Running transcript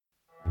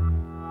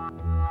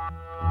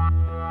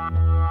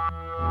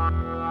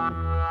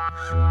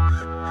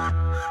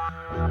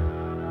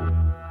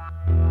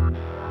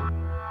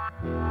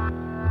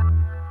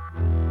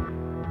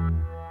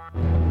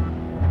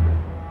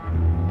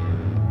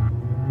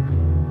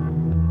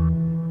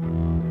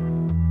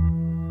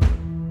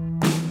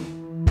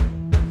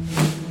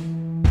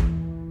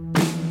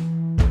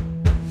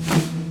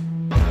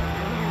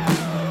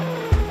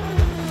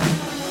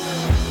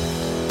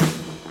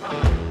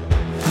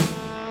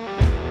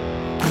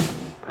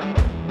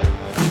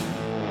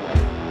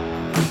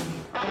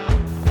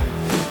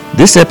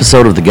This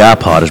episode of The Guy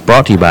Pod is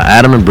brought to you by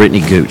Adam and Brittany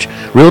Gooch,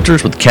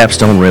 realtors with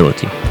Capstone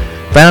Realty.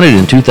 Founded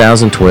in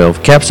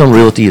 2012, Capstone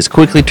Realty has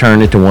quickly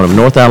turned into one of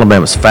North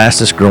Alabama's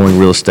fastest growing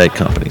real estate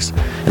companies,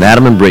 and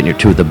Adam and Brittany are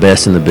two of the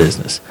best in the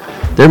business.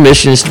 Their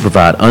mission is to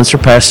provide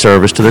unsurpassed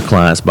service to their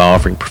clients by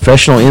offering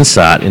professional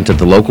insight into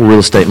the local real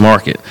estate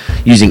market,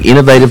 using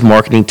innovative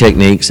marketing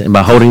techniques, and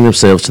by holding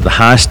themselves to the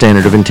highest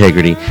standard of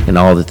integrity in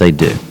all that they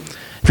do.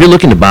 If you're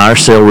looking to buy or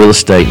sell real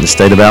estate in the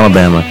state of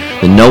Alabama,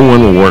 then no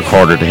one will work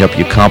harder to help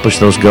you accomplish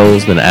those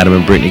goals than Adam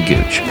and Brittany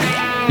Gooch.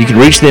 You can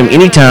reach them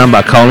anytime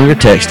by calling or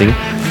texting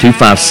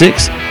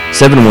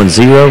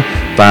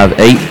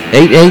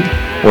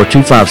 256-710-5888 or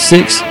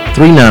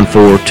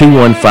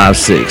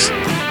 256-394-2156.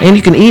 And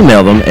you can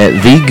email them at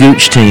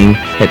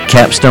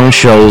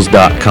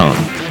thegoochteam@capstoneshoals.com.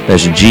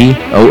 That's Gooch,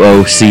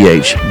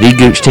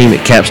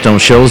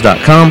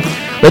 thegoochteam@capstoneshoals.com.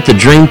 Let the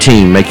dream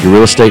team make your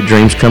real estate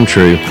dreams come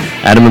true.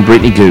 Adam and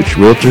Brittany Gooch,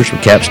 realtors from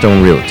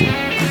Capstone Realty.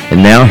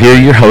 And now, here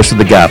are your hosts of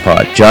the Guy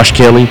Pod, Josh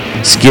Kelly,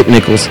 Skip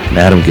Nichols, and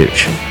Adam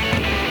Gooch.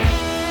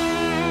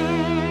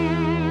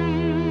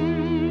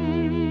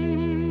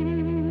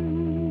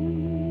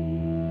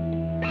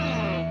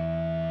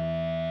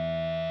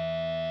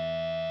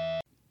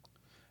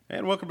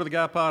 And welcome to the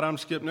Guy Pod. I'm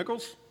Skip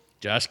Nichols.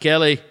 Josh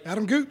Kelly.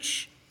 Adam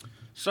Gooch.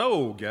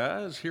 So,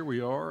 guys, here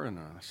we are in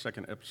a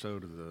second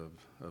episode of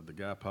the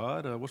Guy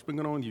Pod. What's been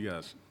going on with you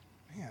guys?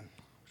 Man,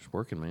 Just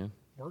working, man.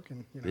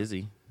 working.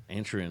 Busy.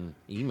 Answering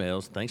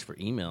emails. Thanks for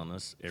emailing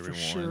us, everyone. For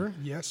sure,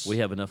 yes. We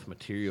have enough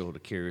material to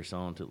carry us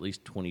on to at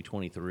least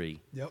 2023.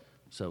 Yep.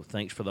 So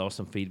thanks for the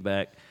awesome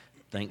feedback.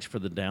 Thanks for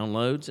the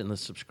downloads and the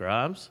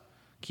subscribes.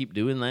 Keep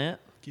doing that.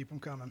 Keep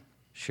them coming.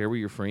 Share with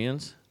your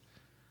friends.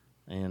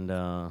 And,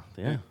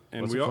 yeah.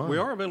 And we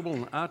are available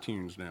on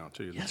iTunes now,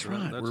 too. That's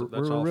right. That's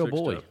We're a all real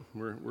fixed boy. up.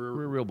 We're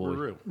a real boy.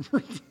 We're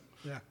real.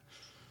 Yeah.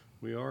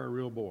 We are a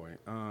real boy.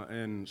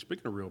 And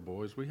speaking of real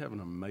boys, we have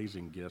an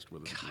amazing guest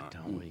with us tonight.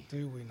 Don't we?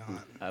 Do we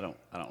not? I don't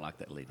like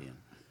that lead in.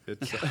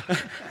 It's,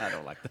 I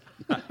don't like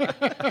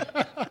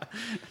that.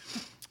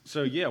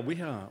 so yeah, we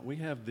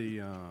have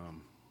the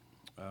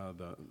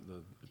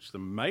it's the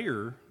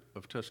mayor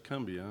of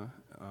Tuscumbia,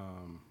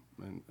 and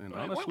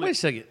honestly, Wait a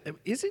second.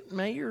 Is it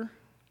mayor?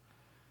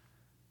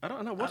 I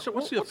don't know what's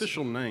the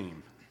official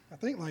name. I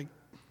think like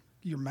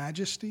Your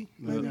Majesty.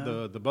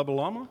 The Bubba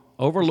Llama?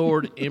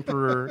 Overlord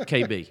Emperor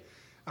KB.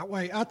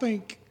 I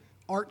think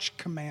Arch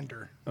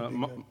Commander.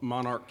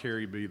 Monarch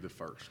Kerry B. the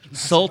First.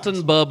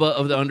 Sultan Bubba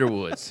of the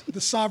Underwoods.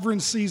 The Sovereign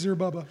Caesar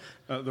Bubba.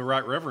 The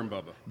Right Reverend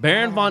Bubba.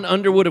 Baron von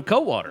Underwood of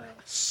Coldwater.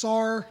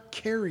 Tsar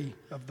Kerry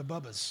of the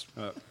Bubbas.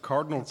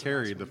 Cardinal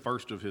Kerry, the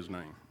first of his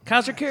name.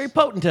 Kaiser Kerry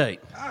Potentate.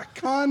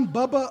 Khan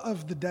Bubba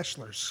of the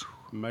Deschlers.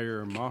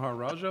 Mayor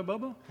Maharaja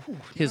Bubba?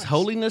 His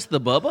Holiness the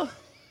Bubba.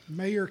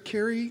 Mayor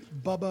Kerry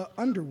Bubba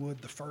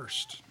Underwood the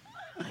First.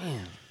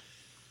 Man.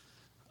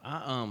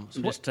 I'm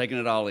just taking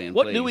it all in.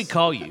 What please. do we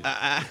call you?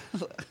 What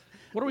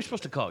are we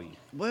supposed to call you?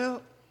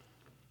 Well,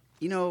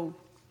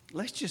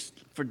 let's just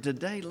be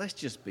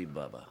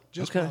Bubba.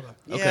 Just Okay. Bubba.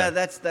 Yeah,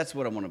 that's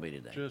what I want to be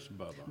today. Just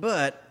Bubba.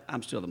 But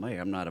I'm still the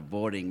mayor. I'm not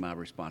avoiding my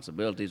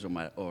responsibilities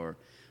or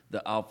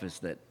the office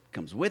that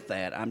comes with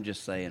that. I'm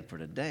just saying for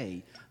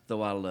today,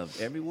 though I love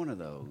every one of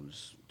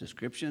those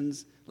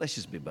descriptions, let's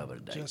just be Bubba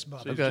today. Just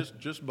Bubba. So Okay.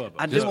 just Bubba.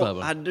 I Just do.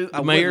 Bubba. I do. The I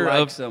would mayor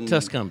like of some,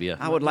 Tuscumbia.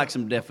 I would like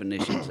some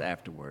definitions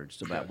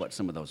afterwards about what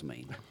some of those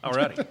mean.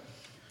 Alrighty.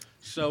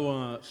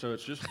 So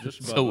it's just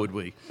Bubba. So would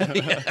we.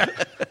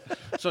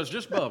 So it's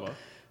just Bubba.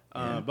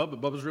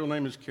 Bubba's real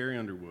name is Kerry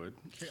Underwood.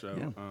 So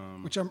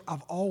Which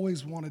I've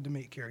always wanted to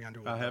meet Kerry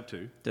Underwood. I have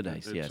too.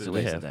 Today, yeah, so We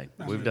it's have. today.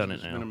 We've done it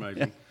It's been now.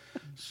 amazing.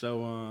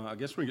 So I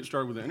guess we can get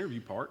started with the interview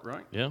part,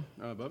 right? Yeah.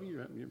 Bubba,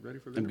 you ready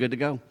for that? I'm good to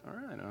go. All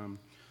right.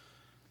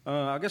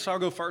 I guess I'll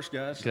go first,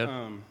 guys. Okay.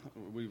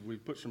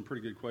 We've put some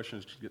pretty good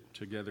questions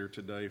together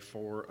today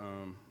for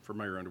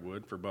Mayor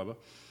Underwood, for Bubba.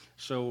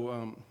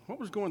 So what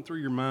was going through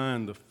your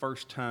mind the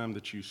first time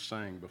that you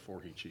sang Before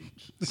He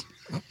Cheats?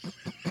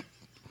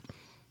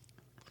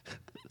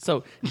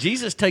 So,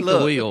 Jesus Take the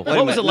Look, Wheel. wait a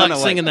What was it minute. like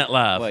singing that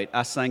live? Wait,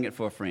 I sang it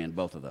for a friend,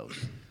 both of those.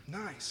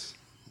 Nice.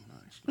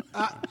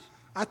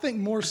 I think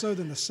more so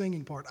than the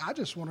singing part, I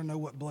just want to know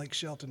what Blake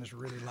Shelton is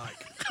really like.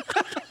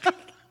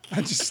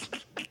 I'm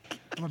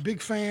a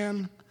big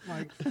fan.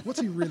 Like, what's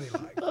he really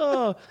like?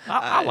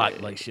 I like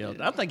Blake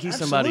Shelton. I think he's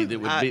somebody that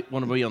would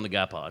want to be on the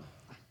Guy Pod.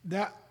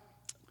 That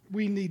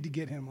we need to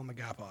get him on the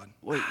Guy Pod.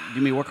 Wait,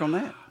 you mean work on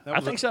that?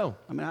 I think so.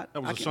 I mean,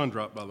 That was a sun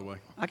drop, by the way.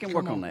 I can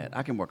work on that.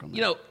 I can work on that.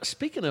 You know,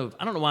 speaking of,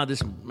 I don't know why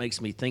this makes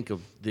me think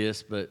of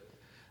this, but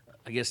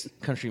I guess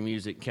country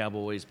music,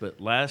 cowboys. But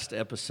last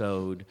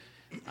episode,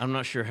 I'm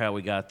not sure how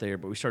we got there,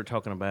 but we started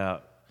talking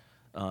about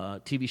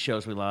TV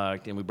shows we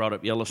liked, and we brought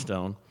up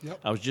Yellowstone. Yep.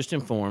 I was just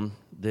informed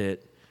that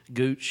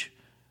Gooch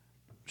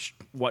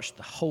watched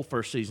the whole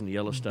first season of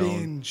Yellowstone.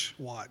 Binge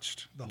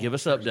watched the whole Give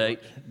us an update.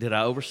 Did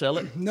I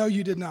oversell it? No,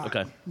 you did not.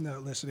 Okay. No,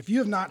 listen, if you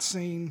have not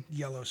seen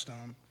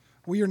Yellowstone,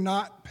 we are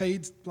not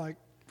paid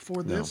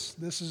for this.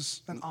 This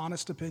is an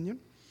honest opinion.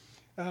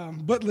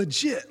 But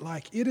legit,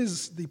 like it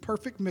is the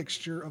perfect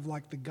mixture of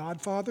like The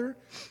Godfather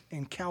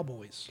and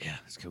Cowboys Yeah,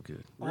 it's so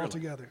good. all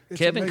together. It's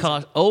Kevin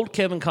amazing. old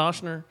Kevin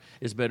Costner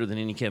is better than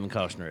any Kevin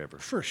Costner ever.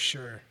 For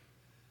sure.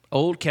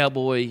 Old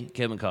cowboy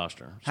Kevin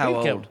Costner.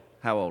 How Sweet old?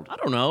 How old? I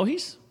don't know.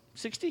 He's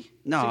 60.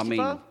 No, 65?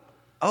 I mean.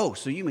 Oh,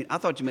 so you mean? I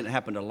thought you meant it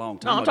happened a long No,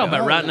 time I'm ago. talking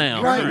about right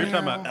now. Right You're now.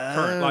 talking about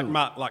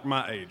current, like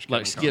my age.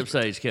 Like Kevin Skip's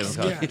age, Kevin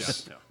Costner.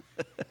 Yes.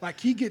 Yeah. Like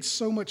he gets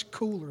so much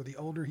cooler the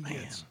older he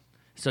gets.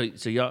 So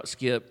y'all,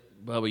 Skip,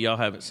 Bubba, y'all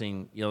haven't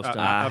seen Yellowstone.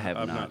 I I've have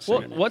not not. seen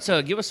What, it.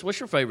 what's what's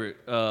your favorite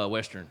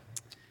Western?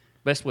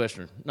 Best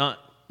Western? Not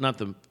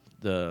the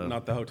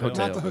Not the hotel.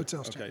 Not the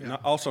hotel strip. Okay. Yeah.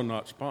 Also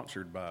not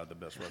sponsored by the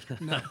Best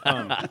Western.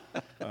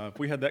 If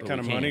we had that kind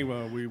of we money, can.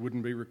 well, we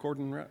wouldn't be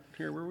recording right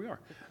here where we are.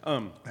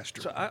 That's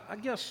true. So I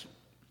guess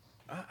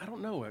I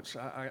don't know. It's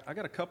I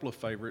got a couple of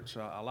favorites.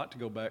 I like to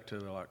go back to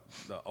like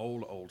the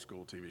old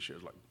school TV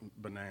shows like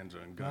Bonanza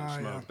and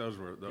Gunsmoke. yeah. Those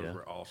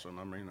were awesome.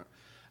 I mean,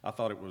 I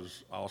thought it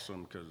was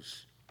awesome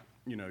because.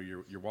 You know,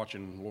 you're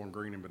watching Lauren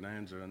Green in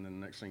Bonanza, and then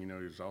the next thing you know,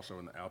 he's also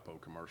in the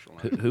Alpo commercial.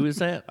 Who is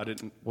that? I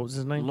didn't. What was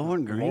his name?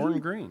 Lauren Green. Lauren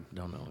Green.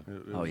 Don't know.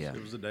 It Oh, was, yeah.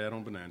 It was the dad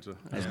on Bonanza.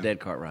 That's Yeah. Dead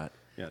Cartwright.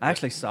 Yeah, I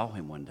actually saw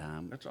him one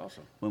time. That's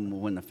awesome.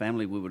 When the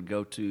family we would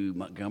go to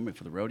Montgomery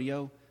for the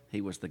rodeo,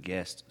 he was the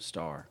guest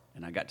star,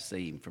 and I got to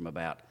see him from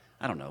about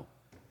I don't know,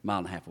 mile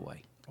and a half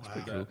away.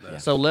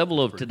 That's So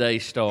level of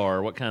today's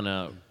star, what kind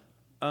of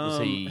is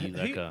he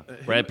like a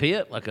Brad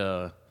Pitt, like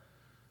a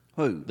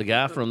Who? the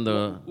guy from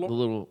the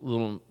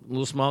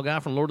little small guy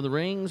from Lord of the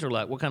Rings, or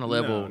like what kind of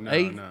level?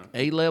 No.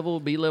 A level,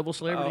 B level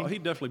celebrity? Oh,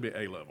 he'd definitely be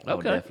A level.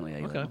 Okay. Definitely A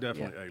Okay. level.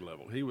 Definitely A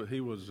level.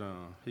 He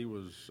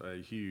was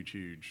a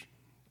huge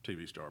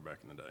TV star back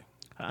in the day.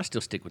 I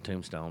still stick with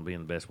Tombstone being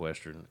the best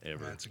Western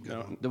ever. That's a good No,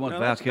 one. The one no,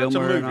 with Val that's a Kilmer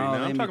movie and all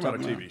now. I'm them talking you're about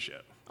a talking TV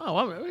show.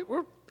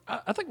 Oh,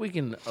 I think we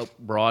can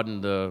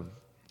broaden the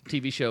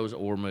TV shows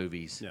or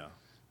movies. Yeah.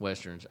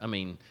 Westerns. I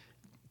mean,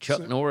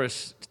 Chuck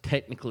Norris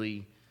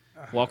technically,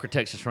 Walker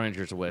Texas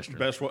Ranger is a Western.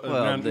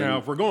 Now,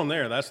 if we're going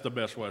there, that's the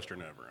best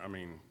Western ever. I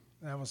mean,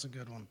 That was a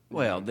good one.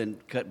 Well, then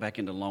cut back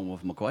into Lone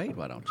Wolf McQuade,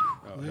 why don't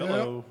you?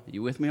 hello.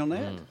 You with me on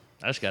that?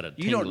 I just got a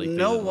You don't. tingly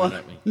No feeling one. right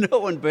at me. No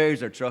one buries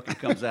their truck and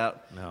comes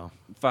out No.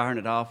 firing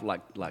it off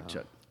like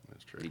Chuck.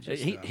 That's true. He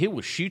just, He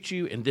will shoot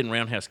you and then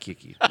roundhouse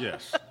kick you.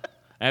 Yes.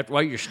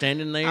 While you're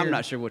standing there. I'm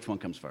not sure which one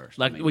comes first.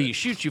 Like, I mean, well, you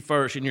shoot you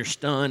first and you're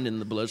stunned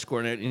and the blood's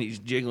squirting out and he's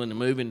jiggling and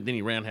moving, and then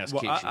he roundhouse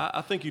Well, kicks you.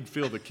 I think you'd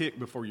feel the kick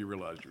before you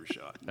realized you were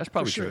shot. That's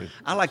probably sure. true.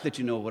 I like that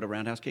you know what a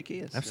roundhouse kick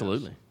is.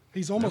 Absolutely.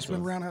 He's almost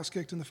been roundhouse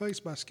kicked in the face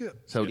by Skip.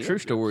 So, true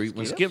story,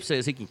 when Skip. Skip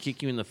says he can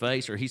kick you in the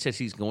face, or he says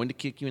he's going to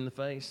kick you in the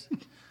face,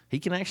 he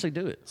can actually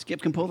do it.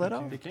 Skip can pull that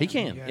off. He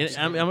can. Yeah,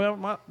 And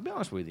I'll be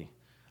honest with you.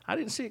 I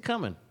didn't see it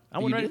coming. I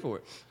wasn't ready did? for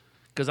it.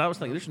 Because I was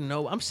thinking,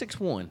 I'm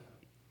 6'1".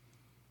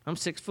 I'm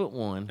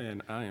 6'1".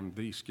 And I am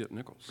the Skip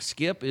Nichols.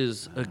 Skip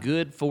is a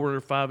good 4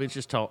 or 5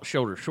 inches tall,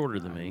 shorter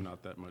than me.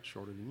 Not that much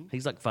shorter than you.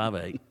 He's like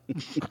 5'8".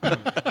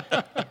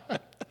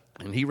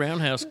 And he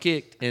roundhouse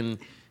kicked, and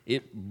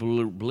it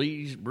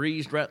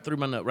breezed right through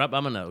my nose, right by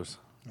my nose.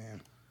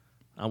 Man.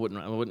 I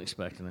wasn't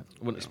expecting it.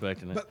 Wasn't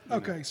expecting it. But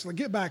okay, so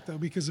get back though,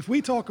 because if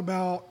we talk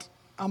about,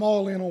 I'm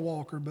all in on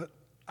Walker, but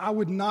I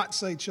would not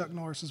say Chuck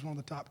Norris is one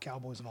of the top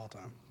Cowboys of all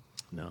time.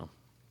 No.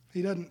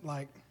 He doesn't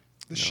like.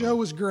 The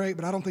show is great,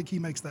 but I don't think he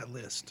makes that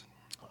list.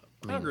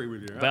 I agree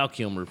with you. Val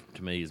Kilmer,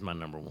 to me, is my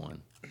number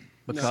one.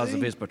 Because of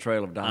See? his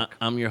portrayal of Doc.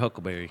 I'm your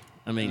Huckleberry.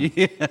 I mean,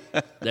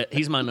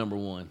 he's my number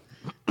one.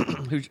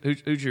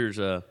 Who's yours,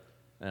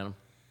 Adam?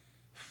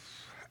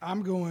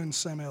 I'm going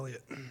Sam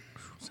Elliott.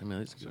 I mean,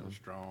 that's So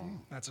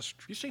strong. That's a.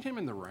 You seen him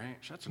in the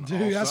ranch? That's an Dude,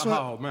 awesome. that's what-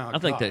 Oh, my I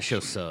think that gosh. show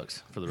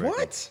sucks, for the record.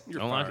 What?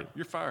 You're I don't fired. like it.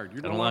 You're fired. You're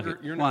I no don't like longer.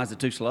 it. You're Why not. is it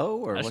too slow,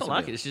 or I just what's don't the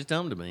like deal? it. It's just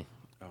dumb to me.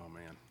 Oh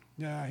man,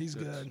 Yeah, he's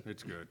good.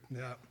 it's good.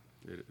 Yeah.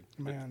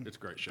 Man. It's a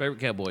great show. Favorite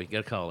cowboy, you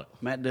got to call it.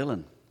 Matt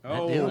Dillon.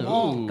 Oh, Dillon.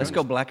 on. Let's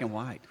go black and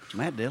white.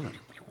 Matt Dillon.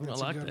 I That's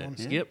a like good that. one.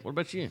 Skip, what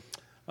about you?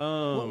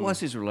 What was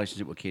his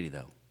relationship with Kitty,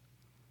 though?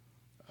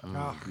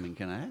 Ah, I mean,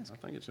 can I ask? I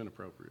think it's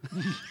inappropriate.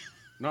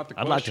 Not the question.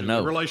 I'd like to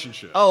know. The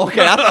relationship. Oh,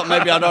 okay. I thought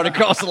maybe I'd already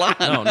crossed the line.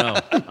 No,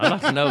 I'd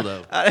like to know,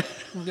 though.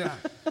 yeah.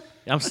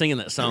 I'm singing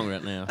that song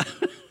right now.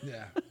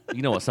 Yeah.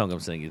 You know what song I'm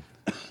singing.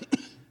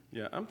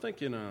 Yeah, I'm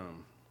thinking.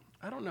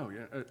 I don't know.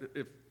 Yeah,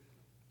 if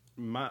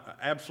my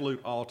absolute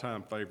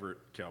all-time favorite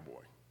cowboy,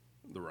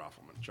 the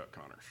rifleman, Chuck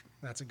Connors.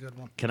 That's a good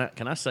one.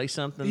 Can I say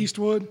something?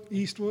 Eastwood,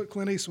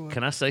 Clint Eastwood.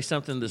 Can I say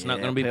something that's not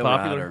Yeah, going to be Pale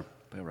popular? Rider.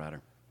 Pale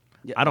Rider.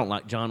 Yeah, I don't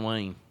like John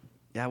Wayne.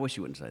 Yeah, I wish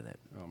you wouldn't say that.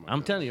 Oh my I'm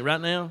God. telling you right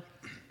now,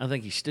 I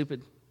think he's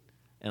stupid,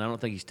 and I don't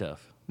think he's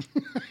tough.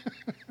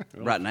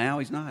 Right now,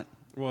 he's not.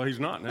 Well, he's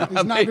not now.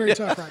 He's not very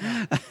tough right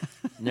now.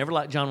 Never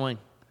liked John Wayne.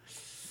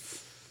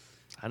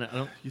 I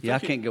don't. Yeah, I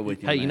can't go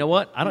with you. Hey, you Matt. know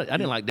what? I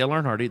didn't like Dale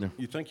Earnhart either.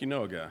 You think you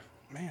know a guy?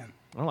 Man.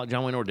 I don't like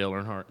John Wayne or Dale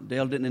Earnhardt.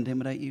 Dale didn't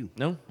intimidate you.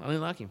 No, I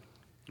didn't like him.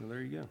 Well,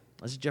 there you go.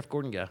 That's a Jeff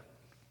Gordon guy.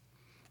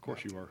 Of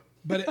course you are.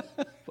 But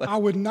I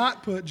would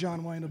not put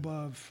John Wayne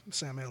above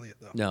Sam Elliott,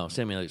 though. No,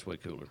 Sam Elliott's way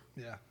cooler.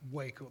 Yeah,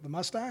 way cool. The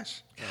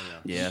mustache?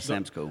 Yeah,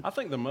 Sam's cool. I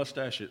think the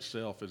mustache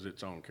itself is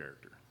its own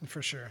character.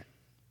 For sure.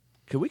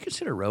 Could we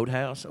consider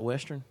Roadhouse a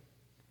Western?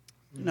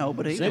 No,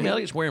 but Sam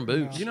Elliott's wearing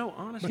boots. You know,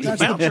 honestly, But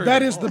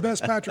that is the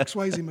best Patrick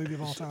Swayze movie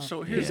of all time.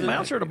 So He's a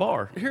bouncer at a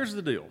bar. Here's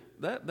the deal.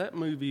 That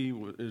movie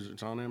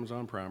it's on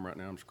Amazon Prime right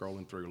now. I'm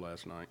scrolling through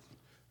last night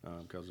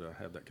because I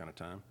have that kind of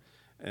time,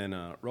 and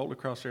rolled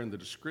across there. And the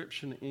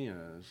description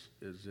is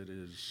it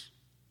is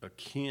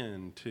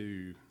akin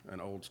to an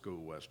old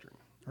school Western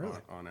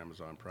on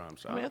Amazon Prime.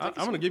 So I I'm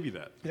going to give you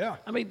that. Yeah.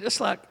 I mean, it's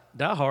like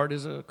Die Hard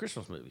is a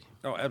Christmas movie.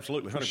 Oh,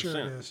 absolutely, 100%. For sure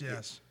it is,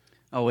 yes.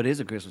 Oh, it is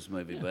a Christmas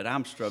movie, but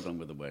I'm struggling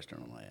with the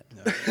Western on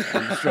that.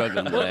 I'm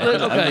struggling with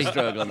that. Okay. I'm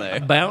struggling there.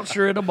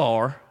 Bouncer at a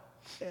bar.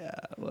 Yeah,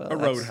 well, A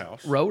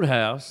Roadhouse.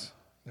 Roadhouse.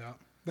 Yeah.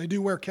 They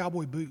do wear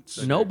cowboy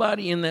boots.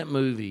 Nobody in that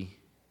movie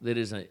that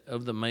is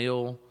of the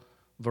male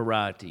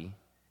variety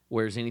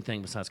wears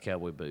anything besides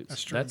cowboy boots.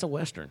 That's true. That's a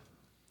Western.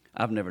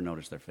 I've never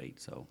noticed their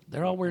feet, so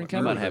They're all wearing you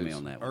cowboy might boots. have me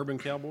on that one. Urban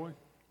Cowboy.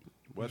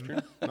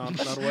 Western? Not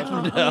a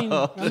Western? I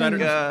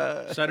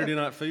mean, Saturday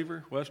Night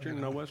Fever?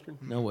 Western? No Western?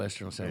 no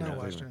Western on Saturday No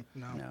Night Western.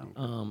 No.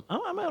 No.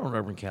 I'm out on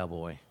Urban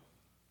Cowboy.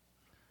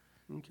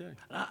 Okay.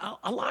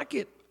 I like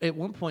it. At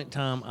one point in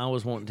time, I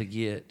was wanting to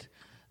get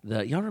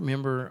the. Y'all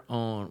remember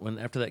when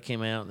after that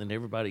came out, and then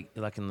everybody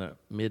like in the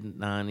mid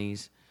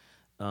 '90s.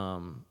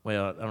 Well,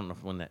 I don't know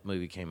when that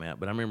movie came out,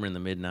 but I remember in the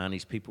mid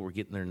 '90s, people were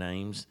getting their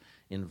names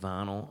in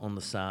vinyl on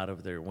the side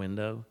of their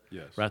window.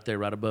 Yes. Right there,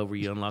 right above where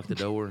you unlock the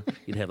door,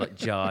 you'd have like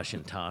Josh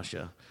and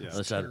Tasha. Yeah. On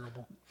the side,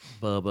 Terrible.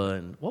 Bubba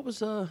and what was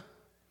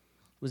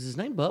his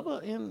name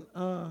Bubba in?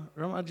 Or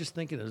am I just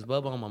thinking it was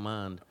Bubba on my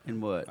mind?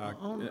 And what? In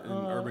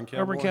Urban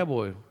Cowboy? Urban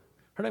Cowboy.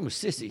 Her name was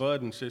Sissy.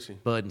 Bud and Sissy.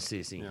 Bud and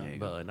Sissy. Yeah.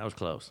 Bud. That was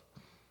close.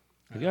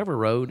 Have you ever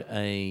rode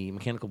a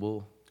mechanical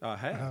bull? I I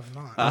have. have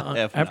not.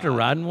 F After not.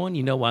 riding one,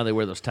 you know why they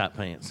wear those tight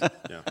pants.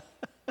 Yeah.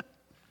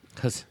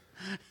 Because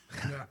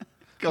Yeah.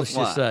 let's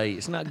just say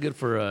it's not good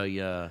for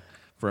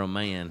a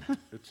man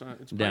It's down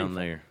painful.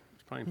 there.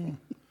 It's painful.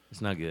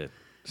 It's not good.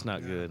 It's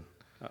not good.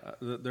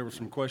 There was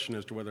some question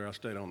as to whether I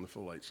stayed on the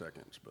full 8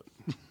 seconds, but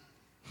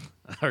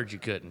I heard you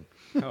couldn't.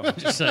 Oh.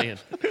 Just saying.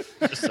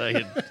 Just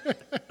saying.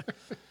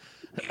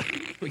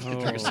 We can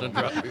drink a sun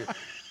drop here.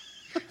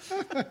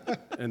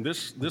 and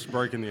this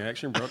break in the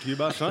action brought to you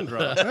by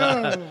Sundrop.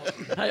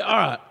 Hey, all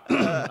right.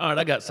 All right,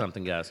 I got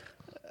something, guys.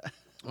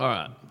 All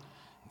right.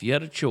 If you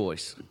had a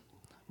choice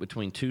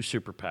between two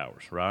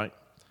superpowers, right?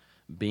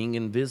 Being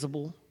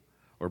invisible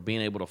or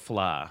being able to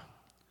fly,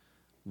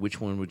 which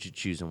one would you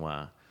choose and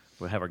why?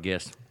 We'll have our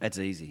guest. That's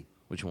easy.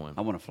 Which one?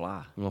 I want to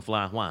fly. You want to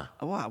fly? Why?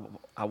 Oh,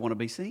 I want to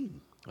be seen.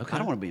 Okay. I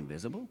don't want to be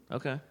invisible.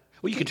 Okay.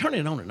 Well, you can turn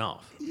it on and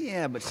off.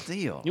 Yeah, but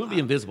still. You want to be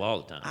invisible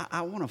all the time.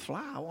 I want to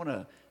fly.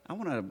 I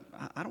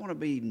don't want to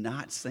be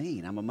not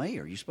seen. I'm a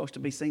mayor. You're supposed to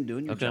be seen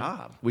doing your Okay.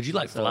 job. Would you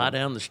fly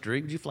down the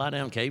street? Would you fly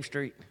down Cave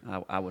Street?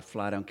 I would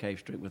fly down Cave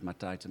Street with my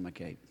tights and my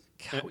cape.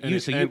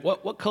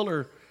 What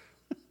color?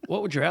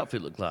 What would your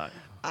outfit look like?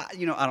 I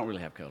don't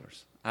really have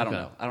colors. I don't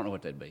Okay. know. I don't know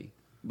what they'd be.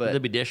 Would But they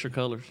be Desher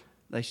colors?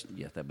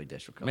 that'd be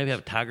Desert colors. Maybe have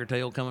a tiger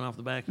tail coming off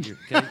the back of your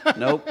cape?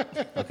 Nope.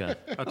 Okay.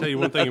 I'll tell you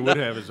one thing it would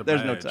have is a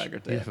There's badge. no tiger You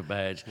tail. have a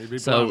badge. He'd be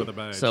blind with a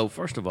badge. So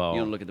first of all, You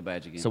don't look at the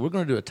badge again. so we're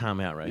going to do a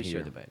timeout right Let me show here.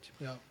 you the badge.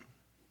 Yeah.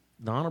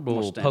 The I'm Honorable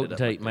gonna stand it up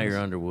Potentate like Mayor this.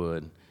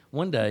 Underwood.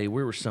 One day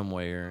we were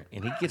somewhere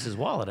and he gets his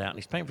wallet out and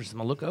he's paying for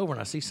something. I look over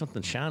and I see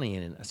something shiny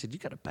in it. I said, "You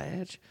got a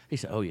badge?" He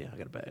said, "Oh yeah, I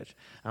got a badge."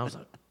 I was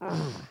like,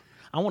 "Ugh,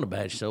 I want a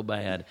badge so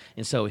bad."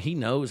 And so he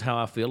knows how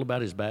I feel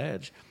about his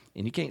badge.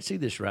 And you can't see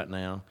this right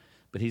now,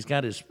 but he's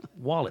got his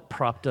wallet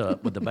propped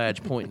up with the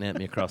badge pointing at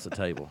me across the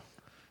table,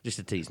 just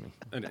to tease me.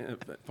 And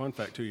fun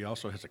fact too, he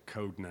also has a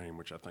code name,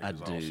 which I think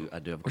is awesome. I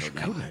do have a What's code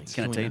your name. code name?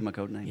 Can I Tell tell me you now. my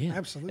code name? Yeah.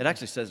 Absolutely. It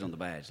actually says it on the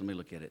badge. Let me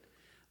look at it.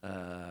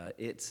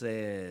 It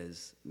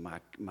says my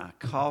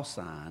call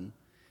sign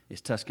is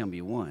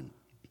Tuscumbia 1.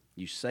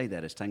 You say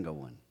that as Tango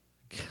 1.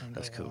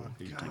 That's cool.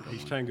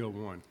 He's Tango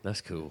 1. That's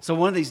cool. So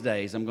one of these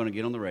days, I'm going to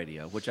get on the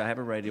radio, which I have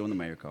a radio in the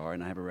mayor car,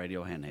 and I have a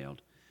radio handheld.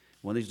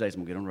 One of these days, I'm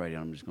going to get on the radio,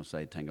 and I'm just going to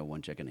say Tango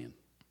 1 checking in.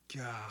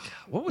 God.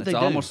 What would That's they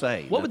all do? I'm gonna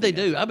say, What would they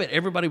nothing do? I bet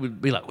everybody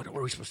would be like, "What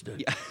are we supposed to do?"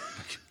 Yeah.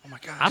 Oh my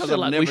God. I Because feel I've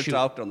like never we should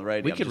talked on the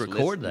radio, We I've could just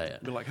record listened.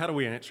 that Be like, how do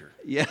we answer?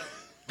 Yeah.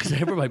 because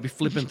everybody be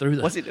flipping through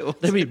the. What's he doing?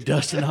 They'd be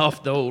dusting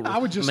off the old I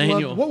would just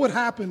manual. love. What would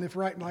happen if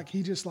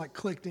he just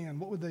clicked in?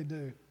 What would they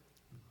do?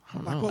 I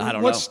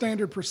don't What's know.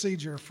 standard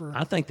procedure for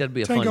I think that'd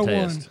be a Tango fun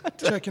 1 test.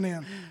 checking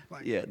in?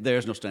 Like, Yeah,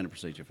 there's no standard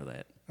procedure for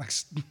that. I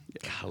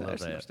love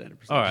There's no that. standard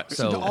procedure. All right, do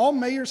so all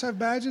mayors have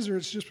badges, or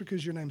it's just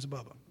because your name's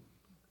Bubba?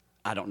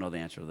 I don't know the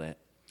answer to that.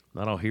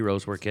 not all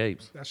heroes wear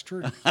capes. That's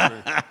true. All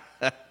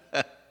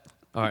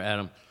right,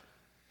 Adam,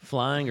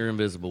 flying or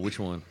invisible? Which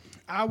one?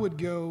 I would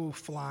go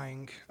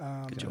flying.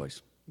 Good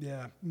choice.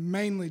 Yeah,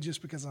 mainly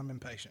just because I'm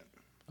impatient.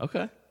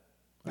 Okay,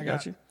 I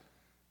got you.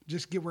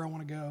 Just get where I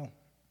want to go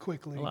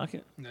quickly. I like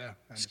it. Yeah.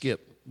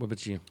 Skip. What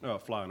about you?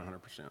 Flying 100%.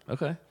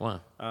 Okay, why?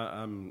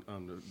 I'm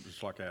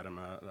just like Adam.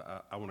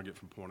 I want to get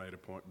from point A to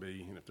point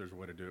B, and if there's a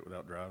way to do it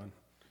without driving,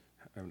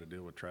 having to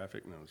deal with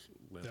traffic and those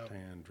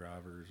left-hand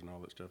drivers and all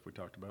that stuff we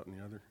talked about in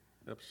the other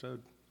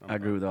episode. I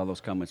agree with all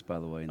those comments, by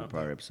the way, in the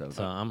prior episode.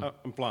 So I'm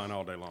flying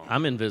all day long.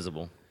 I'm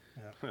invisible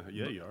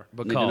Yeah, you are.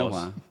 Need to know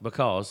why.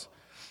 because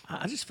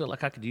I just feel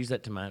like I could use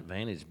that to my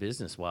advantage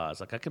business-wise.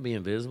 Like I could be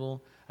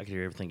invisible. I could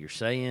hear everything you're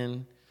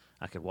saying.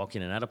 I could walk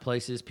in and out of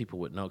places. People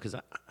wouldn't know. Because,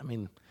 I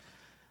mean,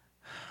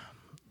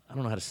 I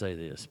don't know how to say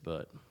this,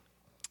 but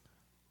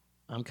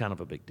I'm kind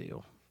of a big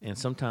deal. And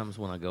sometimes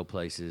when I go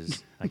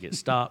places, I get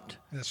stopped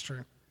That's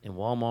true. in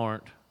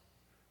Walmart.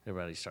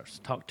 Everybody starts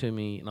to talk to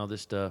me and all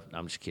this stuff.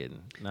 I'm just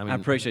kidding. I mean, I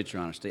appreciate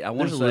your honesty. I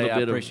want to there's a little say I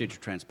bit of- appreciate your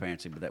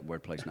transparency, but that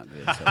wordplay's not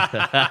good. So.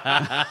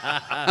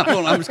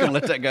 I'm just going to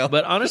let that go.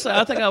 But honestly,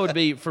 I think I would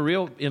be for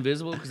real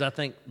invisible because I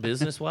think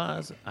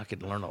business-wise, I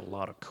could learn a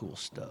lot of cool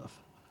stuff.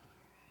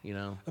 You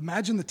know,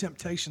 Imagine the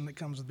temptation that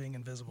comes with being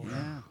invisible.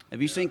 Yeah.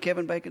 Have you seen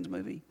Kevin Bacon's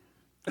movie?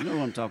 You know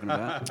what I'm talking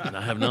about. and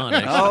I have not.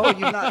 Actually, Oh, you've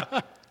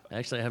not?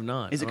 actually, I have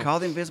not. Is I it don't-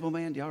 called The Invisible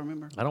Man? Do y'all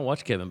remember? I don't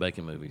watch Kevin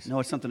Bacon movies. No,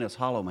 it's something else.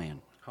 Hollow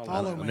Man.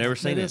 Hollow I've Man. never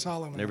seen It it. is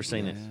Hollow Man. Never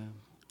seen it.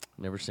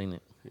 Never seen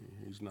it.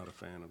 He's not a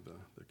fan of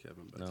the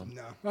Kevin Bacon.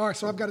 No. All right,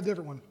 so I've got a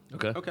different one.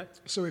 Okay. Okay.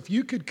 So if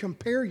you could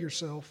compare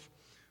yourself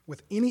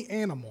with any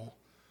animal,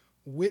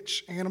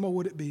 which animal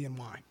would it be and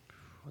why?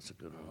 That's a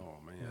good one.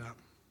 Oh man. Yeah.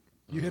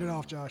 You hit it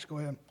off, Josh. Go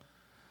ahead.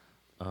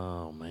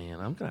 Oh man,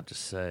 I'm gonna have to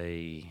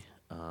say,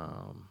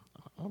 I'm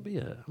gonna be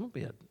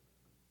a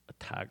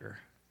tiger.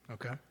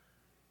 Okay.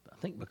 I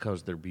think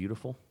because they're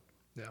beautiful,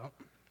 Yeah.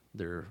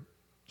 they're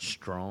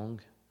strong,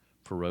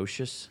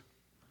 ferocious,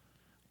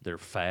 they're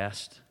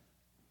fast.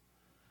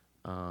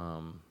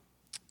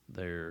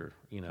 They're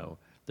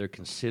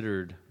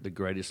considered the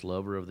greatest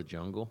lover of the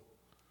jungle.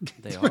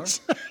 They are?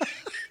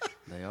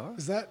 They are?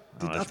 Is that?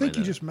 Oh, I I just think made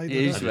you that just up. made Yeah,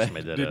 that I up. just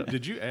made that up.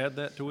 Did you add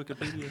that to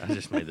Wikipedia? I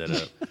just made that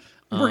up.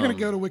 We're going to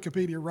go to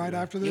Wikipedia right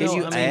after this. Can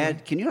you I mean-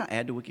 add? Can you not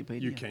add to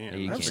Wikipedia? You can.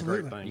 you That's can. a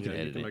great Absolutely. thing. You can Yeah,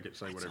 edit can it. make it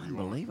say whatever you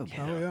want. Unbelievable.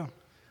 Oh,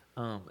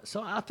 yeah.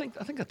 So I think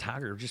a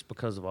tiger, just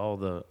because of all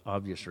the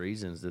obvious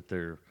reasons that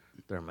they're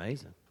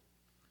amazing.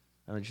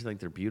 I just think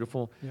they're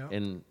beautiful. Yeah.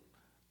 And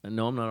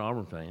no, I'm not an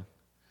Auburn fan,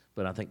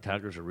 but I think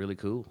tigers are really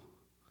cool.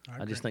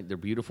 I just think they're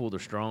beautiful. They're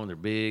strong. They're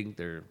big.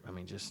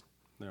 Just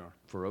They are.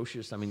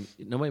 ferocious. I mean,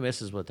 nobody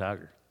messes with a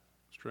tiger.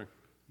 It's true.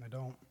 They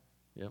don't.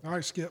 Yep. All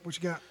right, Skip, what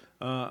you got?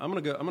 I'm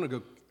gonna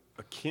go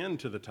akin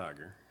to the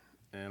tiger,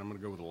 and I'm gonna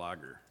go with a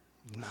liger.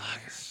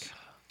 Nice.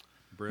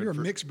 Bred You're a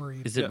for- mixed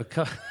breed. Is it Yeah.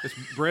 because It's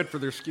bred for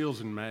their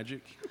skills in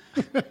magic.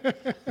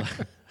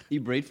 You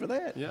breed for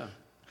that? Yeah.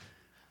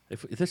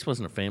 if this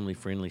wasn't a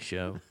family-friendly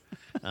show,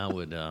 I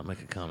would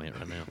make a comment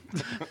right now.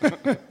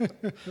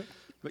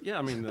 But yeah,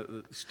 I mean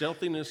the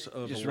stealthiness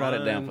of Just a write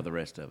lion, it down for the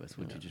rest of us.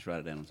 Would you just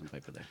write it down on some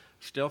paper there?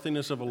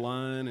 stealthiness of a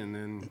lion, and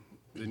then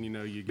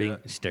you Being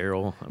got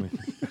sterile. I mean,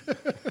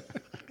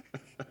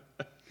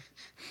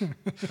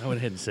 I went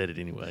ahead and said it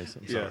anyways.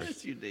 I'm sorry.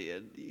 Yes. You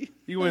did.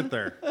 you went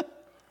there.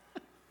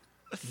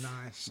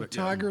 Nice. So But,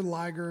 yeah. tiger,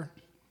 liger,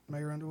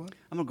 Mayor Underwood.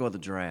 I'm going to go with the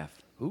giraffe.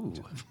 Ooh,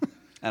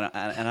 And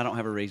I don't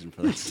have a reason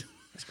for this.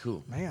 that's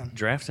cool. Man.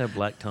 Giraffes have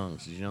black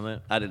tongues. Did you know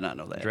that? I did not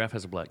know that. Giraffe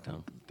has a black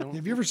tongue.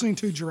 Have you ever seen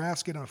two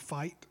giraffes get in a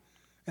fight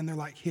and they're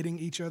like hitting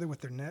each other with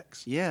their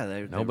necks?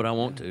 Yeah. No, but I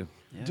want to.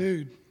 Yeah.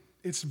 Dude,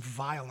 it's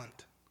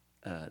violent.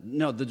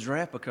 No, the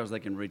giraffe because they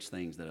can reach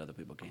things that other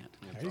people can't.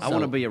 you I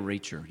want to be a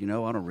reacher.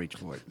 I don't reach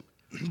for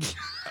it.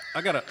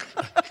 I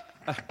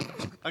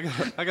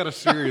got a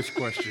serious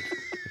question.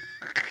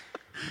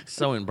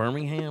 So in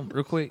Birmingham,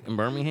 real quick, in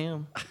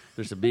Birmingham,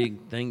 there's a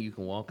big thing you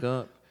can walk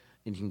up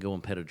and you can go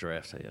and pet a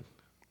giraffe's head,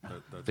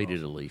 That's feed it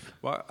awesome. a leaf.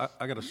 Well,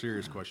 I got a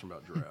serious question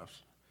about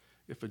giraffes.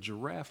 If a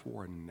giraffe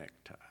wore a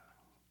necktie,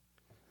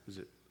 is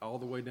it all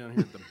the way down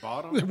here at the At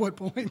bottom, what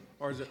point?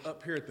 or is it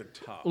up here at the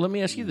top? Well, let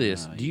me ask you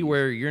this: do you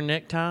wear your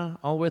necktie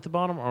all the way at the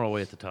bottom or all the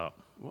way at the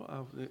top?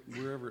 Well,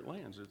 wherever it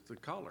lands, it's the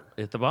collar.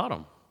 At the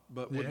bottom.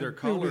 But would Yeah, their it would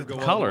collar be go all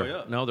the way Collar.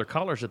 up? No, their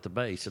collar's at the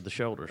base of the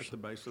shoulders. At the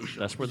base of the shoulder.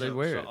 That's where they'd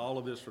wear so it. all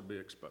of this would be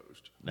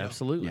exposed.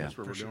 Absolutely. Yeah. That's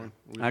where we're going.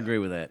 I agree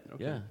with that.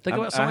 Yeah. Think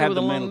about I somebody have with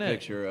a the long mental neck.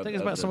 picture of- Think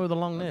of about the- somebody with a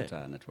long of the neck. tie,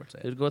 and that's where it's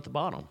at. It'd go at the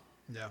bottom.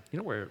 Yeah. You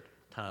don't wear a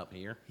tie up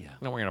here. Yeah. You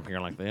don't wear it up here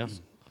like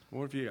this.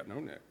 What if you got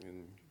no neck?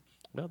 And,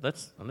 Well,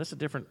 that's a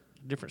different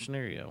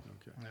scenario.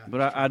 okay.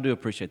 But I do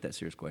appreciate that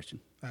serious question.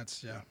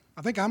 That's, yeah.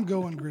 I think I'm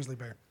going grizzly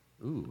bear.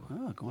 Ooh.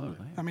 Oh, go on with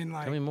that. I mean,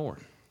 Tell me like, more.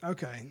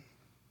 okay.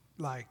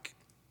 Like,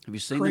 Have you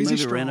seen Crazy the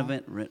movie strong.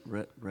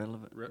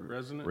 Relevant?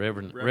 Resonant?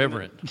 Reverend.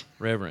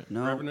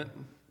 Oh. Revenant?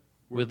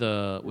 With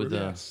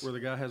Yes. Where the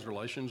guy has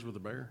relations with the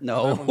bear?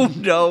 No,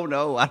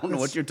 no. I don't know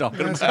what you're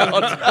talking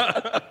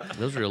about.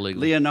 those are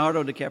illegal.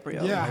 Leonardo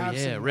DiCaprio. yeah, I Oh, have yeah,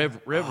 seen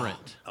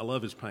Reverend. I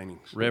love his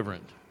paintings.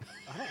 Reverend.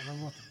 that. I don't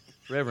remember what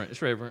Reverend.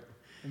 It's Reverend.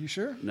 Are you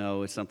sure?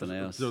 No, it's something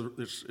else.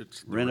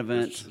 It's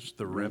Renovant. It's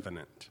the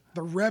Revenant.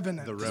 The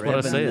Revenant. The That's what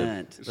I said.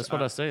 Revenant. That's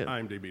what I said.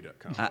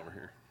 IMDb.com over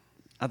here.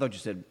 I thought you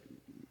said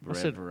I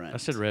said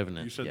Reverend.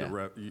 Revenant. You said Yeah. the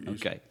Rev.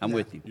 Okay, I'm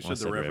with you. You I said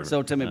said the Reverend. Reverend.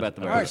 So tell me about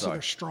the All Reverend. right, so Sorry.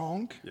 they're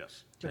strong.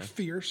 Yes. They're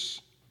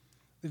fierce.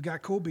 They've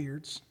got cool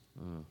beards.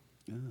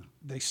 Mm.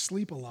 They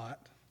sleep a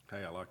lot,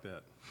 Hey, I like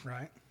that.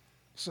 right?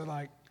 So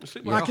like, It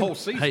seemed like a whole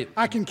season. Hey,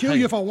 I can kill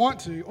you if I want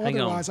to. hang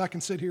on. Otherwise, I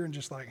can sit here and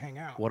just like hang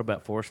out. What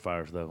about forest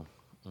fires, though?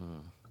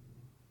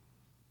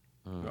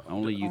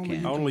 Only you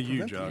can. Only you,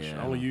 prevent Josh.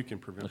 Yeah. Only you can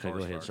prevent Okay, go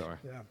forest ahead. fires.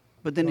 Sorry. Yeah,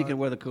 But then you can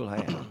wear the cool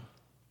hat.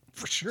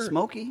 for sure.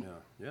 Smoky?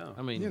 Yeah.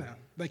 I mean, You know,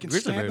 they can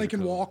grizzly stand. bears They are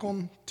can cool. walk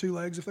on 2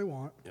 legs if they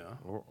want, Yeah.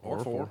 Or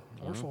Or four.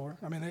 or 4.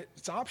 I mean,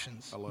 it's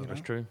options. I love it.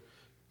 That's true.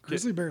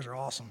 Grizzly bears are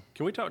awesome.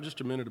 Can we talk just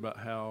a minute about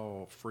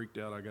how freaked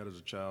out I got as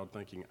a child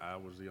thinking I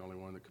was the only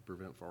one that could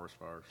prevent forest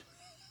fires?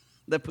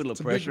 That put a little It's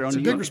a pressure big, on it's a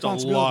you. big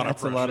responsibility.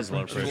 That's a lot of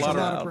pressure. It's a lot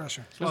lot of- of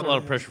pressure. There's a lot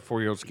of pressure for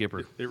 4-year-old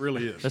Skipper. It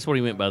really is. That's what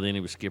he meant by then. He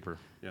was Skipper.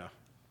 Yeah.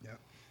 Yeah,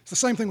 it's the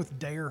same thing with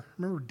Dare.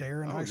 Remember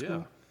Dare in high yeah.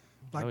 school?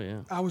 Like, Oh,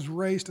 yeah. I was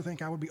raised to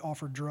think I would be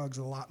offered drugs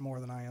a lot more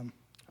than I am.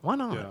 Why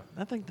not? Yeah.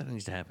 I think that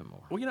needs to happen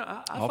more. Well,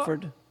 I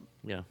Offered?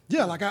 Yeah.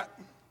 Yeah, like I've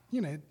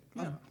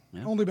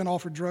only been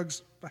offered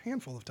drugs a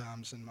handful of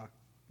times in my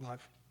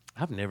life.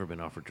 I've never been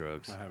offered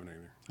drugs. I haven't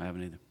either. I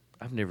haven't either.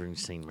 I've never even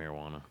seen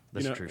marijuana.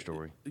 That's You a know, true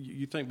story.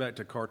 You think back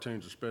to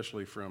cartoons,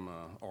 especially from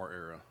our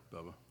era,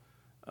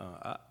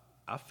 Bubba.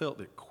 I felt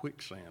that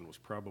quicksand was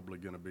probably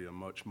going to be a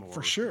much more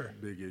For sure.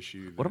 big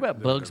issue. What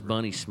about Bugs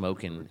Bunny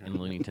smoking in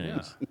Looney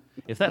Tunes?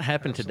 If that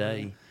happened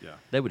today, Yeah.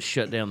 they would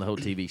shut down the whole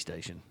TV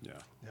station. Yeah.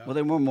 Well,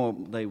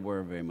 they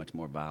were very much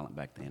more violent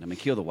back then. I mean,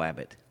 Kill the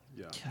Wabbit.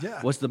 Yeah.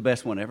 Yeah, What's the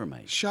best one ever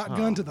made?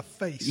 shotgun to the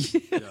face.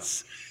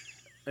 Yes.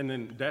 And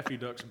then Daffy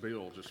Duck's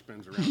bill just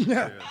spins around his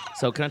Yeah. head.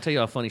 So can I tell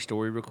you a funny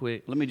story real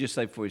quick? Let me just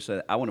say before you say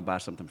that, I want to buy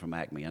something from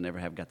Acme. I never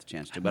have got the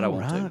chance to, but I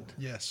want Right. to.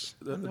 Yes.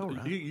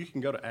 You can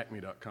go to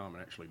acme.com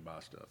and actually buy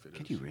stuff.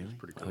 Can you really? It's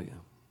pretty Oh, cool.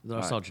 yeah.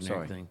 I saw a generic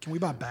sorry. thing. Can we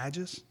buy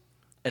badges?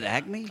 At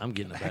Acme? I'm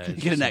getting a badge.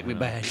 Get an Acme somehow.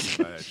 badge.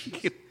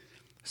 Badge.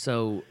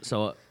 So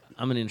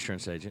I'm an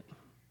insurance agent,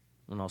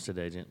 an Allstate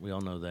agent. We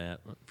all know that.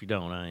 If you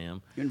don't, I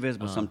am. You're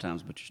invisible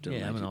sometimes, but you're still Yeah,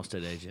 an I'm an agent.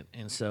 Allstate agent.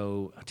 And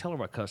so I tell all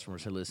of our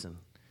customers, hey, listen,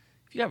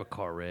 if you have a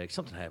car wreck,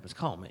 something happens,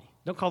 call me.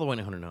 Don't call the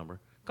 1-800 number.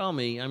 Call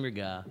me. I'm your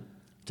guy.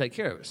 Take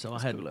care of it. So I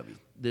had cool of you.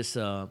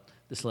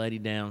 this lady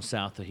down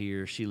south of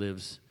here. She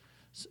lives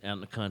out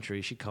in the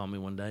country. She called me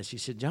one day. She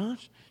said,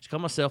 Josh, she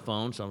called my cell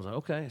phone. So I was like,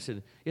 okay. I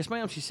said, yes,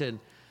 ma'am. She said,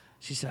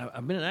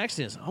 I've been in an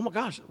accident. Oh my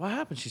gosh, what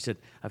happened? She said,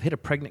 I've hit a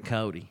pregnant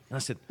coyote. And I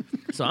said,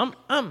 so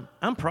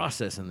I'm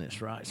processing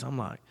this, right? So I'm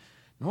like,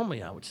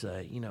 normally I would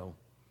say, are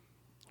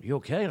you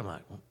okay? And I'm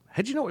like, well,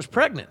 how'd you know it was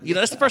pregnant?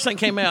 That's the first thing that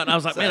came out. And I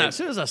was like, man, as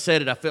soon as I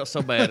said it, I felt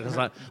so bad. And I was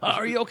like, oh,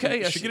 are you okay?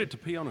 You should get it to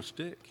pee on a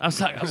stick. I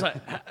was like,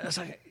 I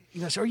said,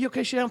 are you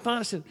okay? She said, I'm fine.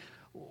 I said,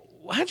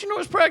 well, how'd you know it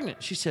was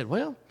pregnant? She said,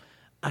 well,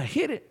 I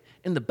hit it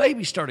and the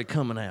baby started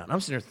coming out. And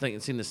I'm sitting there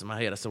seeing this in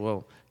my head. I said,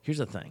 well, here's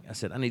the thing. I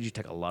said, I need you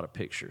to take a lot of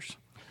pictures.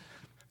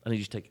 I need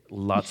you to take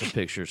lots of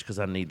pictures because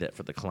I need that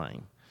for the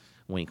claim.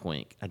 Wink,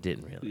 wink. I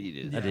didn't really.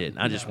 You did. I didn't.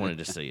 I just wanted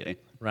to see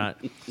it, right?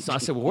 So I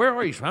said, well, where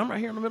are you? I'm right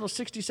here in the middle of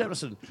 67. I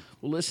said,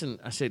 well, listen.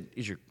 I said,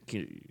 is your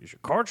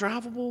car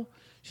drivable?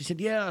 She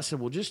said, yeah. I said,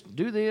 well, just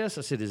do this.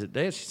 I said, is it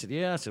dead? She said,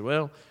 yeah. I said,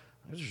 well,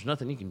 there's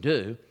nothing you can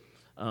do.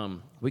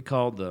 We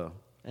called the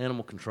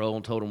animal control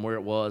and told them where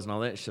it was and all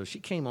that. So she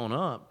came on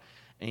up,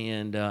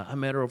 and I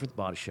met her over at the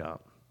body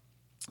shop.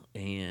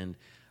 And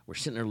we're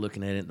sitting there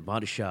looking at it. The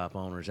body shop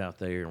owner's out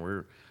there, and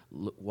we're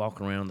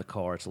walking around the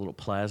car. It's a little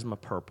plasma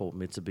purple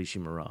Mitsubishi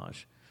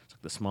Mirage. It's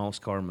like the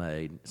smallest car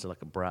made. It's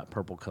like a bright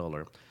purple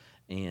color.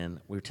 And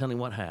we were telling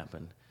what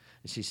happened.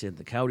 And she said,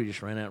 the coyote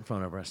just ran out in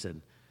front of her. I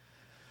said,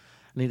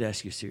 I need to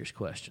ask you a serious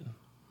question.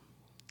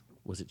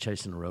 Was it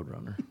chasing a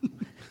roadrunner?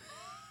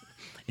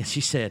 And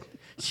she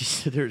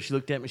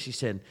looked at me, she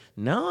said,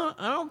 no,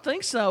 I don't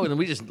think so. And then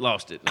we just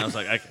lost it. And I was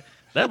like,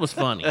 that was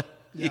funny.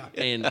 Yeah.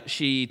 And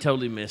she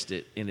totally missed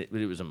it,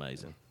 but it was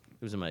amazing.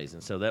 It was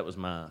amazing. So that was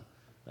my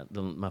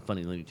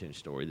funny Looney Tunes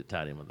story that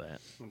tied in with that.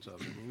 That's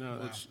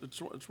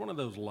awesome. It's one of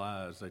those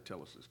lies they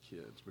tell us as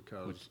kids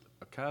because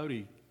a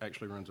coyote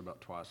actually runs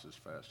about twice as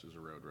fast as a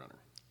roadrunner.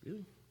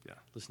 Really? Yeah.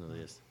 Listen to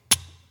this.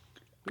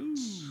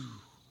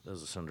 That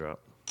was a sun drop.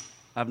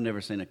 I've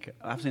seen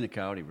a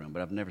coyote run,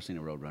 but I've never seen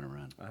a roadrunner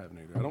run. I haven't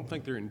either. I don't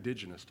think they're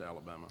indigenous to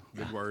Alabama.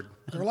 Good word.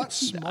 They're a lot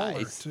smaller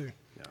Nice. too.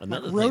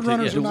 Another thing,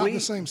 Roadrunners too, are not we- the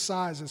same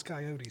size as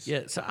coyotes.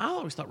 yeah, so I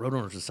always thought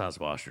roadrunners were the size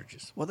of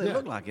ostriches. Well, they Yeah.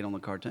 look like it on the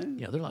cartoon.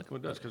 Yeah, they're like Well,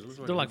 it does, 'cause it looks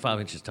like they're a- like 5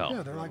 inches tall.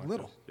 Yeah, they're like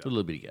little. They're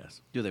little bitty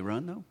guys. Do they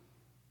run though?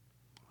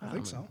 I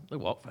think so. They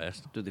walk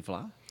fast. Do they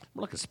fly?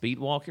 More like a speed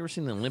walk. You ever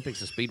seen the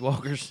Olympics of speed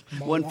walkers?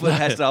 One foot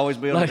has to always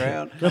be on the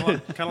ground.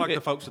 Kind of like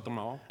the folks at the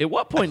mall. At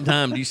what point in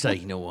time do you say,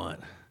 you know what,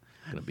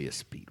 I'm going to be a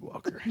speed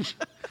walker?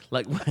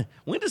 Like,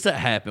 when does that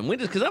happen?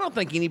 Because I don't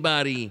think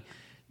anybody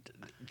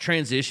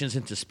transitions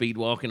into speed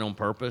walking on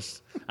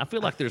purpose. I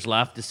feel like there's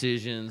life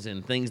decisions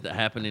and things that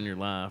happen in your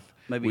life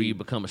Maybe- where you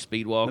become a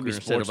speed walker maybe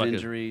instead of sports like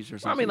injuries or I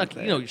something mean, like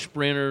that.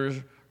 sprinters,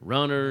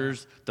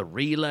 runners, the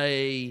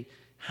relay,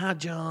 high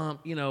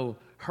jump,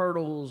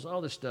 hurdles,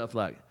 all this stuff.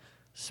 Like,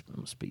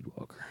 I'm a speed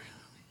walker.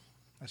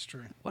 That's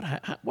true. What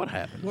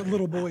happened? What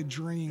little boy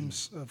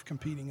dreams of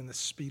competing in the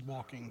speed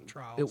walking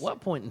trials? At what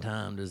point in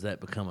time does that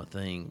become a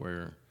thing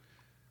where,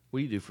 what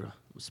do you do for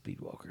a speed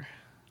walker?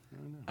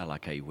 I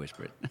like how you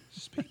whisper it.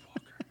 Speed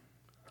walker.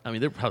 I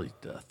mean, they're probably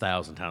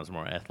 1,000 times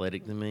more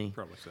athletic than me.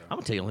 Probably so. I'm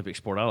gonna tell you, Olympic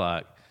sport I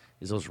like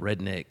is those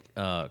redneck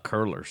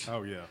curlers.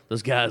 Oh, yeah.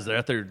 Those guys, they're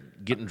out there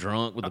getting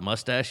drunk with the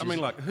mustaches. I mean,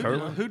 like,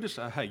 curling. who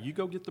decides, hey, you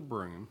go get the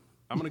broom.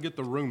 I'm going to get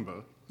the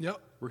Roomba. Yep.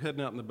 We're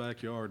heading out in the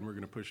backyard, and we're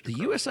going to push The the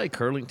USA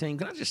curling team,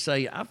 can I just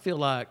say, I feel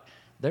like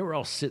they were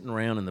all sitting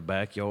around in the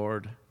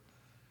backyard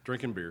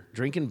drinking beer.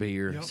 drinking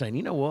beer, Yep. saying,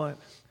 you know what,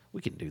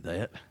 we can do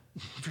that.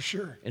 For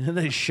sure. And then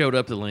they showed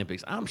up to the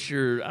Olympics. I'm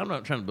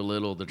not trying to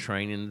belittle the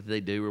training that they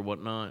do or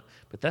whatnot,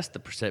 but that's the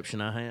perception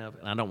I have,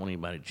 and I don't want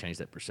anybody to change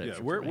that perception.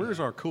 Yeah, where's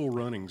our Cool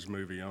Runnings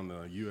movie on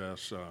the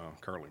U.S.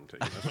 Curling team?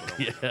 That's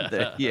what I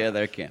want.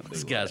 There can't be.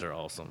 These guys are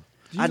awesome.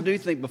 I do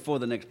think before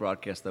the next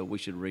broadcast, though, we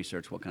should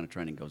research what kind of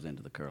training goes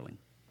into the curling.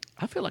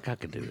 I feel like I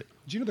could do it.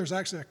 Do you know there's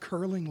actually a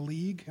curling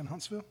league in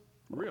Huntsville?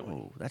 Really?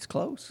 Oh, that's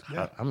close.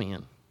 Yeah. I'm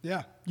in.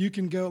 Yeah. You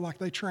can go, like,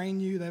 they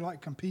train you, they,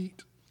 like,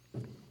 compete.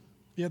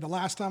 Yeah, the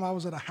last time I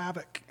was at a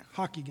Havoc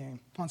hockey game,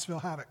 Huntsville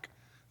Havoc,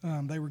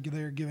 they were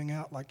there giving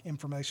out, like,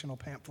 informational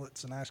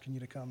pamphlets and asking you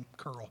to come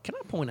curl. Can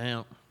I point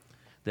out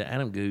that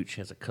Adam Gooch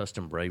has a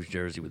custom Braves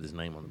jersey with his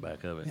name on the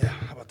back of it? Yeah,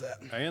 how about that?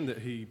 And that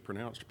he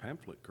pronounced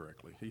pamphlet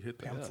correctly. He hit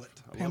the Pamphlet.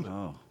 F. I love it.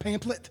 Oh.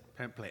 Pamphlet?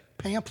 Pamphlet.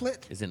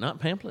 Pamphlet? Is it not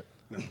pamphlet?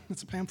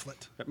 It's a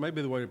pamphlet. That may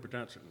be the way to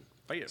pronounce it.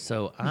 Fayetteville.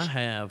 So I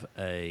have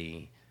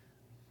I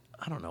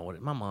don't know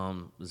my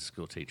mom was a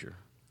school teacher.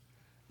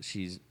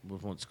 She's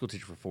was a school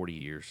teacher for 40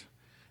 years.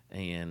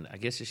 And I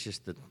guess it's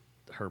just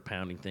her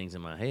pounding things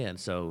in my head.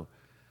 So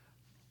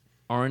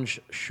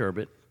orange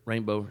sherbet,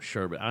 rainbow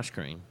sherbet ice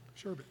cream.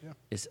 Sherbet, yeah.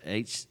 It's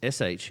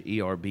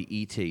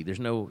Sherbet. There's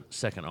no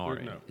second R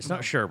in it. No. It's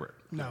not sherbet.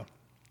 No.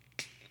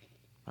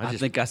 I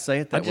think I say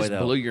it that I way, just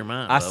though. blew your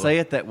mind, I Bubba. say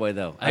it that way,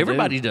 though. I do.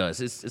 Everybody does.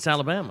 It's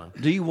Alabama.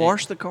 Do you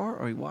wash the car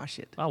or you wash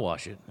it? I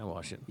wash it. I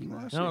wash it.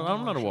 wash No,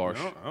 I'm not a wash.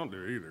 I don't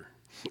do either.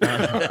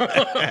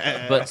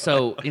 But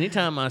so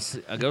anytime I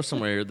go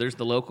somewhere, there's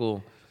the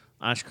local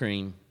ice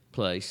cream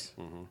place,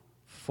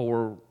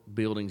 4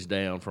 buildings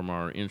down from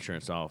our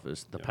insurance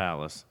office, the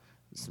Palace,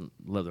 some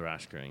leather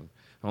ice cream.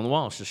 On the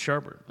wall, it's just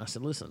sherbet. I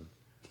said, listen,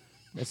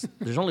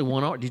 there's only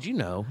one R. Did you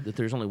know that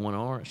there's only one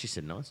R? She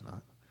said, no, it's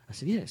not. I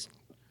said, yes.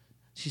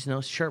 She said, no,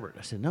 it's sherbet.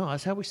 I said, no,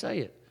 that's how we say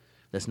it.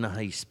 That's not how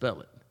you spell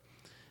it.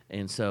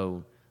 And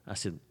so I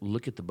said,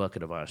 look at the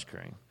bucket of ice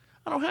cream.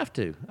 I don't have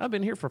to. I've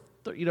been here for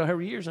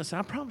however years. I said,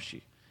 I promise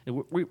you.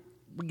 And we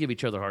give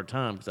each other a hard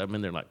time because I've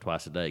been there like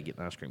twice a day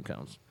getting ice cream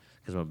cones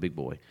because I'm a big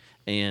boy.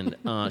 And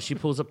she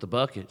pulls up the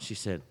bucket. She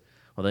said,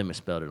 well, they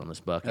misspelled it on this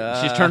bucket.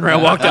 She just turned around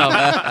and walked off.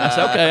 I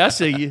said, okay, I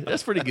see you.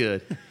 That's pretty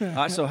good. All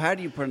right, so how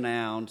do you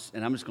pronounce,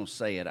 and I'm just going to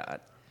say it,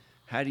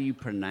 how do you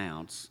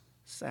pronounce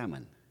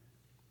salmon?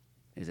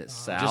 Is it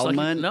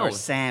salmon or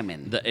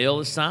salmon? The L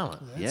is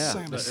silent. Yeah.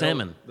 Salmon.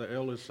 Salmon. The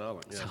L is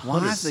silent. Yeah.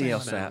 Why is the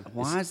L silent?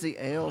 Why is the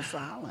L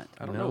silent?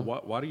 I don't know.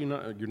 Why do you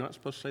not? You're not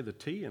supposed to say the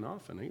T in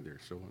often either.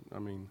 So I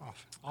mean,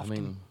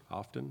 Often.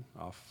 often.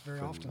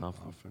 Very often.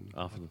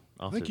 Often.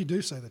 I think you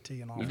do say the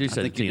T in all. You do I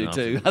say think the T you do in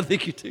too. often. I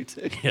think you do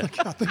too. Yeah.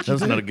 That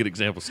was not a good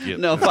example, Skip.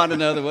 No, find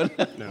another one.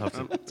 No,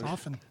 It's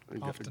often.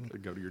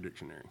 Go to your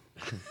dictionary.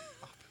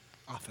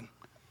 Often.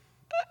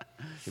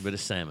 But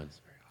it's salmon.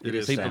 It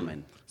is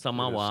salmon. So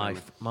my It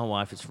is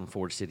wife is from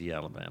Ford City,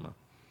 Alabama.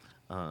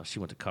 She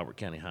went to Colbert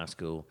County High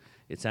School.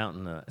 It's out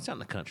in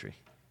the country.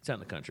 It's out in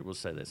the country. We'll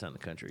say that it's out in the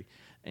country.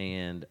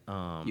 And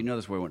You know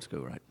that's where we went to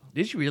school, right?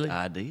 did you really?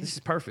 I did. This is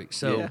perfect.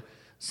 So Yeah.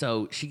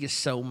 so she gets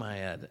so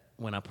mad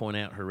when I point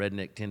out her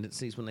redneck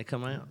tendencies when they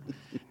come out.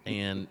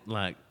 And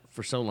like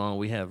for so long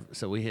we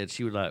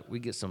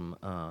get some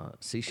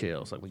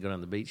seashells. Like we go down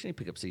to the beach, she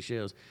pick up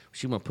seashells.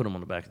 She want to put them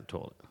on the back of the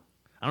toilet.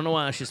 I don't know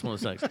why. She's just one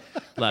of those things.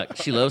 Like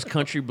she loves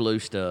country blue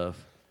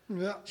stuff.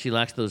 Yeah. She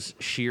likes those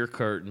sheer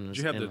curtains. Did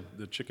you have and-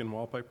 the chicken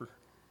wallpaper?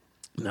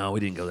 No, we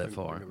didn't go that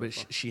far. But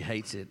she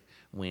hates it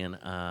when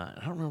I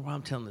don't remember why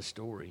I'm telling this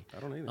story. I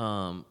don't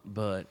either.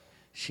 But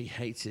she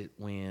hates it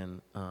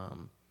when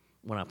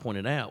I point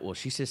it out. Well,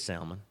 she says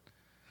salmon,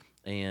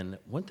 and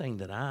one thing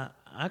that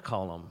I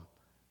call them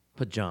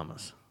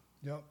pajamas.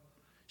 Yep.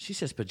 She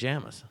says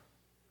pajamas.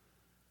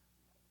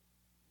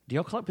 Do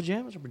y'all call it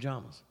pajamas or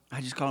pajamas?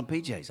 I just call them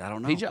PJs. I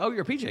don't know. PJ? Oh,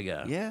 you're a PJ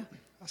guy. Yeah.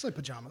 I say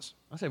pajamas.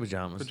 I say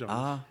pajamas.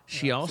 Pajamas.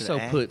 She also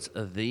Is it a? puts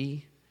a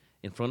 "the"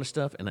 in front of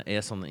stuff and an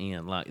S on the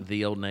end, like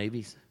the Old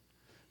Navy's,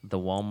 the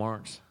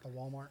Walmarts. The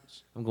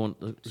Walmarts.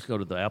 Let's go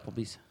to the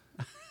Applebee's.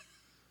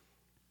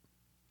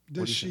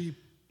 Does she,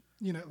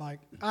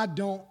 I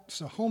don't,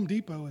 so Home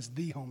Depot is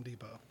the Home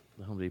Depot.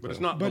 The Home Depot. But it's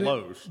not But the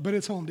Lowe's. But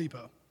it's Home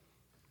Depot.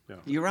 Yeah.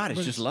 You're right. It's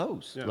But just it's-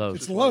 Lowe's. Yeah. Lowe's.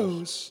 It's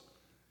Lowe's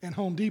and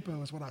Home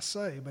Depot is what I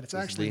say, but it's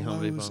actually the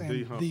Home Lowe's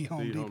Depot. and the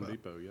Home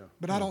Depot. Yeah.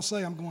 But I don't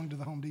say I'm going to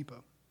the Home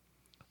Depot.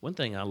 One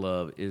thing I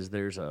love is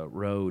there's a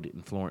road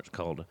in Florence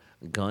called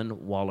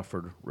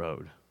Gunwallaford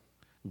Road.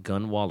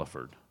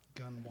 Gunwallaford.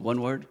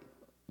 One word?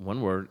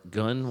 One word,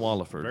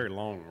 Gunwallaford. Very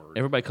long word.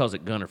 Everybody calls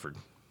it Gunnerford.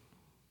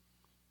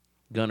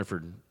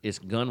 Gunnerford. It's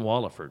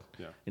Gunwallaford.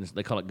 Yeah. And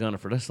they call it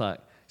Gunnerford. That's like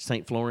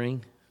St.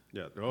 Florian.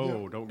 Yeah.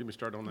 Oh, don't get me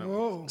started on that one.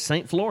 Oh,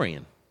 St.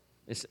 Florian.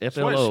 It's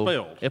what it's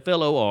spelled.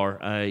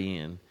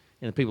 Florian.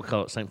 And people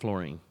call it St.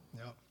 Florine.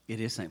 Yep. It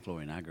is St.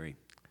 Florian. I agree.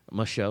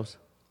 Must shows.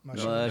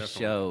 Must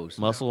shows.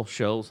 Muscle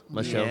shows.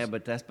 Must shows. Yeah,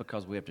 but that's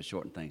because we have to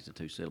shorten things to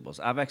 2 syllables.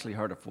 I've actually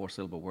heard a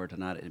 4-syllable word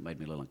tonight. It made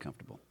me a little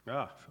uncomfortable.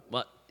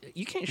 Well,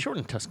 you can't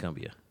shorten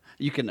Tuscumbia.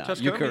 You cannot.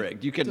 You're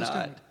correct. You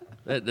cannot.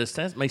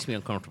 That makes me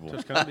uncomfortable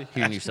Tuscumbia?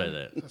 hearing you say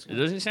that. It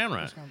doesn't sound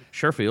right.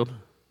 Sherfield.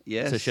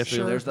 Yes. Says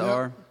Sheffield. There's the Yep.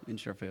 R in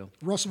Sherfield.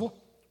 Russellville.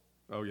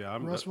 Oh, yeah.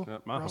 Russell?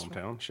 My Russell?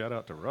 hometown. Shout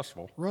out to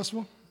Russell.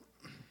 Russellville.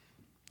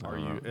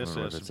 Russville.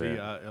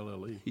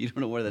 You don't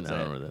know where that's No, I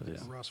at. don't know where that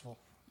is. Russellville.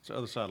 It's the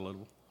other side of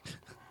Louisville.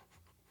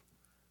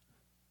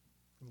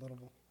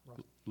 Littleville.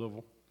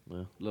 Louisville.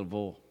 Well,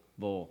 Little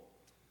Bull.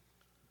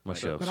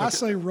 must shows. But I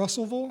say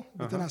Russellville,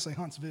 but then I say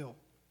Huntsville.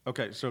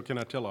 Okay, so can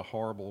I tell a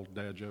horrible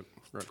dad joke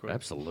right quick?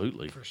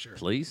 Absolutely. For sure.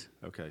 Please.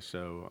 Okay,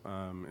 so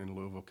I'm in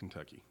Louisville,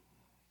 Kentucky,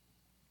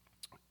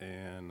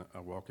 and I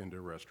walk into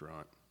a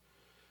restaurant,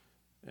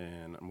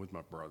 and I'm with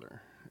my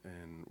brother,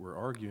 and we're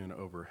arguing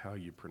over how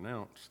you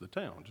pronounce the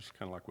town, just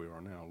kind of like we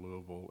are now,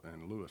 Louisville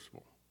and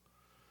Louisville.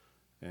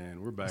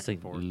 And we're I back say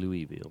and forth.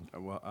 Louisville.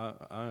 Well,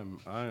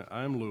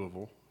 I'm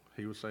Louisville.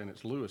 He was saying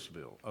it's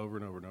Louisville over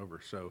and over and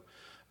over. So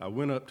I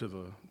went up to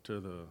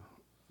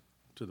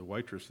the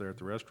waitress there at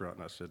the restaurant,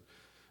 and I said,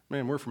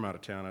 "Man, we're from out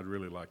of town. I'd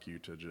really like you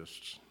to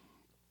just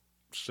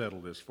settle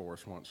this for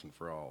us once and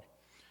for all.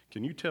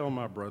 Can you tell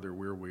my brother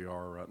where we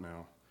are right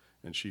now?"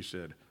 And she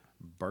said,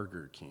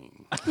 "Burger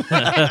King."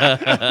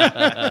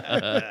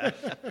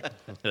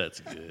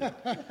 That's good.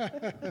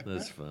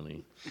 That's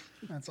funny.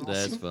 That's awesome.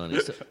 That's funny.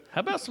 So,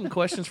 how about some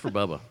questions for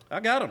Bubba? I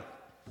got him.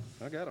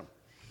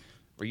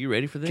 Are you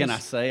ready for this? Can I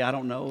say I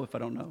don't know if I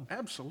don't know?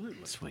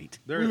 Absolutely. Sweet.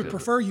 We would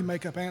prefer you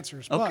make up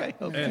answers. But Okay,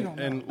 okay. if you don't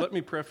know. And let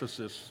me preface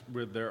this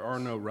with there are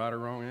no right or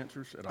wrong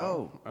answers at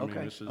all. Oh, okay, I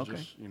mean, this is okay.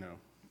 just,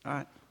 All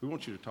right. we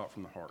want you to talk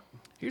from the heart.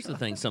 Here's the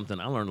thing, something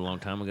I learned a long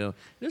time ago.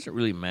 It doesn't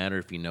really matter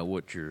if you know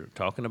what you're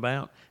talking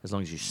about, as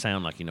long as you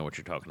sound like you know what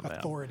you're talking about.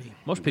 Authority.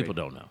 Most people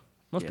don't know.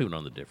 Most Yeah. people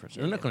know the difference.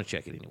 They're not going to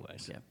check it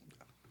anyways. Yeah.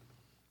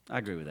 I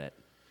agree with that.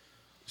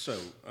 So,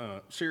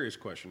 serious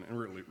question, and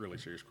really, really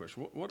serious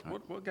question.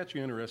 What got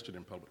you interested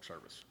in public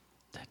service?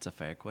 That's a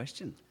fair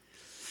question.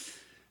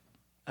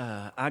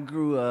 I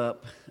grew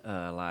up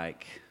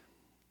like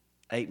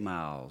 8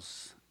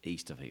 miles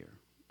east of here,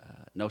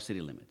 no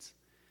city limits.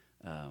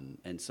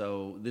 And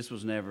so this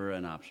was never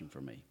an option for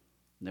me.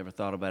 Never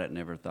thought about it,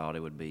 never thought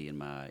it would be in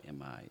my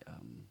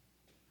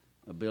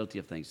ability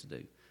of things to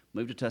do.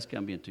 Moved to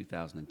Tuscumbia in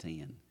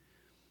 2010.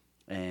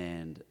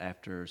 And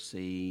after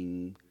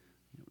seeing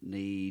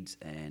needs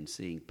and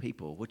seeing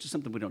people, which is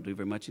something we don't do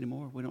very much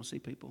anymore. We don't see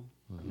people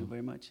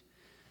very much.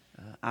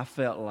 I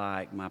felt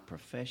like my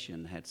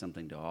profession had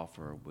something to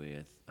offer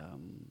with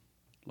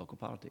local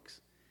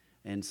politics.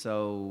 And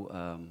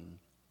so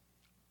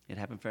it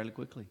happened fairly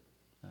quickly,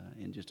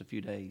 in just a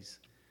few days.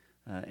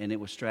 And it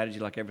was strategy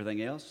like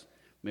everything else.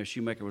 Mayor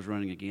Shoemaker was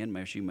running again.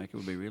 Mayor Shoemaker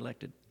would be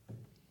reelected.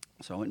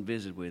 So I went and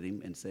visited with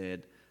him and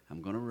said,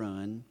 "I'm going to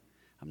run.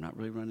 I'm not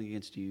really running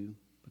against you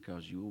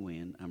because you will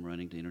win. I'm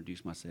running to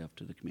introduce myself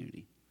to the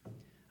community."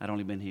 I'd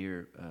only been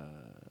here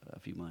a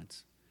few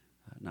months,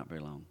 not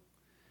very long.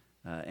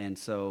 And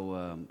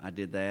so I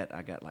did that.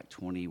 I got like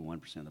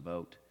 21% of the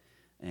vote.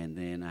 And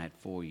then I had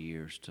 4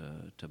 years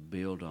to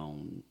build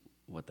on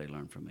what they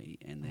learned from me,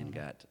 and then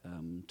got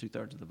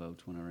 2/3 of the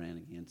votes when I ran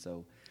again.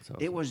 So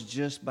it was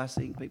just by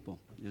seeing people.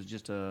 It was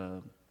just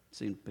a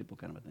seeing people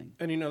kind of a thing.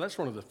 And that's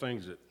one of the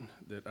things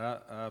that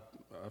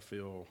I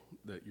feel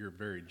that you're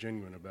very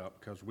genuine about,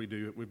 because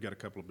we've got a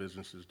couple of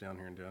businesses down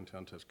here in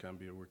downtown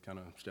Tuscumbia. We're kind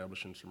of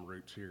establishing some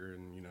roots here,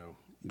 and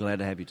Glad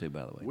to have you too,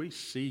 by the way. we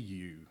see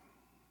you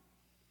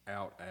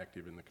out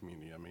active in the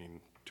community. I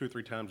mean, 2 or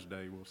 3 times a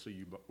day we'll see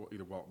you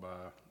either walk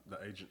by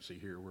the agency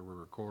here where we're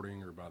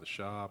recording, or by the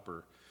shop,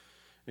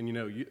 and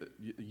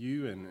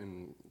you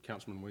and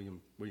Councilman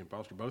William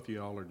Foster, both of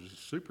y'all are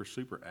just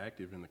super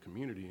active in the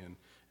community, and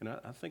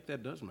I think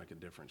that does make a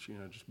difference.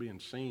 Just being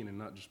seen and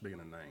not just being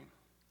a name.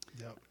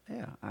 Yep.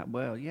 Yeah,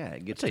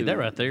 it gets I'll tell you, to that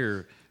right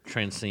there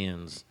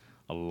transcends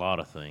a lot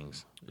of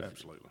things.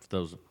 Absolutely.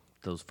 For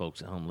those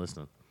folks at home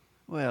listening.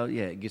 Well,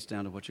 yeah, it gets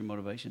down to what your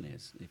motivation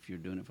is. If you're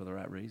doing it for the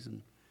right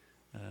reason,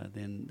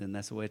 then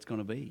that's the way it's going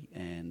to be.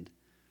 And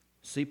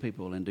see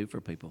people and do for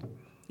people.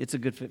 It's a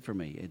good fit for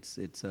me.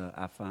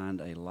 I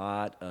find a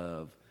lot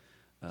of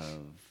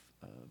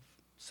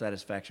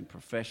satisfaction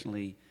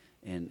professionally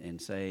in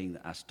saying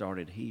that I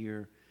started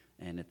here,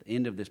 and at the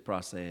end of this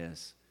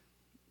process,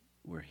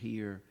 we're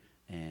here,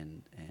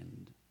 and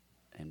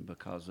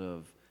because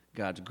of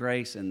God's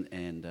grace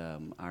and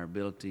our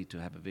ability to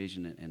have a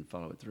vision and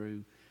follow it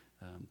through,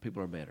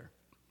 people are better.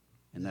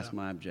 And that's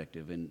my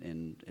objective.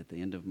 And at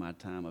the end of my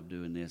time of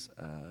doing this,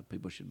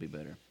 people should be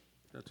better.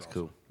 That's awesome.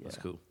 Cool. That's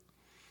Yeah. cool.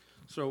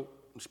 So,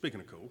 speaking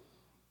of cool,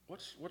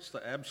 what's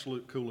the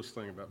absolute coolest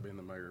thing about being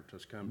the mayor of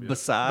Tuscumbia?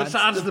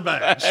 Besides the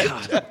badge.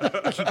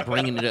 Keep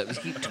bringing it up.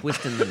 Just keep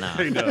twisting the knife.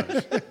 He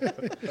does.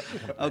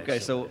 Okay,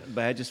 so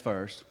badges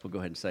first. We'll go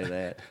ahead and say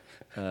that.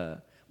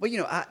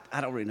 Well, I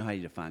don't really know how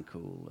you define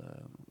cool.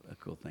 A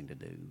cool thing to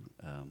do.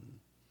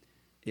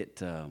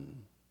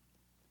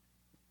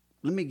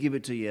 let me give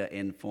it to you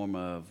in form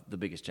of the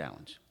biggest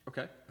challenge.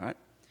 Okay. All right.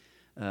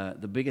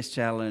 The biggest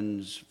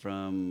challenge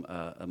from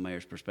a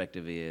mayor's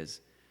perspective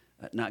is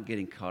not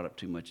getting caught up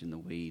too much in the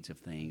weeds of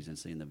things and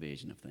seeing the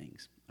vision of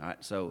things. All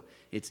right. So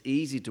it's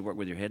easy to work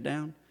with your head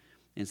down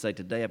and say,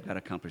 today I've got to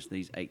accomplish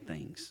these 8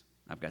 things.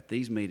 I've got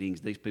these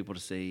meetings, these people to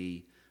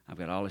see. I've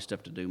got all this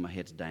stuff to do. My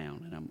head's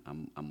down,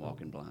 and I'm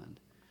walking blind.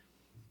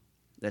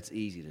 That's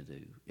easy to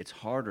do. It's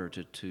harder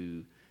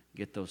to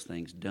get those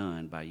things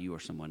done by you or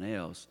someone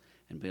else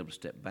and be able to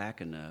step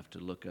back enough to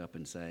look up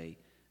and say,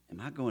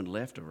 am I going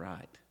left or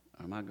right?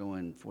 Or am I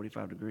going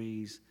 45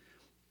 degrees,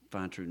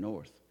 find true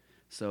north?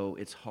 So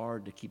it's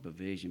hard to keep a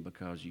vision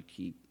because you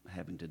keep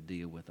having to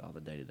deal with all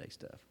the day-to-day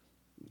stuff.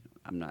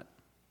 I'm not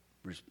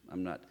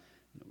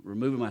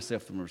removing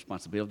myself from the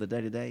responsibility of the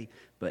day-to-day,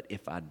 but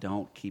if I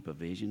don't keep a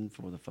vision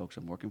for the folks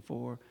I'm working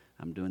for,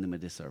 I'm doing them a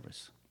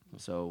disservice.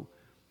 So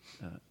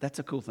that's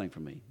a cool thing for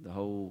me. The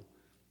whole,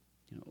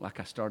 like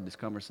I started this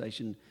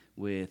conversation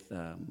with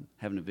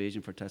having a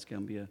vision for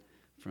Tuscumbia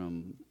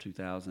from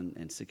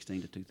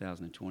 2016 to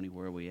 2020,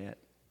 where are we at?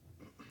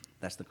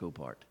 That's the cool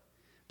part.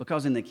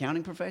 Because in the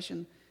accounting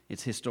profession,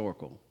 it's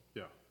historical.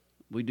 Yeah.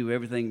 We do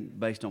everything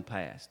based on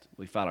past.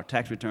 We file our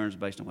tax returns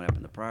based on what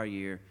happened the prior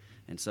year,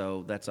 and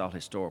so that's all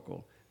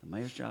historical. The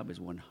mayor's job is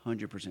 100%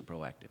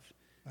 proactive.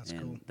 That's and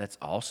cool. That's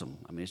awesome.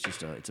 I mean,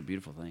 it's a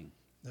beautiful thing.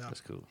 Yeah.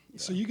 That's cool.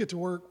 So you get to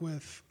work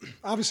with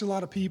obviously a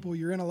lot of people.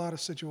 You're in a lot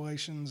of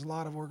situations, a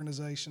lot of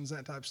organizations,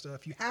 that type of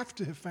stuff. You have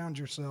to have found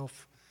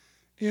yourself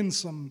in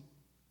some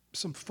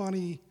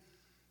funny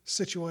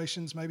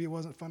situations. Maybe it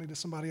wasn't funny to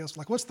somebody else.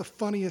 Like, what's the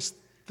funniest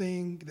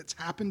thing that's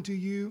happened to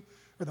you,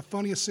 or the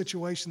funniest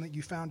situation that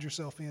you found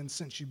yourself in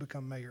since you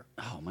become mayor?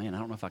 Oh man, I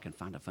don't know if I can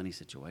find a funny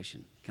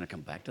situation. Can I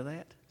come back to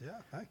that? Yeah.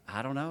 Hey.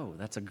 I don't know.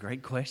 That's a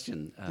great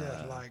question.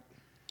 Yeah.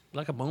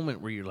 Like a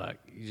moment where you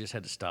just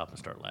had to stop and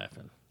start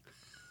laughing.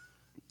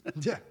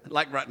 Yeah.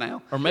 Like right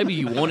now. Or maybe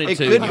you wanted It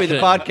to. could be the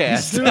podcast.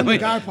 He's doing the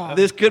guy pop.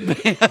 This could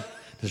be.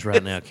 Does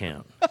right now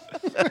count?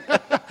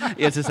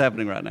 Yes, it's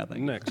happening right now. Thank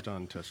you. Next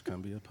on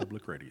Tuscumbia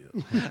Public Radio.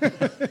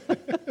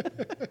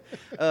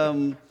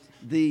 I'm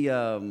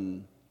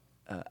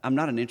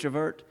not an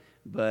introvert,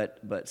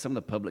 but some of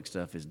the public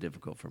stuff is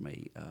difficult for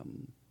me.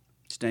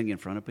 Standing in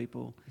front of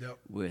people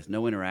with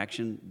no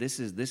interaction. This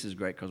is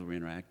great because we're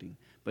interacting.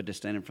 But to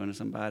stand in front of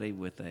somebody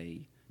with a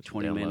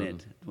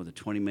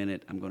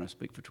 20-minute, I'm going to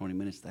speak for 20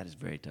 minutes. That is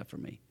very tough for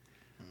me,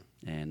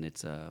 and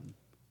it's a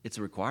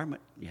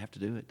requirement. You have to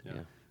do it.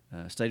 Yeah.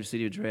 State of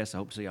City address. I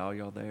hope to see all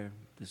y'all there.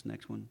 This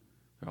next one.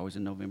 They're always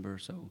in November,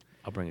 so.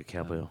 I'll bring a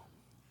cowbell.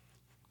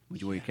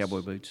 Would you wear your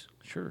cowboy boots?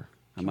 Sure.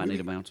 I might need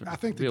a bouncer. I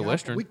think Be a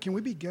Western. Can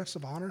we be guests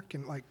of honor?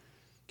 Can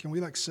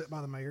we sit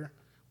by the mayor?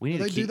 We need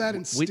Do a they key. do that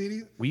in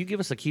city? Will you give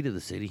us a key to the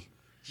city?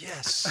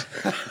 Yes.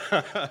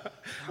 That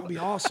would be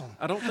awesome.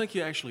 I don't think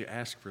you actually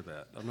asked for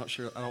that. I'm not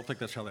sure. I don't think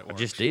that's how that I works.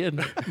 just did.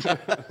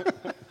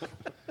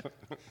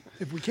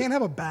 If we can't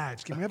have a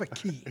badge, can we have a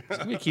key?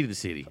 Give me a key to the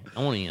city.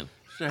 I want in.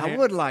 I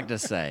would like to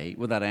say,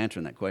 without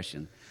answering that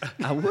question,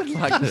 I would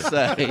like to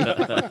say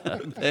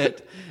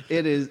that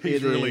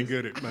He's really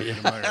good at making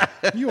a mayor.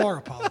 You are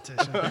a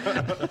politician.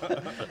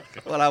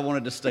 Well, I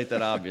wanted to state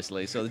that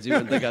obviously, so that you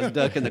wouldn't think I was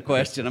ducking the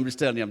question. I'm just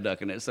telling you I'm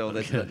ducking it, so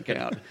that doesn't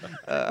count.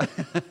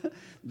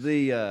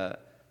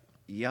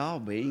 Y'all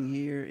being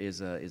here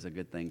is a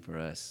good thing for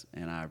us,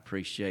 and I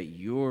appreciate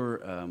your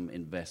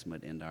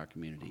investment into our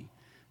community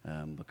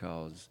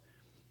because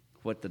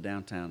what the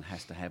downtown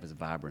has to have is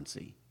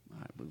vibrancy.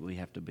 Right? We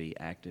have to be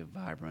active,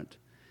 vibrant,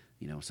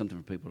 something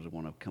for people to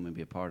want to come and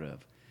be a part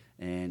of.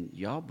 And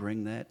y'all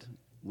bring that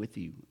with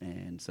you.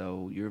 And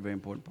so you're a very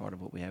important part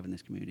of what we have in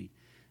this community.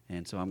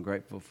 And so I'm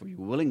grateful for your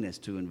willingness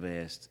to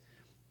invest,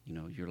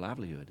 your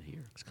livelihood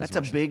here. That's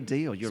a big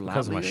deal, your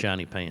Because of livelihood. my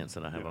shiny pants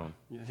that I have on.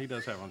 Yeah, he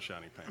does have on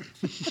shiny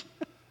pants.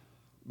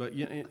 But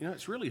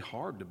it's really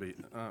hard to be.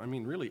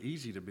 Really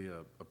easy to be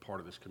a part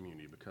of this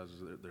community because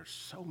there's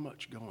so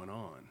much going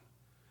on.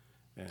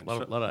 And A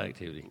lot of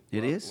activity.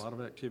 It is? A lot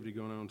of activity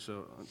going on.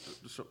 So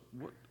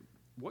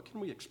what can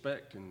we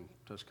expect in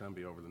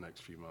Tuscumbia over the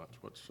next few months?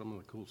 What's some of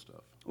the cool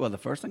stuff? Well, the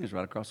first thing is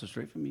right across the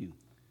street from you.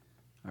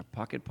 Our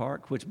Pocket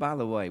Park, which, by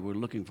the way, we're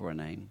looking for a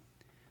name.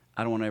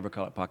 I don't want to ever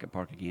call it Pocket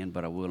Park again,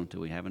 but I will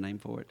until we have a name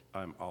for it.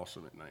 I'm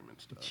awesome at naming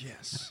stuff.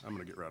 Yes. I'm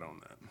going to get right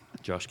on that.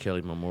 Josh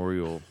Kelly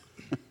Memorial.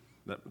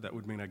 That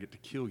would mean I get to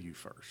kill you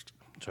first.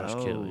 Josh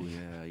oh, Kelly.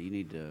 yeah.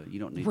 You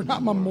don't need We're to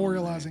not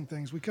memorial on memorializing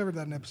things. We covered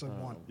that in episode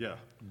 1. Yeah.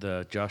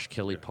 The Josh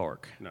Kelly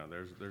Park. No,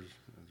 there's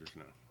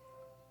no.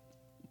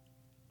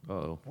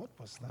 Uh-oh. What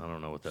was that? I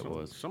don't know what that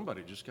was.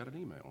 Somebody just got an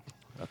email.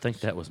 I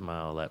think that was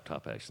my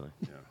laptop, actually.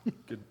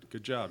 Yeah.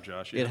 Good job,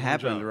 Josh. It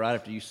happened right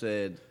after you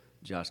said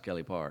Josh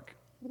Kelly Park.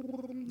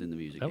 Then the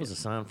music That was a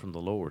hit. sign from the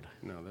Lord.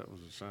 No, that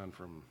was a sign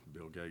from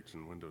Bill Gates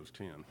and Windows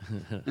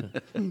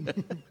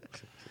 10.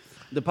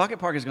 The Pocket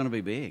Park is going to be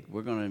big.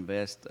 We're going to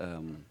invest.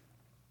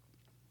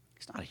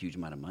 It's not a huge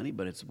amount of money,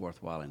 but it's a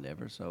worthwhile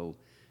endeavor. So,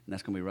 and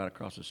that's going to be right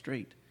across the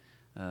street.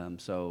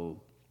 So,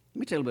 let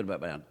me tell you a little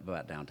bit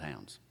about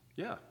downtowns.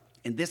 Yeah.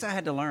 And this I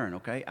had to learn.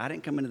 Okay, I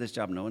didn't come into this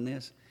job knowing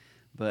this,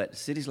 But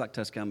cities like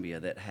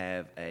Tuscumbia that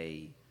have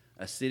a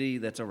city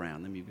that's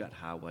around them, you've got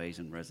highways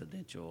and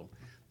residential.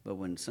 But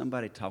when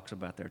somebody talks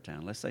about their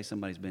town, let's say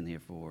somebody's been here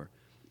for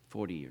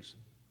 40 years,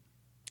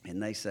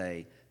 and they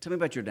say, tell me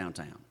about your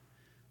downtown.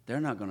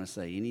 They're not going to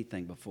say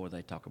anything before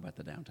they talk about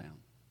the downtown.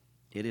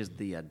 It is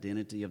the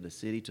identity of the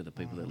city to the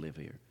people that live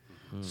here.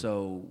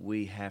 So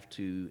we have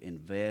to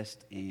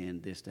invest in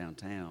this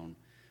downtown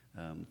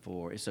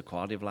it's a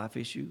quality of life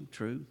issue,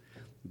 true,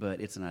 but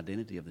it's an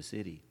identity of the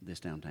city, this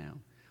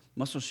downtown.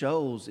 Muscle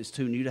Shoals is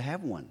too new to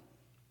have one.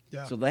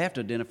 Yeah. So they have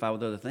to identify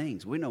with other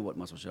things. We know what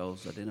Muscle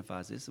Shoals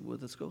identifies is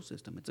with the school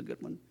system. It's a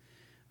good one.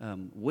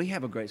 We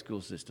have a great school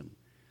system,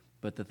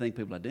 but the thing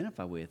people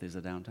identify with is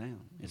the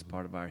downtown. It's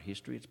part of our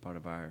history. It's part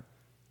of our,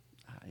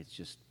 it's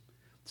just,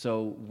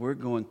 so we're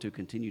going to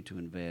continue to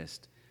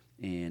invest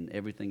in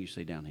everything you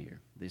see down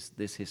here.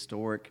 This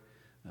historic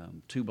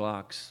 2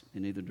 blocks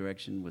in either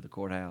direction with the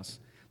courthouse.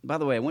 By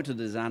the way, I went to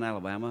Design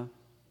Alabama,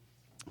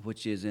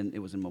 which it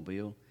was in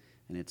Mobile,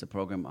 and it's a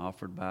program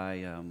offered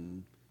by,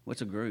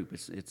 it's a group.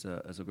 It's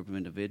a group of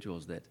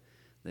individuals that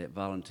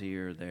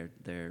volunteer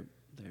their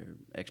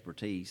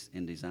expertise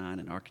in design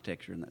and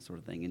architecture and that sort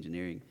of thing,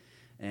 engineering.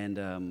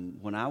 And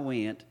when I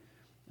went,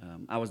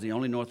 I was the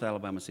only North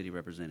Alabama city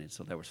represented,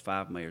 so there was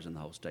 5 mayors in the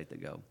whole state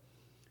that go.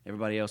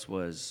 Everybody else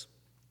was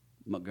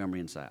Montgomery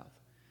and South.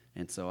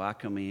 And so I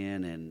come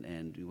in,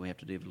 and we have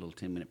to do a little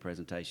 10-minute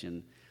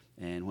presentation.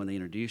 And when they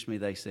introduced me,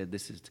 they said,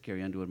 this is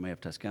Kerry Underwood, Mayor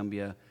of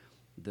Tuscumbia.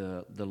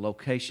 The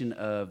location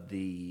of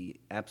the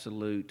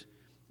absolute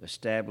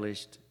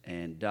established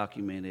and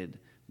documented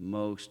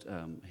most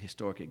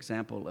historic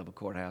example of a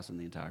courthouse in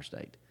the entire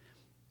state.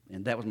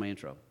 And that was my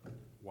intro.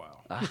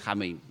 Wow. I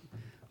mean,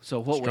 so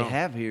what Strong. we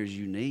have here is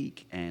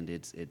unique, and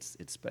it's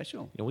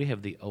special. We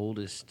have the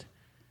oldest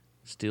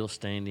still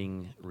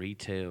standing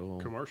retail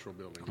Commercial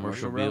building.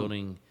 commercial Road.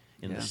 building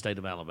in Yeah. the state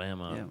of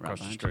Alabama Yeah, across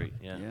the behind street.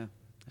 you. Yeah.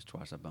 That's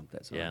twice I bumped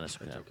that. So Yeah, that's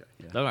That's okay. okay.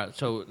 Yeah. All right.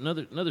 So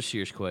another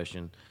serious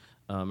question,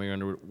 Mayor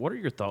Underwood. What are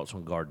your thoughts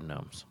on garden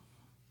gnomes?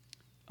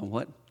 On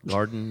what?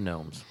 Garden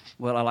gnomes.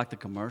 Well, I like the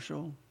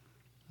commercial.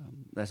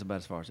 That's about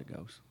as far as it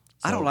goes.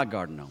 I don't like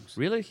garden gnomes.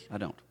 Really? I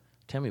don't.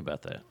 Tell me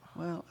about that.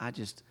 Well, I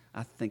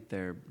think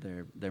they're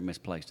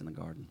misplaced in the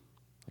garden.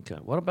 Okay.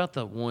 What about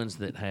the ones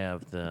that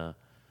have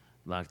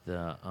like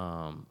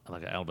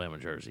an Alabama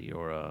jersey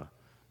or a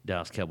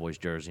Dallas Cowboys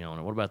jersey on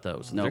it? What about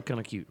those? No. They're kind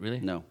of cute. Really?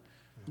 No.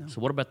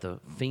 So what about the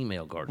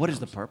female garden What is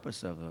the gnomes?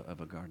 purpose of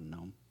a garden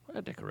gnome?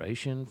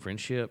 Decoration,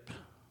 friendship.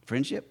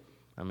 Friendship?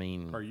 I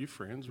mean, Are you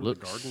friends with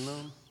Looks- the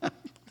garden gnome?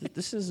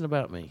 this isn't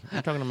about me.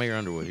 I'm talking to Mayor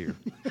Underwood here.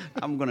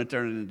 I'm going to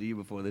turn it into you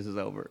before this is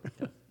over.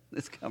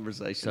 This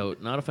conversation. So,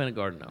 not a fan of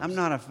garden gnomes. I'm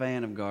not a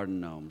fan of garden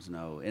gnomes,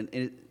 no.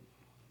 And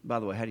by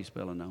the way, how do you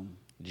spell a gnome?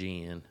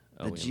 G-N.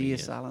 The G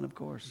is silent, of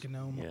course.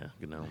 Gnome. Yeah,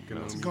 gnome.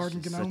 It's a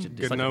garden Such a gnome.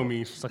 dis-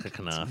 Gnomies. It's like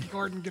a knife.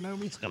 Garden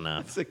gnome. It's like a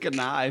knife. It's a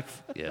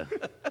knife. Yeah.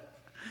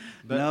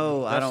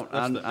 No, I don't.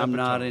 that's the I'm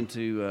not epitome.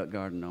 into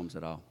garden gnomes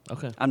at all.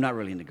 Okay. I'm not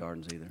really into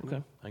gardens either.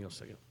 Okay. Hang on a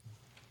second.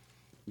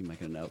 You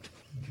make a note.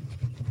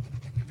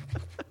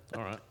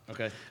 All right.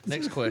 Okay.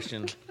 Next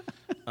question.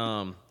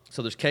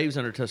 So there's caves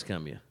under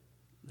Tuscumbia.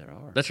 There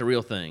are. That's a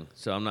real thing.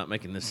 So I'm not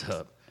making this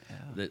up.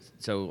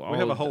 So We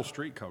have a whole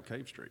street called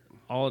Cave Street.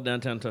 all of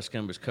downtown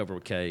Tuscumbia is covered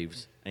with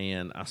caves,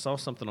 and I saw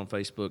something on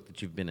Facebook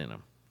that you've been in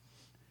them.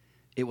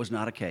 It was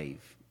not a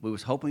cave. We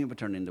was hoping it would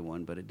turn into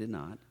one, but it did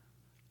not.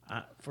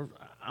 I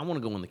want to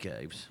go in the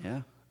caves.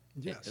 Yeah.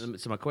 Yes.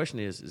 So my question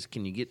is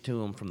can you get to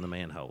them from the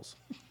manholes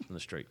in the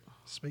street?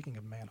 Speaking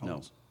of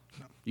manholes.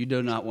 You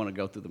do not want to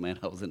go through the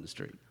manholes in the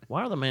street.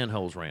 Why are the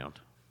manholes round?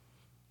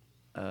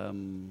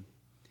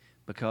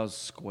 Because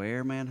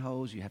square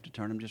manholes, you have to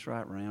turn them just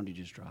right around. You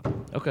just drop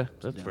them. Okay,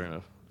 that's done. fair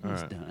enough. All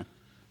It's right. done.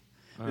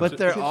 It's But a-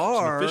 there it's an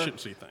are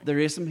efficiency thing. There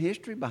is some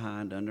history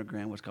behind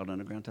underground. What's called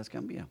underground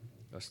Tuscumbia.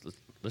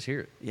 Let's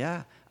hear it.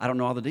 Yeah, I don't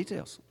know all the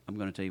details. I'm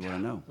going to tell you what I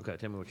know. Okay,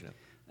 tell me what you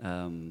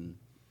know.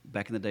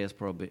 Back in the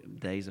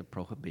days of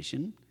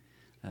Prohibition,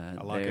 I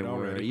like there it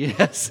already. were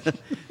yes,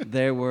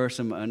 there were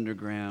some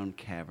underground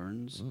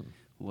caverns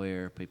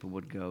where people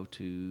would go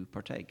to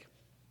partake.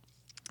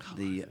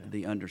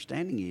 The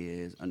understanding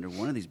is under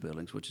one of these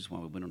buildings, which is why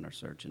we went on our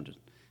search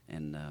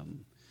and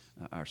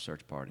our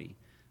search party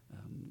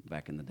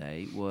back in the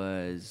day.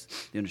 Was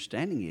the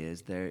understanding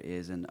is there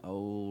is an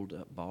old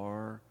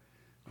bar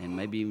and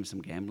maybe even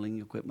some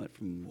gambling equipment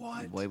from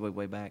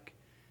way back,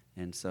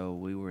 and so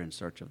we were in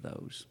search of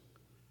those.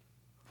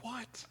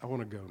 What? I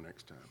want to go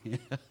next time.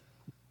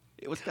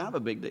 It was kind of a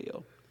big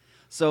deal.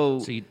 So,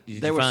 So did you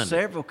there were find it?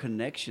 several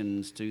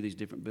connections to these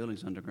different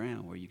buildings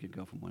underground where you could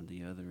go from one to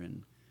the other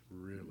and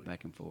Really?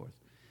 back and forth.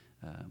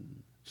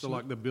 So,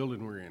 like the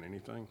building we're in,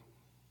 anything?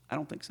 I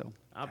don't think so.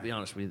 I'll be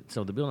honest with you.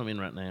 So the building I'm in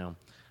right now,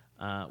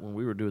 when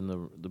we were doing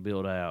the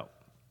build out,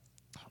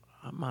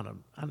 I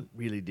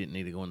really didn't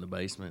need to go in the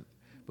basement,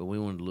 but we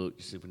wanted to look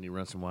to see if we need to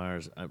run some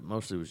wires.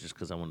 Mostly it was just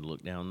because I wanted to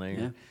look down there,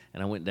 Yeah.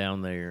 and I went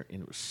down there,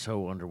 and it was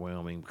so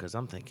underwhelming because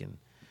I'm thinking,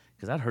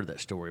 because I'd heard that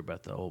story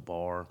about the old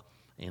bar,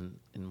 and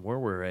where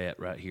we're at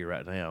right here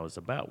right now is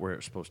about where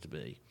it's supposed to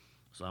be,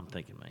 So I'm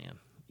thinking, man,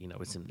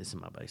 it's in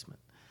my basement.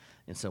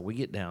 And so we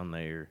get down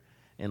there,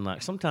 and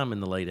like sometime in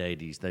the late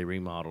 80s, they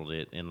remodeled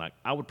it, and like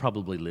I would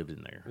probably live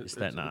in there. It's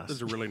that nice.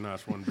 It's a really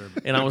nice one.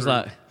 And I was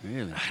like,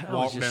 Really? I was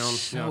Walk just down,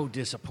 so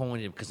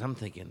disappointed because I'm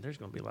thinking there's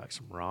going to be like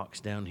some rocks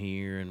down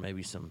here and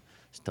maybe some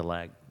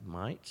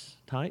stalagmites,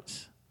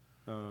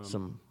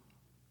 some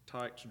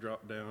Tights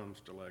drop down,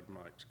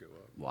 stalagmites go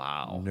up.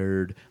 Wow.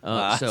 nerd.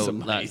 Wow, So that's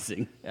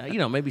like,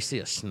 amazing. maybe see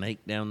a snake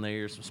down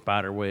there, some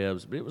spider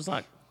webs, but it was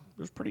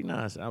pretty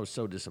nice. I was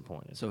so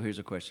disappointed. So here's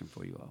a question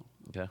for you all.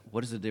 Okay.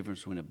 What is the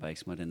difference between a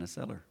basement and a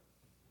cellar?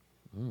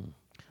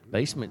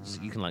 Basements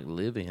you can like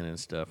live in and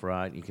stuff,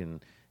 right?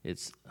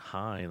 It's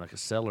high, like a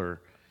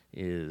cellar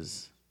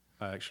is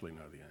I actually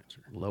know the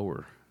answer.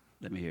 lower.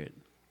 Let me hear it.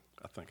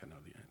 I think I know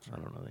the answer. I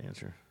don't know the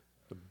answer.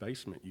 The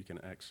basement you can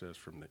access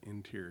from the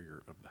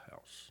interior of the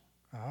house.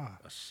 Ah.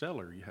 A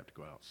cellar, you have to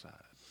go outside.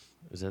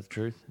 Is that the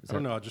truth? I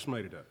don't know. I just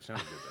made it up.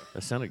 Sounded good though.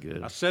 That sounded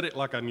good. I said it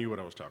like I knew what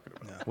I was talking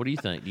about. What do you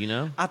think? Do you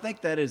know? I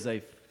think that is a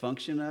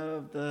function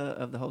of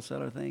the whole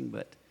cellar thing,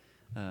 but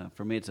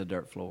for me, it's a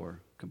dirt floor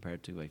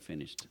compared to a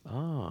finished.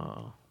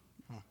 Oh.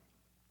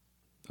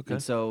 Okay.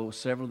 And so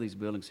several of these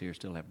buildings here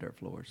still have dirt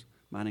floors.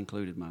 Mine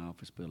included my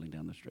office building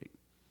down the street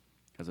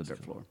has a dirt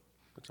floor.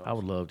 That's I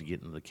would love to get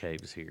into the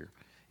caves here.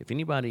 If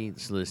anybody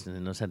that's listening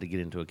and knows how to get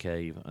into a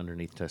cave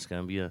underneath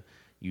Tuscumbia,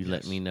 you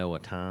let me know a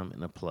time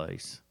and a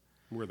place.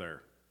 We're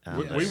there. I'm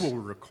We there. will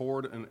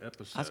record an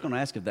episode. I was going to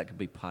ask if that could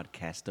be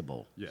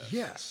podcastable. Yes.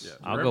 Yes. Yes.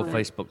 I'll go Wherever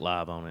we- Facebook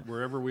Live on it.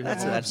 Wherever we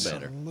That's have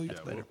better.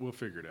 Absolutely. Yeah, we'll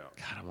figure it out.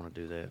 God, I want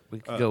to do that. We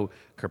could go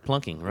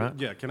kerplunking, right?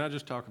 Yeah, can I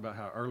just talk about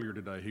how earlier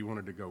today he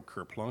wanted to go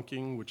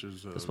kerplunking, which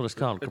is That's what it's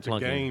called, It's kerplunking. a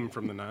game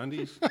from the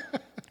 90s,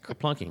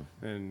 Kerplunking.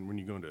 and when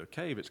you go into a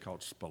cave, it's called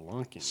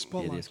spelunking.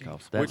 It is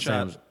called. That Which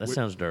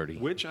sounds dirty.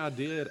 Which I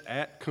did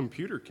at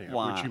computer camp,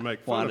 Why? which you make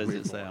Why fun of does me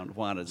it for. sound?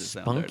 Why does it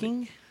sound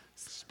dirty?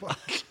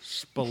 Spunking?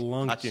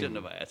 Spelunking. I shouldn't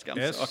have asked. I'm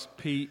sorry.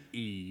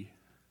 SPELUNK.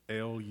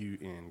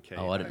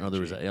 Oh, I didn't know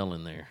there was an L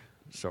in there.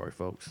 Sorry,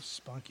 folks.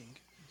 Spunking.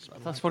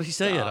 That's what he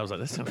said. I was like,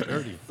 that sounds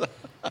dirty.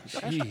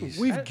 Jeez.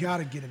 We've got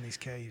to get in these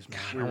caves, man.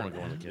 I want to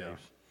go in the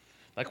caves.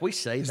 Like we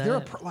say Is that. there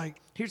a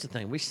Here's the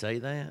thing: we say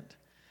that,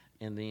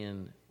 and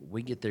then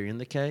we get there in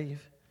the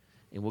cave,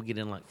 and we'll get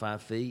in like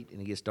 5 feet, and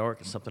it gets dark,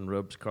 and something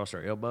rubs across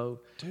our elbow.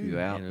 Dude, You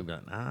out? And we'll be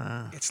like,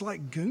 nah, it's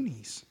like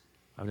Goonies.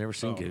 I've never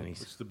seen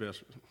Goonies. It's the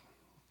best.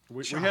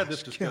 We had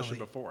this Josh discussion Kelly.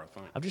 before, I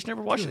think. I've just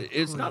never watched Good it.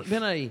 It's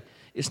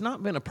grief.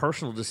 not been a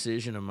personal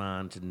decision of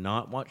mine to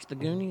not watch the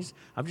Goonies.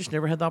 I've just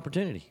never had the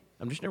opportunity.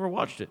 I've just never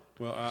watched it.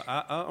 Well,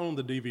 I own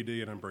the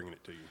DVD, and I'm bringing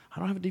it to you. I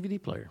don't have a DVD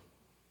player.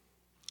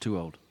 Too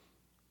old.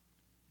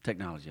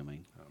 Technology, I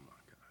mean. Oh, my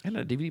God. I haven't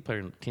had a DVD player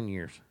in 10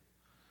 years.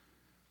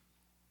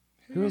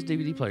 Who has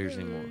DVD players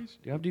anymore? Do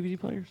you have DVD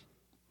players?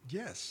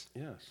 Yes.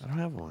 Yes. I don't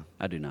have one.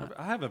 I do not.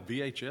 I have a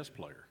VHS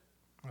player.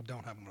 I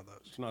don't have one of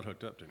those. It's not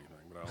hooked up to anything,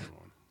 but I own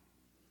one.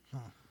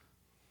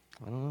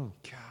 I don't know.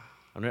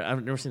 God.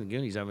 I've never seen the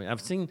Goonies. I mean,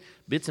 I've seen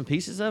bits and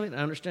pieces of it. I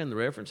understand the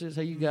references.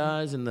 Hey, you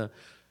guys, and the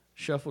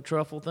shuffle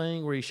truffle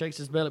thing where he shakes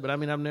his belly. But I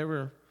mean, I've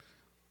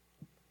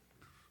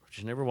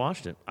just never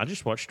watched it. I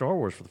just watched Star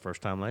Wars for the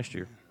first time last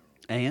year.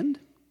 And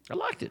I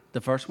liked it.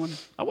 the first one,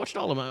 I watched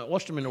all of them. I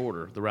watched them in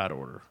order, the right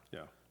order.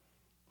 Yeah.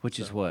 which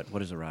is what?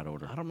 What is the right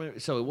order? I don't remember.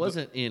 So it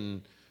wasn't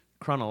in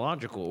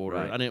chronological order.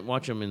 Right. I didn't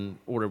watch them in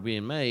order of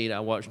being made. I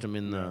watched them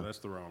in the. No, that's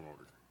the wrong order.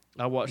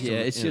 I watched. Yeah,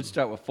 them it should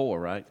start with 4,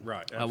 right?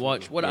 Right. I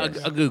watched. What I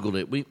googled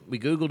it. We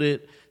googled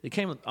it. It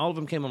came. All of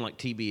them came on like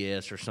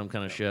TBS or some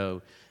kind of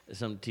show,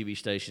 some TV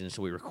station.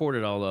 So we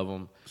recorded all of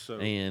them,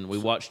 and we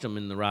watched them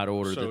in the right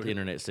order that the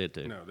internet said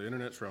to. No, the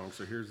internet's wrong,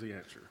 so here's the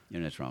answer.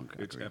 Yeah, that's wrong.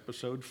 I It's agree.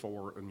 episode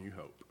 4, A New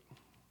Hope.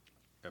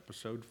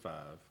 Episode 5.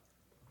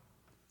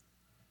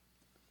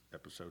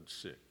 Episode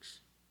 6.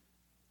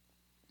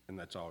 And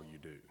that's all you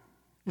do.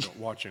 You don't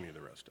watch any of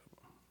the rest of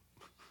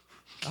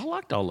them. I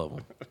liked all of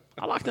them.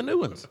 I like the new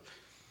ones.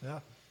 Yeah.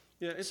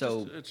 Yeah, it's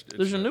So, it's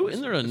There's a new.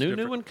 Isn't there a it's new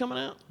different. one coming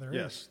out?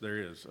 Yes, there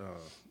is.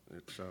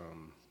 It's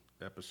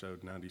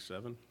episode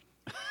 97.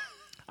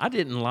 I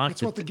didn't like.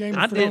 That's what the Game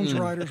I of Thrones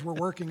didn't. writers were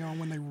working on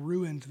when they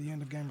ruined the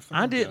end of Game of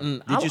Thrones. I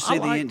didn't. Did you see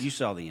the liked- end? You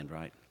saw the end,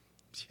 right?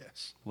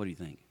 Yes. What do you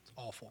think? It's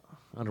awful.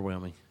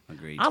 Underwhelming.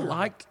 Agreed. I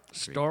liked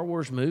Star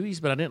Wars movies,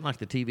 but I didn't like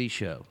the TV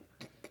show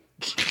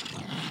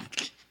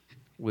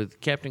with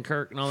Captain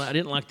Kirk and all that. I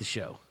didn't like the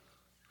show,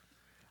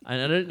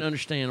 and I didn't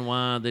understand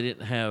why they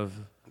didn't have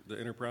The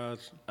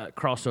Enterprise.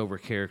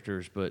 crossover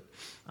characters. But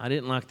I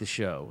didn't like the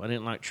show. I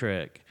didn't like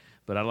Trek,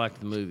 but I liked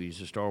the movies,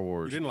 the Star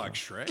Wars. You didn't like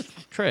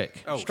Shrek?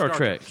 Trek. Oh, Star Star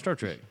Trek. Trek. Star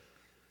Trek.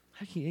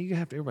 How can you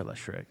have to? Everybody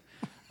likes Shrek.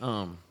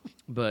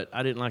 But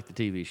I didn't like the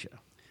TV show.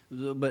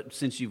 But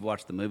since you've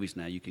watched the movies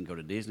now, you can go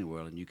to Disney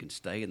World and you can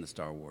stay in the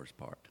Star Wars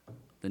part.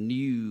 The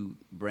new,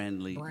 brand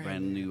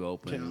new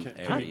open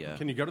area.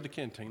 Can you go to the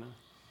cantina?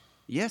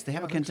 Yes, they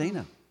have a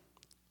cantina.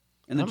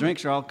 And the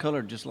drinks are all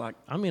colored just like,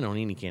 I'm in on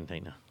any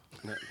cantina.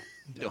 No.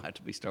 don't have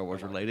to be Star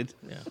Wars related.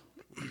 Yeah.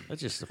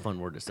 That's just a fun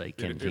word to say, It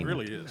cantina.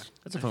 really is.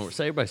 That's a fun word.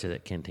 Say, everybody say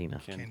that,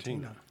 cantina.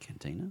 Cantina.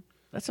 Cantina?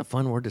 That's a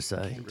fun word to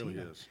say. It really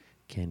is.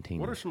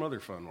 Cantina. What are some other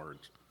fun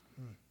words?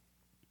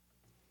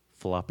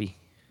 Floppy.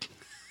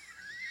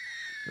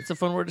 That's a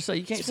fun word to say.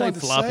 You can't It's say fun to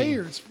floppy. say,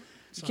 or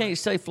You can't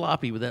say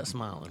floppy without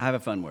smiling. I have a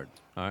fun word.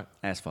 All right.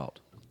 Asphalt.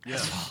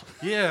 Yes.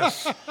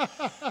 Yes.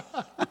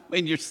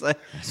 When you're saying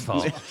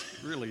Asphalt. It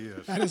really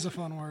is. that is a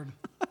fun word.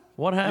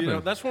 What happened? You know,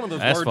 that's one of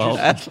those Asphalt.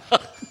 words.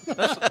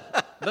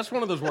 That's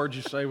one of those words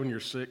you say when you're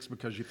 6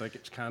 because you think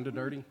it's kind of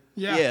dirty,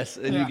 Yeah. yes,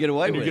 and Yeah. you get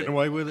away and with you're it. getting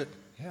away with it.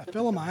 Yeah,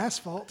 fell on my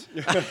asphalt.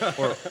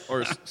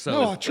 or so.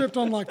 No, I tripped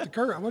on like the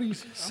curb. What do you?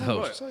 I don't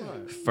know So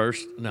what you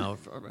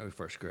say.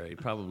 first grade,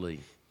 probably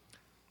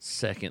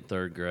second,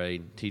 third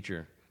grade.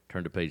 Teacher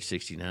turned to page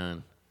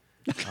 69.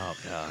 Oh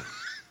God,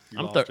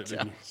 Lost it,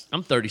 didn't you?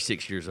 I'm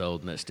 36 years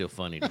old, and that's still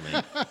funny to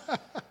me.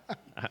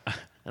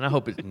 And I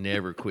hope it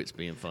never quits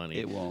being funny.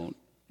 It won't.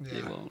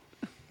 It won't.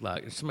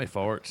 Like if somebody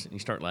farts and you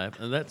start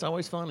laughing, and that's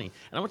always funny. And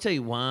I'm gonna tell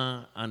you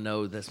why I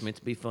know that's meant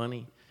to be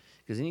funny.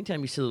 Because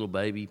anytime you see a little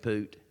baby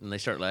poot and they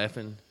start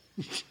laughing,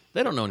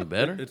 they don't know any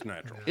better. It's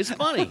natural. It's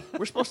funny.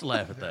 We're supposed to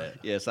laugh at that.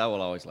 Yes, I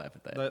will always laugh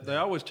at that. They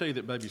always tell you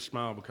that babies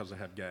smile because they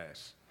have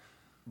gas,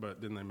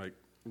 but then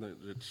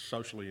it's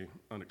socially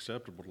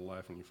unacceptable to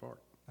laugh when you fart.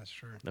 That's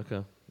true.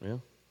 Okay. Yeah.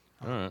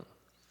 All right.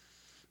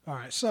 All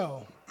right.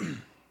 So,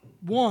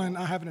 one,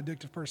 I have an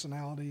addictive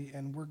personality,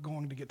 and we're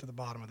going to get to the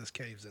bottom of this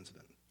caves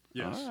incident.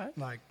 Yes. All right.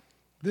 Like,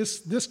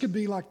 this could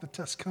be like the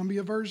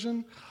Tuscumbia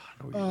version.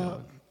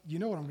 You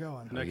know what I'm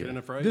going. Naked and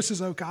afraid. This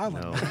is Oak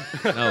Island.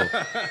 No. No.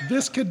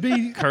 This could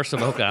be Curse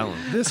of Oak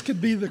Island. this could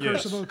be the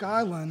Curse Yes. of Oak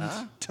Island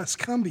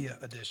Tuscumbia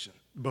edition.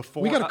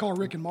 Before We got to I- call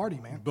Rick and Marty,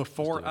 man.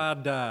 Before I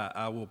die,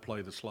 I will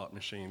play the slot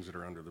machines that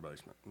are under the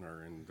basement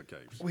or in the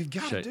caves. We've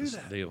got to Shake do this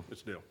that. deal.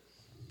 It's deal.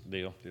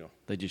 Deal. Deal.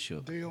 They just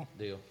shook. Deal.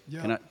 Deal.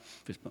 Yeah. Can I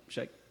fist bump?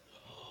 Shake.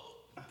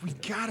 We've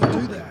got to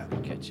do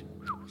that. Catch.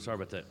 Sorry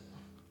about that.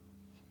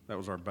 That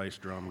was our bass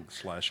drum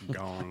 /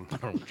 gong.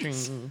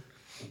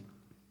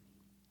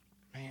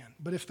 Man,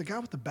 but if the guy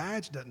with the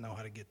badge doesn't know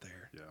how to get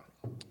there,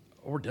 Yeah.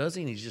 Or does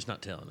he? And he's just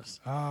not telling us.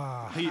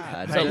 He,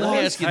 So let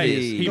me ask you hey,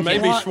 this. he The may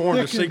be plot sworn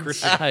to thickens.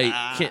 secrecy.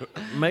 Hey,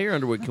 Mayor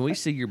Underwood, can we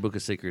see your book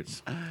of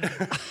secrets?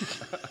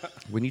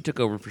 When you took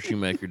over for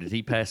Shoemaker, did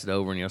he pass it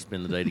over and y'all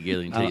spend the day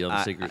together and tell you all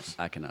the secrets?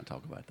 I cannot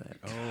talk about that.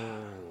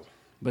 Oh.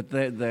 But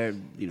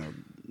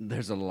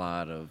there's a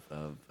lot of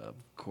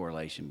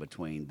correlation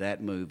between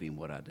that movie and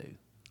what I do.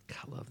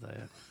 I love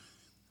that.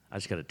 I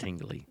just got a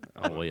tingly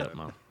all the way up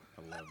my, I love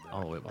that.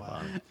 all the way up my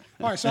bottom.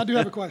 all right. So I do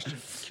have a question.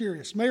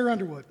 Curious, Mayor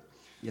Underwood.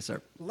 Yes,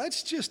 sir.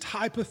 Let's just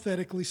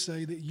hypothetically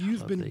say that you've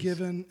love been these.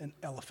 given an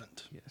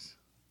elephant, Yes,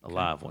 a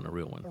live one, a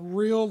real a one,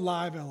 real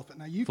live elephant.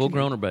 Now you full can,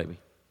 grown or baby.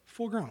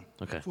 full grown.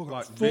 Okay. Full grown.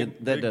 Like Full- big,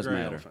 That big does gray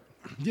matter. elephant.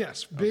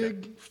 yes,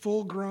 big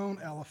full grown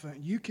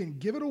elephant. You can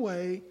give it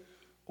away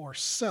or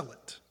sell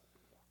it.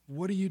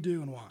 What do you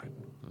do and why?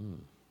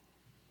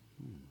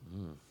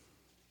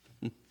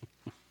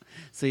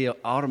 See,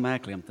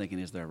 automatically I'm thinking,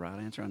 is there a right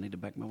answer I need to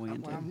back my way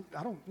into? Well,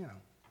 I don't, you know.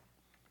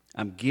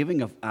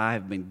 I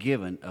have been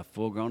given a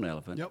full-grown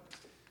elephant. Yep.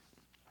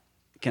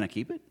 Can I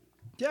keep it?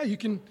 Yeah, you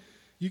can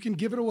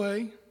give it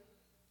away,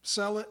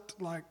 sell it.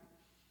 Like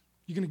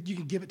you can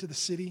give it to the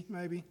city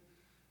maybe.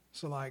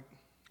 So like,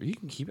 You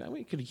can keep it. I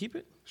mean, could you keep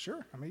it?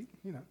 sure. I mean,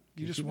 you know,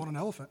 you just want an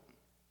elephant.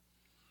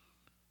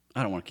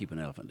 I don't want to keep an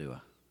elephant, do I?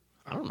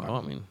 I don't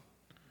know.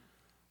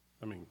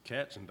 I mean,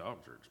 cats and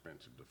dogs are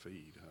expensive to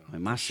feed. I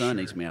mean, my son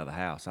eats me out of the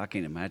house. I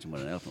can't imagine what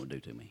an elephant would do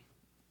to me.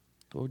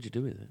 What would you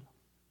do with it?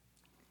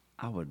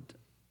 I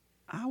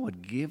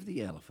would give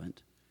the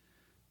elephant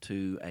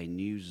to a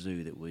new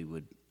zoo that we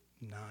would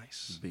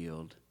Nice.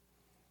 build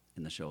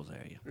in the Shoals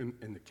area.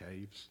 In the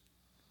caves.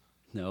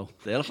 No,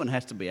 the elephant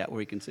has to be out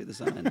where he can see the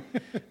sun.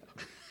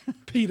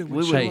 Peter would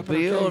We show would up in a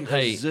build cave.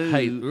 Hey, a zoo,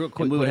 hey, real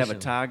quick and we would have a question.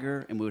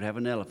 tiger, and we would have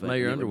an elephant.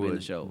 Mayor and it would be in the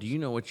Underwood, Shoals. do you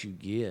know what you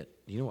get?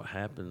 Do you know what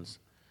happens?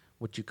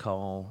 What you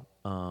call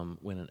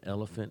when an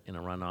elephant and a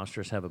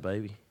rhinoceros have a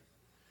baby?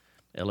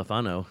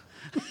 I know.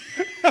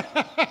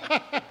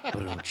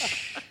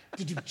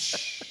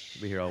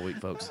 Be here all week,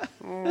 folks. That's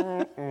We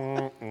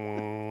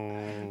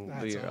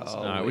are awesome.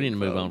 all All right, we need to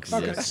move on folks.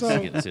 from Okay, this. so-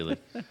 It's getting silly.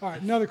 All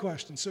right, another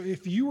question. So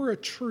if you were a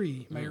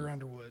tree, Mayor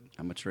Underwood,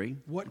 I'm a tree.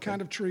 what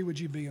kind of tree would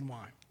you be and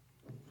why?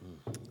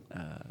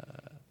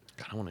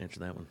 God, I want to answer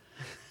that one.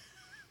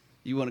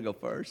 You want to go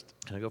first?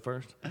 Can I go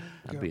first?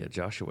 I'd be a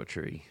Joshua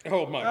tree.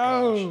 Oh, my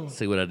gosh. Oh,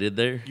 See what I did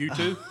there? You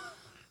too?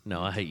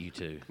 No, I hate you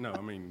too. No,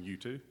 I mean, you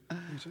too.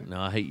 No,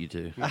 I hate you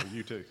too. No,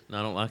 you too. No,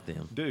 I don't like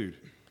them. Dude,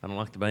 I don't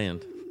like the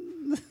band.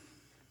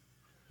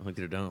 I think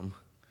they're dumb.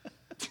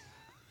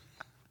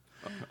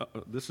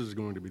 this is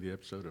going to be the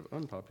episode of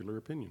Unpopular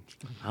Opinions.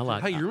 I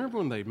like. Hey, you remember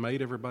when they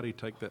made everybody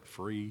take that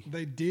free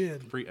they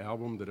did.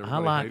 album that I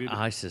everybody like hated?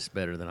 ISIS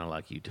better than I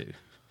like you two.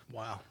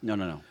 Wow.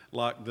 No.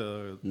 Like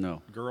the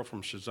No. girl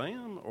from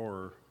Shazam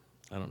or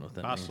I don't know what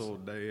that means. ISIL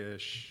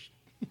Daesh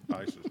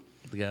ISIS?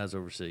 The guys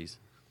overseas,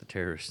 the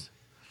terrorists.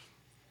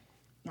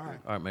 All right.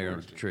 All right, Mayor,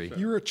 the tree.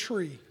 You're a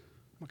tree.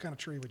 What kind of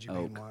tree would you be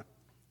and Oak. why?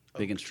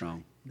 Big and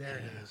strong. There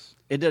it is.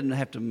 It doesn't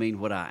have to mean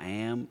what I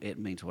am. It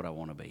means what I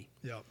want to be.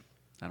 Yep.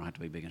 I don't have to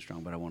be big and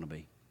strong, but I want to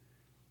be.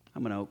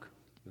 I'm an oak.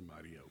 The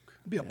mighty oak.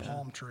 It'd be a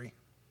palm tree.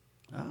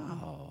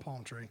 Oh.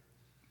 Palm tree.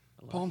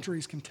 Palm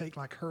trees can take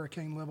like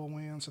hurricane level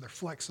winds, so they're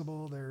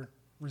flexible, they're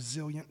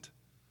resilient.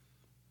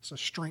 So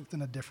strength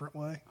in a different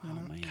way. You know?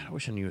 Man. God, I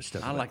wish I knew his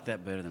stuff. I like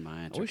that better than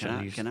my answer. I wish Can I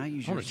I, knew. can I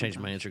use I want yours to change my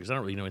sometimes? answer because I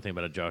don't really know anything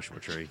about a Joshua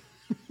tree.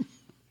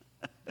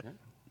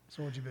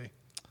 So what'd you be?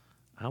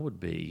 I would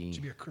be. Would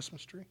you be a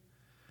Christmas tree?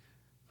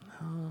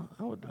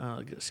 I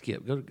would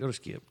skip. Go to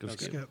skip. Go to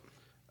skip. Skip.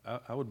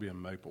 I would be a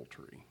maple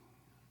tree.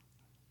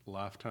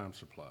 Lifetime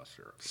supply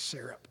syrup.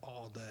 Syrup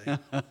all day.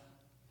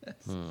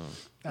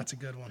 That's a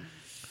good one.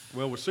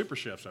 Well, with Super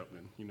Chef's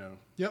opening,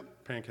 Yep.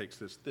 pancakes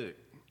this thick,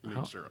 you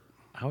need syrup.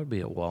 I would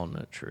be a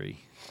walnut tree.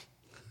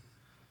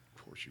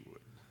 Of course you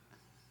would.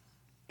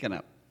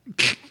 Can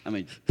I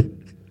mean,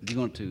 do you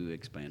want to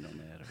expand on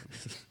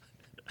that?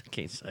 I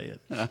can't say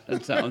it,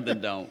 Or?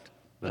 Then don't.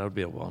 but I would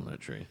be a walnut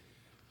tree.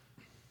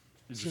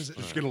 Just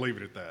going to leave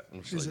it at that.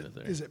 I'm just Is leaving it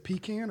there. it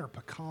pecan or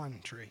pecan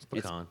tree?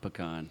 Pecan. It's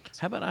pecan.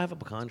 How about I have a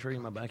pecan tree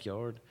in my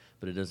backyard,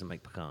 but it doesn't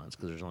make pecans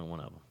because there's only one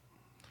of them.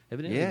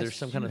 Evidently, Yes, there's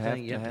some kind of you have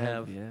thing you to have to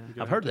have, have.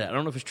 yeah. I've heard that. I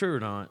don't know if it's true or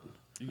not.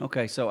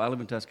 Okay, so I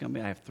live in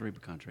Tuscany. I have 3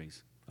 pecan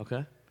trees.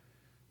 Okay.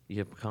 You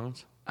have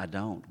pecans? I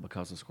don't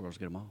because the squirrels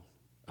get them all.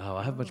 Oh,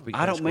 I have a bunch of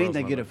pecan I don't mean squirrels they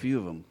in my get a back- few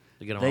of them.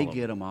 They get 'em They all.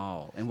 get them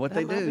all. And what That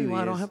they might do be why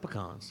I is don't have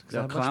pecans. 'Cause I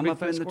they'll have a bunch of climb big up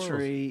fat in the squirrels.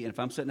 tree, and if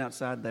I'm sitting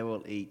outside, they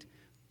will eat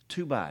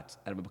 2 bites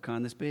out of a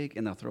pecan this big,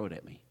 and they'll throw it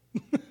at me.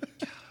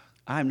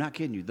 I'm not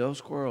kidding you. Those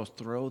squirrels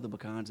throw the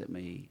pecans at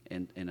me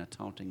in a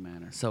taunting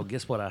manner. So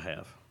guess what I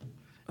have?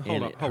 Hold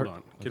And on. it Hold hurt-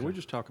 on. Can we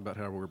just talk about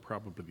how we're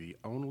probably the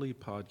only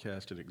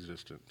podcast in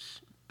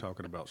existence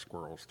talking about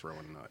squirrels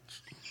throwing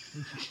nuts?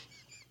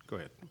 Go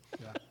ahead.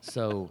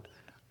 So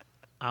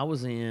I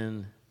was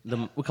in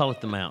we call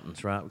it the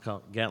mountains, right? We call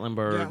it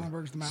Gatlinburg,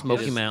 Gatlinburg's the mountains.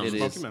 Smoky It is- Mountains.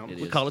 it is- Smoky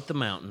Mountains. We it call is. it the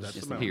mountains. That's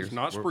the Here. mountains.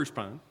 Not We're- spruce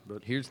pine,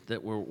 but Here's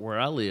that where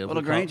I live. Well,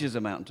 we call- LaGrange is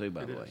a mountain too,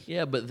 by the way.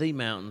 Yeah, but the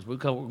mountains. We're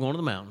going to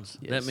the mountains.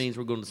 That Yes. means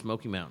we're going to the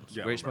Smoky Mountains,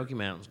 Great Gatlinburg. Smoky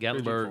Mountains, Pigeon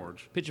Gatlinburg,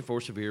 Forge. Pigeon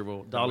Forge,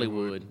 Sevierville,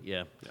 Dollywood.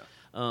 Yeah.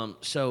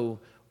 So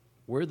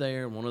we're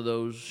there in one of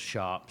those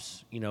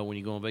shops. You know, when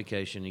you go on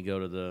vacation, you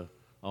go to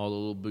all the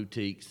little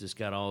boutiques that's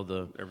got all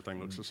the everything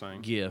looks the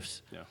same.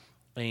 gifts. Yeah.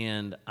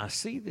 And I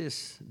see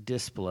this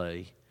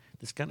display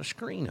that's got a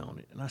screen on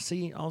it. And I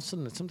see all of a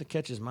sudden that something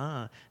catches my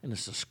eye, and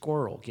it's a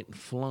squirrel getting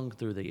flung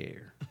through the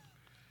air.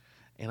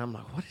 And I'm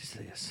like, what is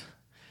this?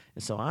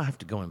 And so I have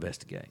to go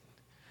investigate.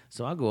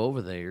 So I go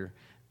over there,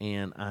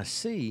 and I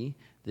see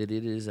that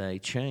it is a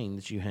chain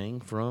that you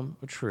hang from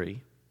a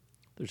tree.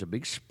 There's a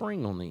big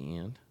spring on the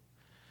end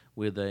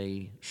with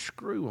a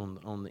screw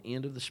on the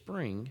end of the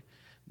spring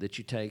that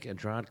you take a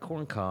dried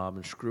corn cob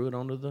and screw it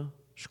onto the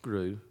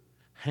screw,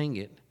 hang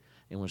it,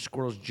 and when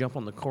squirrels jump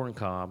on the corn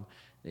cob,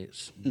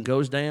 it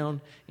goes down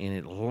and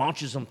it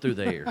launches them through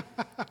the air.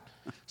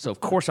 So of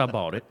course I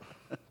bought it.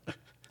 It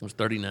was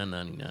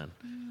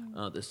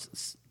 $39.99.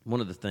 This one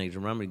of the things.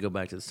 Remind me to go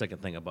back to the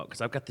second thing I bought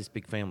because I've got this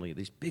big family,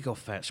 these big old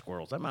fat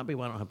squirrels. That might be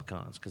why I don't have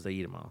pecans because they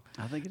eat them all.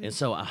 I think it and is.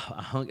 so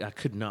I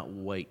could not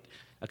wait.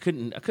 I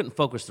couldn't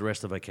focus the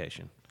rest of the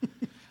vacation.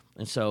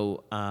 And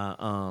so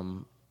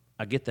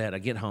I get that. I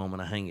get home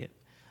and I hang it,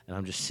 and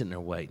I'm just sitting there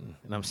waiting.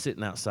 And I'm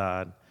sitting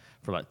outside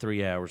for like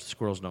 3 hours. The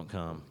squirrels don't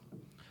come.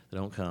 They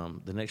don't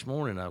come. The next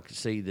morning, I could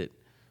see that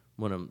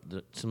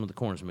some of the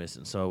corn's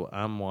missing. So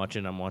I'm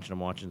watching.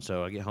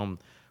 So I get home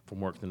from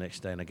work the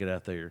next day, and I get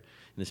out there, and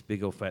this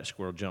big old fat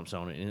squirrel jumps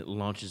on it, and it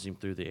launches him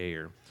through the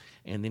air.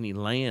 And then he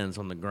lands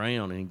on the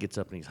ground, and he gets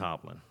up and he's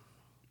hobbling.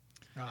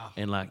 Ah.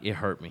 And like it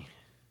hurt me.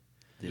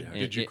 Yeah. And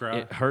Did you cry?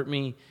 It hurt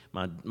me.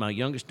 My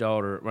youngest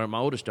daughter, or my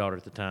oldest daughter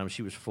at the time,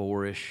 she was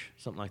 4-ish,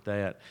 something like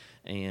that,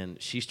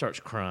 and she starts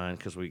crying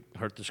because we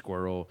hurt the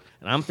squirrel,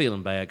 and I'm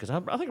feeling bad because I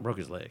think I broke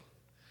his leg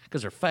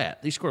because they're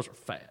fat. These squirrels are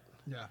fat.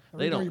 Yeah.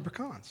 They don't. Your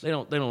pecans. They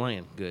don't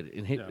land good,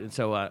 and, Yeah. and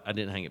so I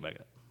didn't hang it back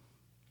up,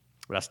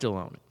 but I still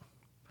own it.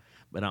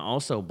 But I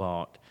also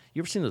bought.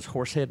 You ever seen those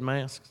horse head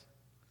masks?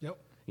 Yep.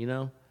 You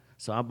know,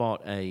 so I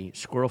bought a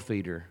squirrel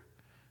feeder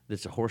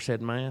that's a horse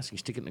head mask. You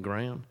stick it in the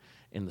ground,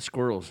 and the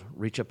squirrels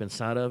reach up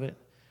inside of it,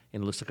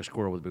 and it looks like a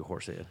squirrel with a big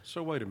horse head.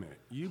 So wait a minute.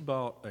 You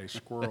bought a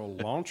squirrel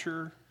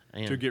launcher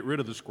And- to get rid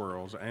of the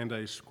squirrels and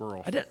a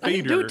squirrel I didn't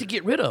feeder do it to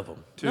get rid of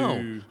them. to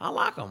No, I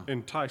like them.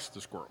 entice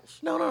the squirrels.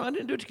 No, I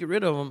didn't do it to get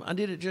rid of them. I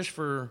did it just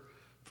for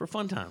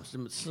fun times,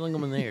 to sling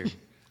them in the air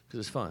because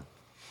it's fun.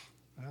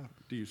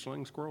 Do you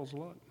sling squirrels a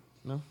lot?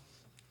 No.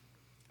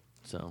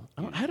 So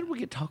how did we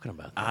get talking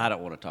about that? I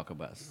don't want to talk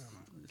about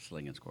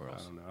slinging I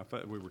squirrels. don't know. I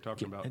thought we were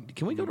talking about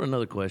Can we go to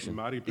another question?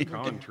 mighty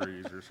pecan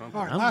trees or something.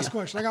 All right, last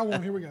question. I got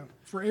one. Here we go.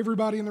 For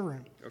everybody in the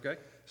room. Okay.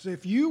 So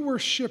if you were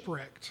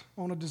shipwrecked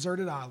on a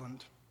deserted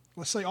island,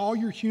 let's say all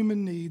your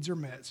human needs are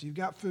met. So you've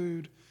got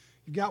food,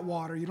 you've got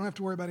water, you don't have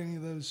to worry about any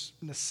of those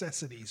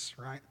necessities,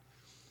 right?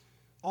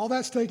 All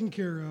that's taken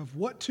care of.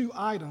 What 2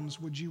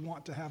 items would you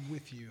want to have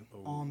with you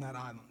on that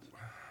island?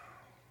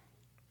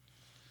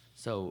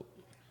 So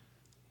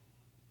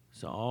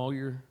all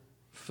your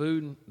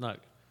food, like,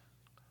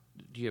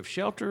 do you have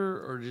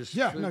shelter or just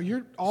Yeah, food? no,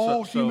 you're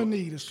all human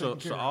need is so taken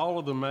care so of. all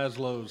of the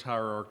Maslow's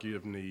hierarchy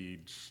of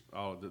needs.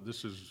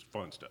 This is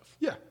fun stuff.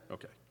 Yeah,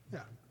 Okay.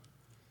 yeah.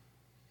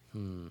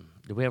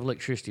 Do we have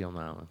electricity on the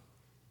island?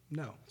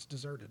 No, it's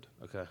deserted.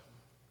 Okay.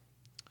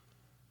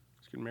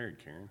 Let's get married,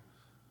 Karen.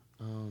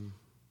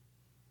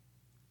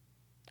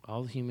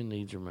 All the human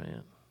needs are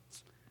met.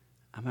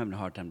 I'm having a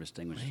hard time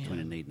distinguishing between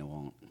a need and a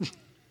want.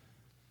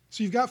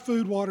 So you've got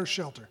food, water,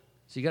 shelter.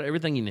 So you got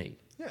everything you need.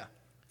 Yeah.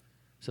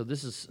 So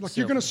this is Look,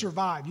 you're going to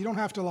survive. You don't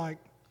have to like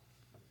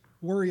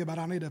worry about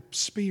I need a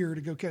spear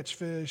to go catch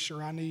fish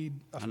or I need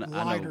a I know-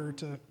 lighter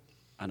to,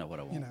 I know what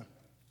I want. you know.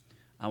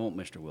 I want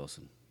Mr.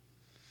 Wilson.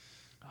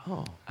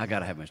 Oh, I got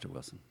to have Mr.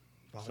 Wilson.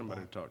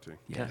 Somebody to talk to.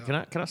 Yeah.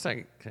 can I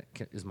say?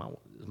 Is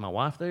my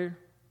wife there?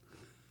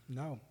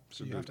 No.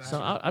 So you have to ask. So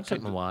her. I'd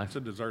take my wife. It's a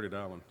deserted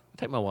island. I'd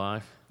take my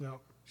wife. Yeah.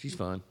 She's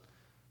fun.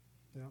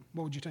 Yeah.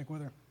 What would you take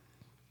with her?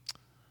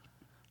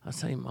 I'd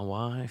say my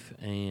wife,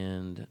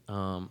 and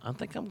I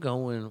think I'm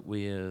going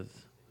with.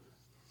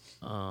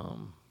 I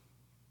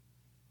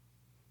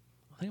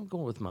think I'm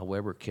going with my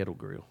Weber kettle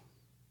grill.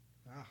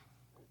 Ah.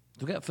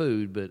 We got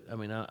food, but I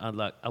mean, I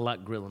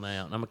like grilling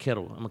out. And I'm a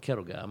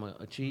kettle guy. I'm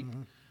a cheap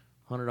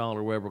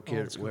 $100 Weber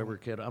kettle. school. Weber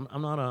kettle.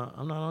 I'm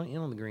not in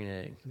on the green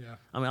egg. Yeah.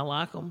 I mean, I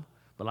like them,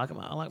 but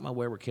I like my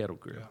Weber kettle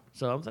grill. Yeah.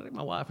 So I'm thinking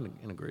my wife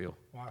in a grill.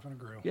 Wife and a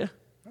grill. Yeah.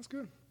 That's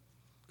good.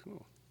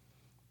 Cool.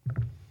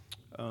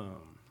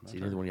 See,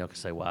 neither one of y'all can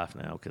say wife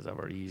now because I've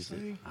already used it.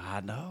 See?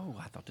 I know.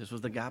 I thought this was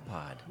the guy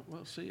pod.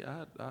 Well, see,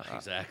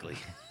 Exactly.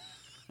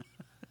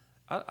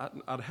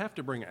 I'd have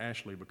to bring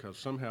Ashley because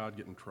somehow I'd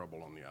get in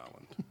trouble on the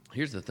island.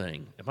 Here's the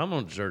thing: if I'm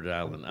on a deserted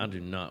island, I do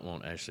not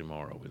want Ashley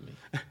Morrow with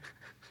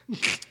me.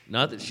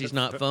 Not that she's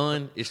not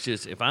fun. It's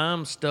just if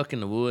I'm stuck in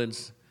the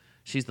woods,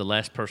 she's the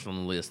last person on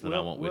the list that I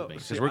want with me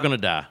see, because we're gonna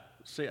die.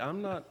 See,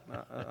 I'm not.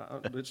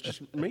 It's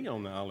just me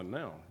on the island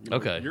now. You know,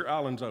 Okay. Your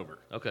island's over.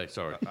 Okay,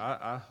 sorry.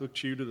 I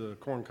hooked you to the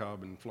corn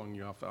cob and flung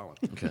you off the island.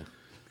 Okay.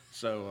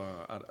 So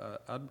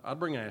I'd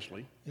bring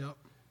Ashley, Yep.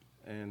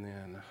 and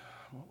then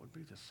what would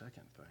be the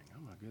second thing?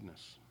 Oh my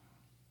goodness.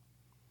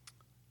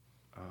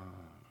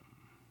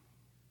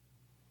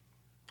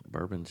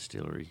 Bourbon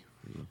distillery.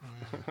 For you.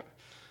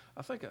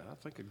 I think a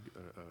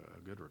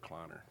good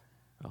recliner.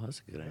 Oh,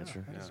 that's a good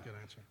answer. That's a good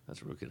answer.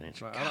 That's a real good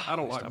answer. I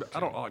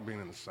don't like being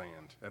in the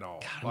sand at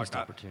all. missed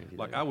opportunity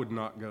Like there. I would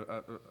not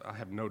go. I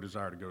have no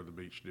desire to go to the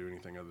beach to do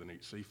anything other than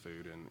eat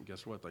seafood. And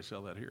guess what? They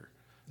sell that here.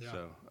 Yeah.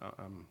 So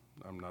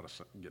I'm not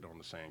a get on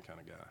the sand kind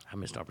of guy. I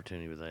missed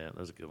opportunity with that. That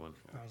was a good one.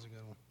 That was a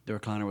good one. The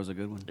recliner was a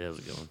good one. Yeah, that was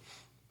a good one.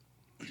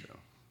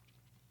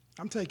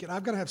 So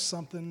I've got to have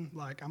something,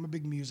 like, I'm a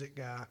big music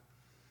guy.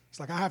 It's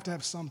like I have to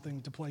have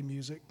something to play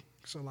music.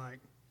 So, like,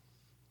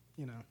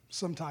 you know,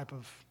 some type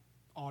of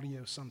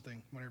audio,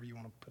 something, whatever you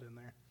want to put in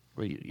there.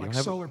 Well, you Like don't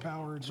have solar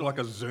powered. like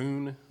a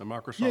Zune, a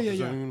Microsoft yeah.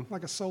 Zune.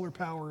 Like a solar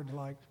powered,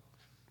 like,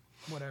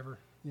 whatever,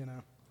 you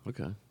know.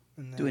 okay.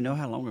 And Do we know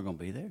how long we're going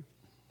to be there?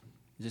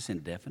 Is this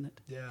indefinite?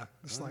 Yeah.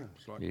 It's like,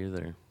 It's like Yeah, you're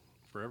there.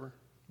 forever.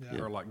 Yeah.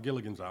 Or like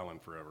Gilligan's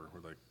Island forever,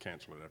 where they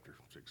cancel it after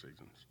 6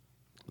 seasons.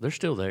 They're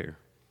still there.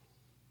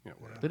 Yeah,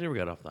 whatever. They never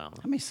got off the island.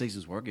 How many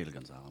seasons were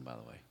Gilligan's Island, by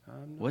the way?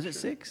 I'm not Was it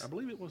sure. 6? I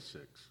believe it was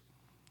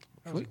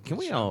 6. Can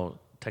we all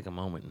take a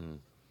moment and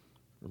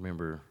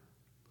remember,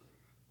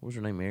 what was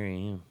her name? Mary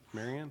Ann.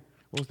 Marianne?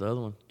 What was the other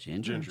one?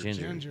 Ginger?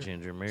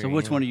 Ginger. Mary So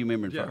which Ann. one are you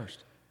remembering Yeah.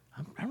 first?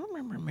 I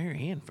remember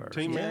Mary Ann first.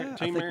 Team, Yeah,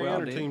 I team think we all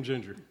Marianne or did. Team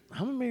Ginger?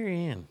 I'm a Mary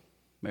Ann.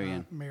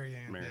 Marianne.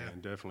 Marianne. Marianne,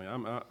 definitely.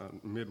 I'm a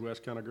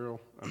Midwest kind of girl.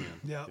 I'm in.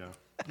 Yeah. Yeah.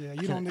 Yeah,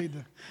 you don't need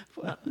the.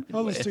 Well,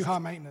 Oh, it's too high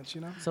maintenance, you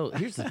know? So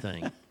here's the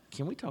thing.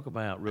 Can we talk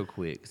about real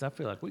quick? Because I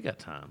feel like we got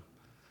time.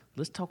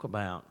 Let's talk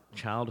about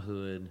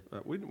childhood.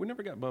 We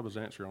never got Bubba's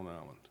answer on the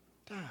island.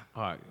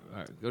 All right.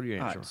 Go to your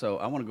All answer. right, so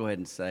I want to go ahead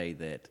and say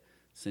that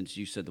since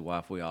you said the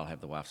wife, we all have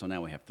the wife, so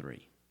now we have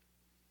 3.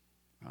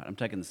 All right, I'm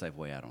taking the safe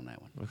way out on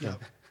that one. Okay.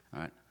 Yep. All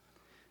right.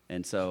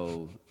 And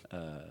so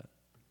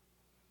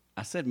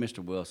I said Mr.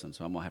 Wilson,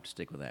 so I'm going to have to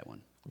stick with that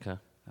one. Okay.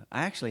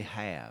 I actually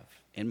have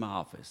in my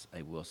office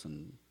a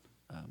Wilson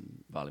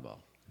volleyball.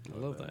 I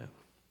love that.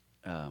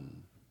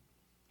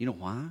 You know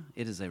why?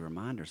 It is a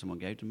reminder someone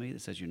gave to me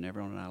that says you're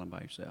never on an island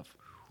by yourself.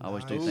 I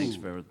always do things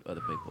for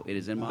other people. It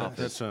is in my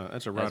office. That's a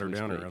as rider we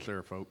downer speak. right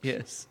there, folks.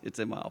 Yes, it's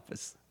in my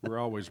office. We're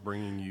always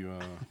bringing you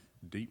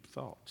deep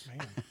thoughts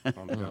Man,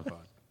 on the iPod.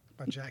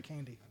 by Jack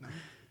Handy. No,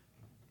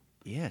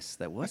 Yes,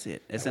 that was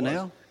it.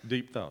 SNL?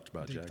 Deep Thoughts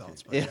by Deep Jackie.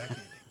 Thoughts by Yeah. Jack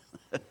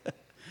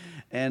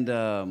Handy.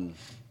 And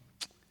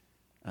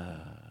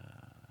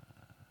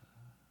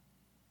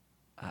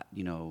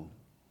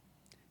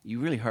you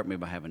really hurt me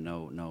by having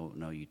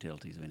no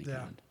utilities of any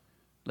Yeah. kind.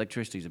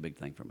 Electricity is a big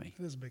thing for me.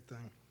 It is a big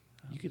thing.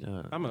 You could.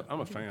 I'm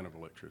a fan of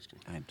electricity.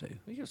 I am too.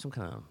 You got some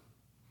kind of.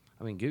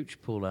 I mean,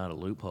 Gooch pulled out a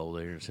loophole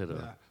there and said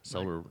a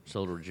Yeah.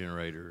 solar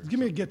generator. Give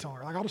me a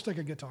guitar. Like, I'll just take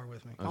a guitar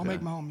with me. I'll Okay.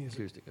 make my own music.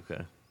 Acoustic.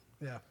 Okay.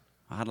 Yeah.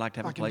 I'd like to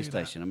have I a can do that.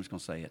 PlayStation. I'm just going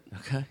to say it.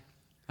 Okay.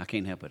 I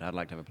can't help it. I'd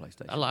like to have a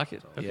PlayStation. I like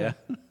it. Okay. Yeah.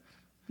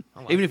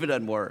 I like Even if it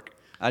doesn't work.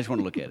 I just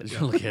want to look at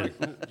it. Look at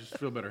it. Just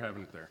feel better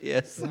having it there.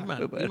 Yes. You might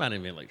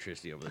invent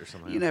electricity over there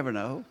somehow. You never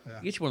know.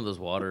 Get you one of those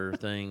water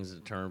things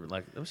that turn,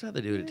 like that's how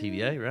they do it at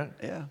TVA, right?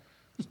 Yeah.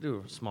 Let's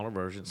do a smaller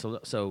version.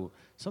 So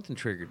something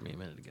triggered me a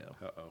minute ago.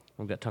 Uh-oh.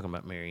 We got talking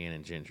about Marianne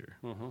and Ginger.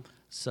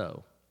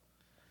 So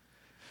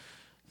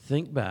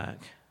think back.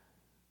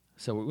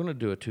 So we're going to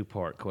do a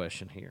 2-part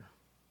question here.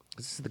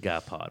 This is the guy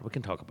pod. We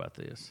can talk about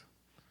this,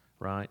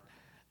 right?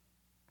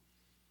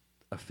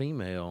 A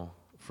female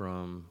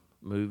from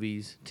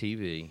movies,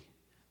 TV,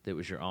 that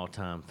was your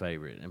all-time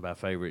favorite, and by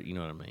favorite, you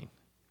know what I mean.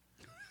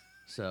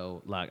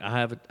 So, like,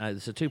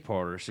 it's a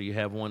 2-parter. So you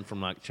have one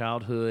from like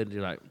childhood,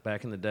 like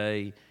back in the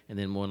day, and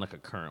then one like a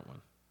current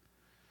one.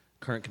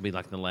 Current can be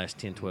like in the last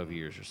 10, 12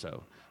 years or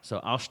so. So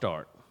I'll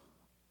start.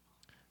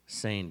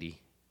 Sandy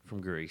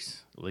from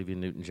Grease, Olivia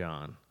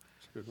Newton-John.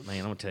 Man,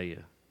 I'm gonna tell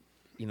you,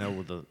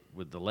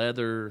 with the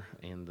leather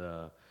and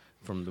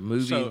from the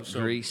movie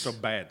Grease. So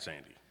bad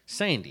Sandy.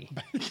 Sandy.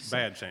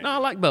 Bad Sandy. No, I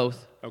like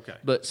both. Okay.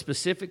 But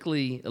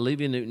specifically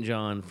Olivia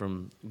Newton-John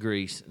from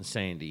Grease and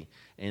Sandy,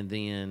 and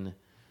then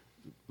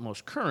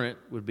most current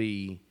would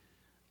be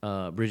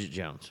Bridget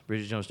Jones.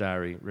 Bridget Jones'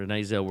 Diary.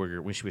 Renee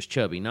Zellweger when she was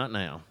chubby, not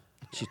now.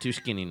 She's too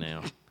skinny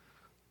now.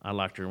 I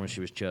liked her when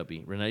she was chubby.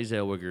 Chubby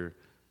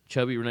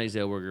Renee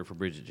Zellweger for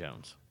Bridget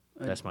Jones.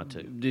 That's my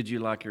 2. Did you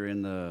like her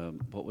in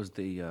what was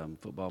the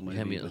football movie?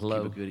 Hand Me with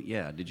Hello. Cuba Gooding?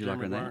 Yeah. Did you like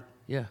her in that?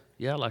 Yeah,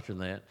 I liked her in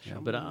that.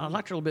 But I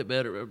liked her a little bit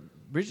better.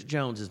 Bridget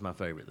Jones is my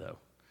favorite, though,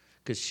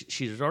 because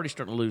she was already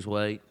starting to lose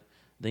weight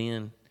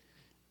then,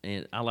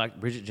 and I liked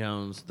Bridget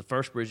Jones, the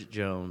first Bridget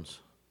Jones,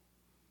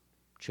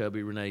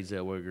 chubby Renee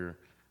Zellweger.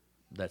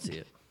 That's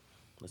it.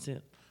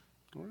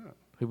 All right.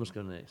 Who wants to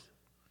go next?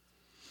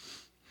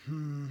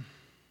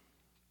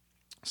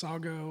 So I'll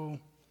go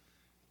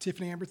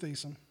Tiffany Amber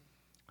Thiessen,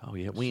 Oh,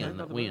 yeah, when?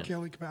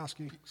 Kelly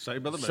Kapowski.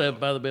 Saved by the Bell.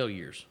 Saved by the Bell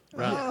years.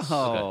 Right.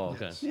 Oh.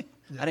 Okay.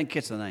 I didn't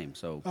catch the name,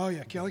 so. Oh,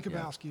 yeah, Kelly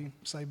Kapowski,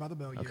 Saved by the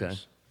Bell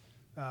years.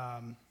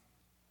 Okay.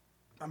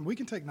 We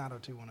can take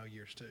 90210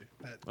 years, too.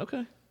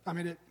 Okay. I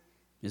mean,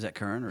 Is that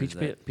current or Peach is that?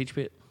 Pit. Peach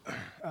Pit.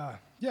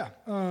 yeah.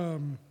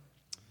 I'm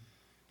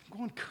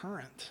going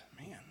current,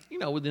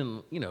 man.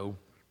 Within,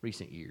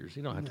 recent years.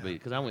 You don't have to be,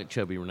 because I went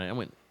chubby Renee. I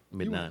went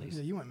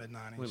mid-90s. You went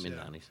mid-90s. Went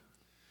mid-90s.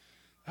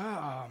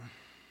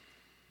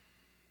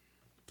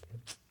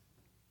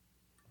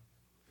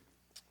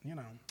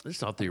 This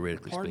is all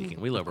theoretically speaking.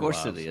 We love Of course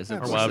our wives. it is. Our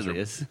Of course wives it are,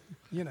 is.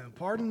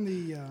 Pardon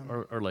the.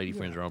 our lady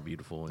friends are all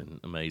beautiful and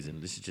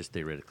amazing. This is just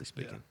theoretically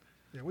speaking.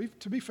 Yeah,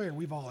 to be fair,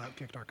 we've all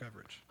outkicked our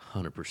coverage.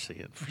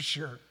 100%. For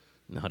sure.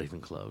 Not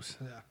even close.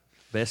 Yeah.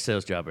 Best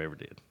sales job I ever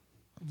did.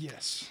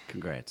 Yes.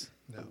 Congrats.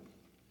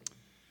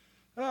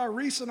 No.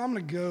 Recent, I'm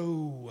going to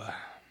go.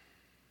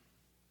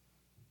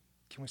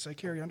 Can we say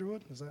Kerry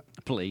Underwood? Is that?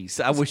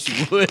 Please. I wish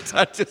you would.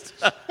 I just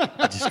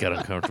got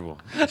uncomfortable.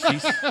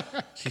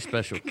 She's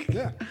special.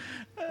 Yeah.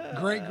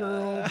 Great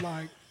girl,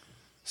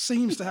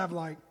 seems to have,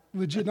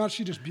 legit, not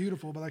she just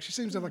beautiful, but, she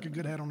seems to have, a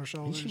good head on her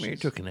shoulders. Is she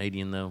married to a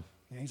Canadian, though?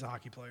 Yeah, he's a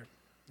hockey player.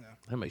 Yeah.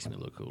 That makes me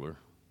look cooler.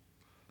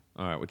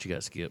 All right, what you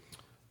got, Skip?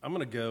 I'm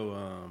going to go,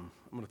 I'm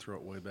going to throw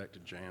it way back to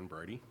Jan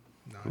Brady.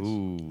 Nice.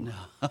 Ooh.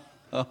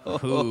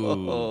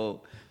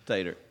 Oh,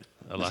 Tater.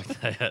 I like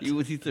that.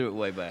 You threw it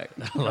way back.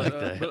 I like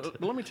that.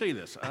 But let me tell you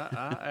this.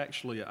 I'm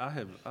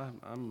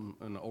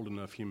an old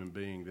enough human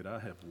being that I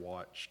have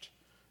watched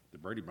the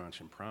Brady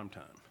Bunch in prime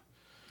time.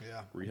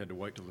 Yeah. Where you had to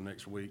wait till the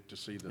next week to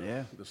see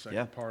the second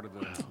Yeah. part of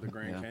the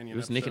Grand Canyon It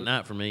was episode. Nick at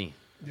Night for me.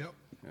 Yep.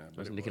 Yeah, It but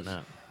was it Nick at was.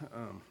 Night.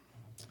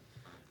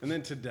 And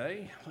then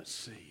today, let's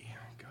see.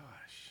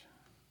 Gosh,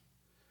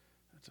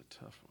 that's a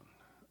tough one.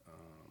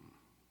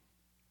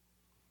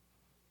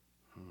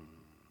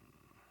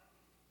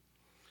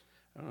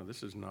 I don't know.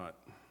 This is not.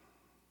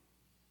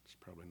 It's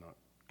probably not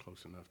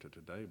close enough to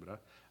today, but I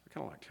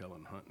kind of liked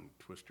Helen Hunt and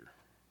Twister.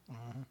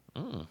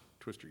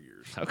 Twister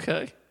years.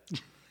 Okay.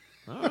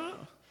 All right.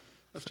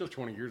 That's still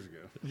 20 years ago.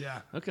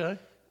 Yeah. Okay.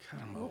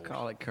 God, I'm We'll old.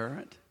 call it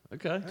current.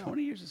 Okay.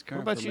 20 years is What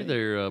current. about for you me.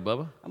 there,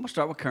 Bubba? I'm going to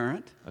start with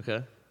current.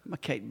 Okay. I'm a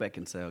Kate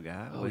Beckinsale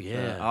guy. Oh, with,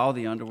 yeah. all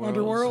the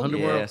Underworld.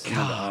 Underworld? Yes, God,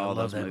 into I all love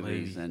those that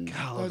movies. movie. And, God,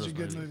 I love Those are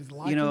good movies.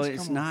 you know, Likens,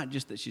 it's come on. not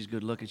just that she's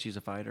good looking, she's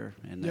a fighter.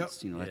 And Yep. that's,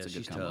 that's Yeah, a good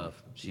she's combo.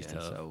 tough. She's Yeah,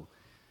 tough. So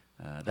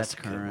that's That's a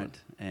good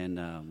current.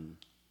 And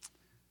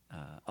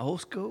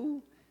old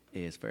school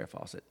is Farrah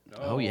Fawcett.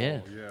 Oh, yeah.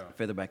 Yeah.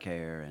 Featherback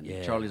hair and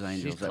Yeah, Charlie's she's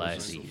Angels. That was-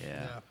 classy.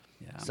 Yeah.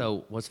 Yeah.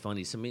 So what's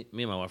funny? So me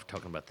and my wife were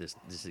talking about this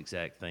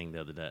exact thing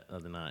the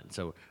other night.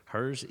 So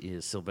hers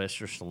is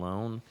Sylvester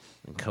Stallone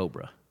and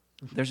Cobra.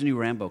 There's a new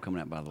Rambo coming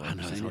out, by the way. I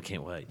know. Have you seen I it?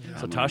 can't wait.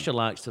 So Tasha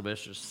likes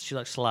Sylvester. She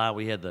likes Sly.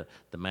 We had the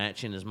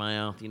match in his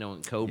mouth,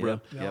 in Cobra.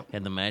 Yep.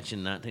 Had the match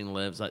in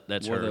 1911.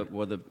 That's Wore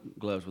her. the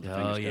gloves with the Oh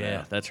fingers cut yeah,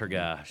 out. that's her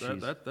guy.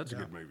 That's a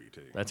good movie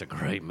too. That's a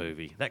great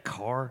movie. That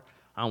car,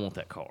 I want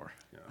that car.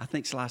 I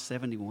think Sly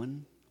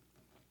 71.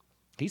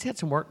 He's had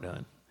some work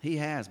done. He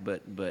has,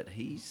 but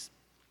he's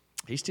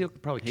He still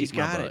probably he's kick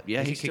my got butt. it.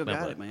 Yeah, He he's can kick still my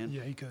got butt. it, man.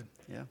 Yeah, he could.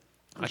 Yeah,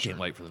 I can't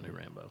wait for the new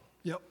Rambo.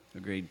 Yep.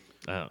 agreed.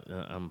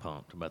 I'm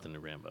pumped about the new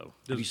Rambo.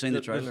 Have you seen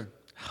the trailer?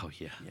 Oh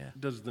yeah. Yeah.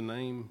 Does the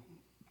name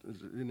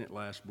isn't it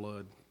Last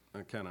Blood?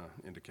 It kind of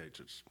indicates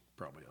it's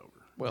probably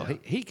over. Well,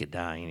 he could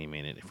die any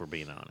minute if we're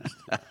being honest.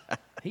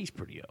 He's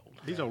pretty old.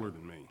 He's older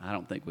than me. I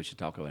don't think we should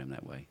talk about him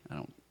that way.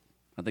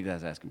 I think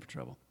that's asking for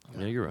trouble.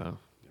 Yeah, you're right.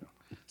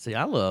 Yeah. See,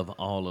 I love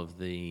all of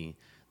the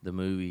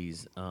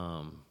movies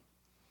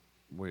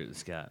where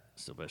it's got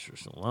Sylvester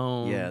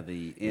Stallone. Yeah,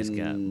 it's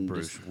got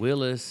Bruce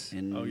Willis.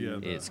 Oh, yeah.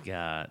 It's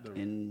got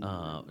in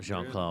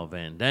Jean-Claude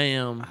Van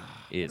Damme.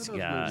 It's those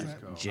got movies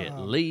called? Jet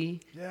Li.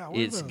 yeah, what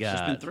are It's those? got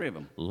There's been 3 of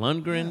them.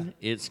 Lundgren.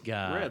 It's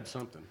got Red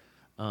something.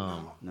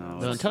 No,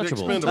 the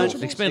Untouchables.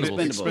 Expendables.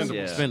 Expendables.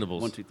 Yeah.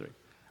 Expendables. 1, 2, 3.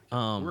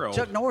 We're old.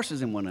 Chuck Norris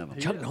is in one of them.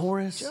 Chuck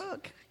Norris.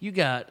 Chuck. You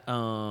got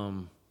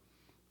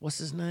what's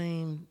his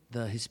name?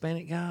 The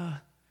Hispanic guy.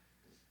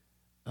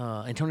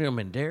 Antonio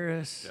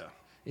Banderas. Yeah.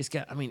 It's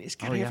got everybody. It's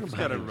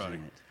got everybody.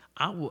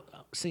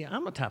 See,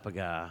 I'm the type of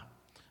guy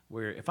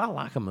where if I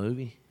like a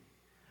movie,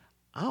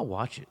 I'll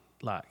watch it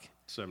like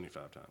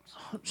 75 times.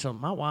 so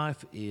my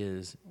wife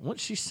is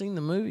once she's seen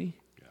the movie,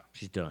 Yeah.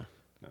 she's done.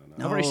 No.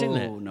 I've already seen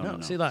that.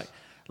 No. See,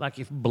 like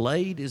if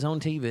Blade is on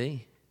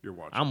TV, You're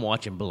watching. I'm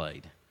watching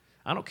Blade.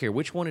 I don't care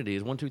which one it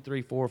is, 1, 2,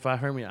 3, 4,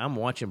 5. I'm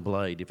watching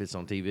Blade if it's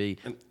on TV.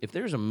 If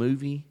there's a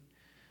movie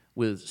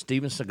with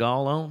Steven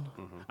Seagal on,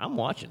 I'm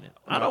watching it.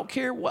 I don't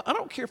care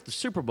if the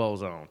Super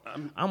Bowl's on.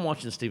 I'm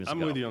watching Steven Seagal. I'm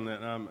with you on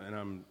that,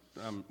 and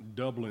I'm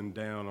doubling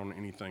down on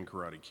anything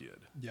Karate Kid.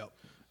 Yep.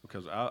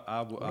 Because What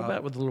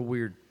about with the little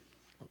weird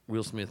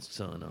Will Smith's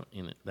son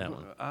in it? That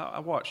one. I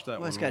watched that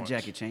one. Well, it's got once.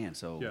 Jackie Chan,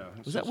 so. Yeah.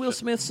 Was that Will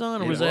Smith's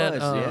son, or It was that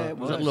was, yeah, it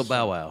was that was. Little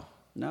Bow Wow?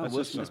 No, That's Will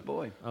his Smith's son.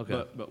 boy.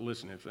 Okay. But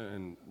listen,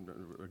 and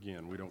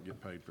again, we don't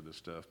get paid for this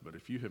stuff. But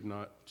if you have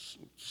not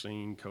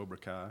seen Cobra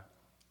Kai,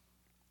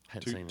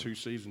 Hadn't seen it. two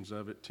seasons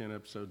of it, 10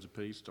 episodes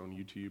apiece on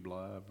YouTube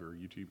Live or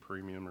YouTube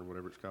Premium or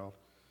whatever it's called,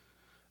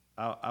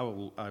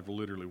 I've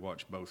literally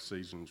watched both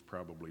seasons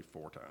probably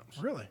 4 times.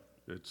 Really?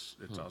 It's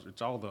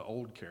all the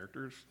old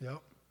characters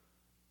Yep.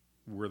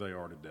 where they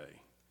are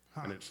today,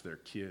 and it's their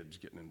kids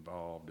getting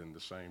involved in the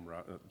same.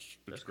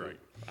 It's great.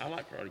 I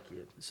like Karate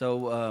Kid.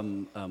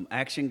 So,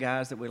 action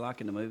guys that we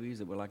like in the movies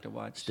that we like to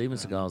watch. Steven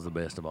Seagal's the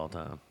best of all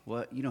time.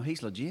 Well,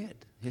 he's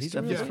legit. His He's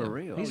stuff a is real for deal.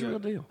 real. He's a real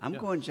deal. I'm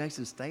going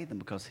Jason Statham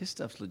because his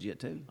stuff's legit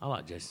too. I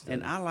like Jason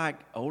And Statham. I like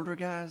older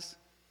guys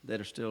that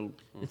are still.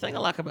 The thing I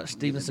like about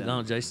Steven Seagal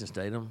and Jason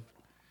Statham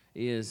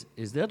is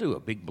they'll do a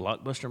big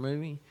blockbuster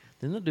movie,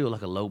 then they'll do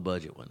like a low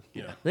budget one.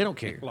 Yeah. They don't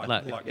care.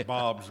 Like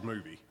Bob's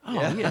movie. Oh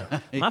yeah.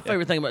 My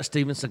favorite thing about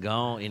Steven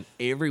Seagal in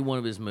every one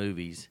of his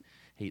movies,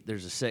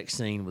 there's a sex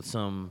scene with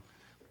some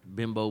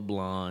bimbo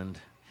blonde,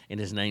 and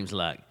his name's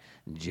like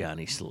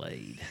Johnny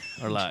Slade,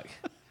 or like.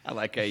 I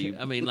like how you.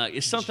 I mean, like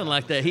it's something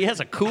like that. He has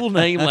a cool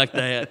name like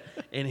that,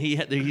 and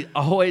he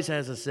always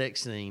has a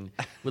sex scene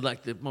with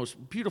like the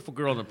most beautiful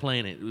girl on the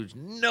planet, which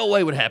no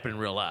way would happen in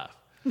real life.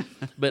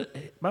 But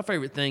my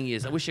favorite thing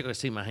is, I wish you could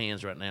see my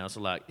hands right now. So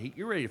like,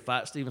 you're ready to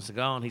fight Steven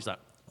Seagal, and he's like,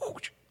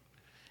 whoosh,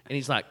 and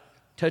he's like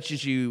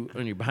touches you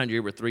on your behind your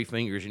ear with 3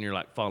 fingers, and you're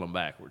like falling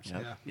backwards.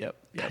 Yeah. Yep.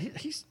 Yeah,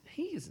 he's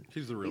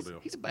the real deal.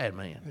 He's a bad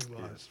man. He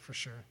was, for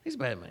sure. He's a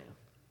bad man.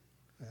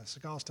 Yeah,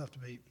 Seagal's tough to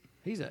beat.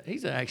 He's an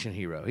action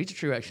hero. He's a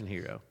true action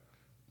hero.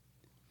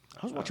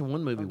 I was watching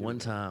one movie one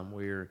time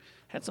where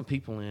had some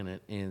people in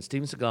it, and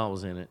Steven Seagal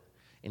was in it,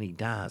 and he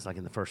dies like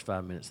in the first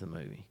 5 minutes of the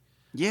movie.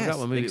 Yes, Forgot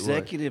what movie it was.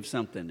 executive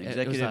something. It was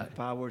Executive like-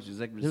 powers.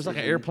 Executive. There was like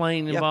an decision.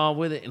 airplane Yep. involved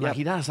with it, and like Yep.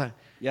 he dies. Like,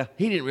 Yeah.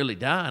 he didn't really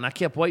die, and I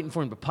kept waiting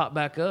for him to pop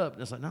back up.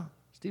 And it's like, no,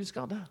 Steven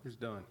Seagal died. He's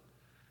done.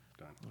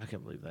 I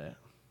can't believe that.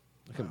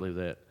 I can't believe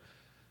that.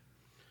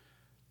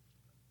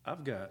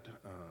 I've got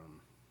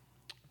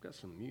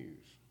some news.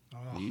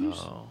 News?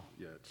 Oh,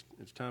 Yeah,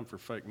 it's time for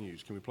fake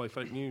news. Can we play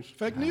fake news?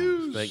 Fake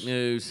news. fake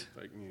news.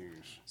 Fake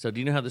news. So, do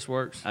you know how this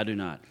works? I do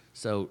not.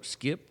 So,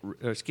 Skip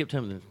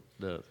tell me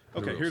the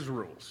Okay, rules. here's the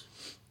rules,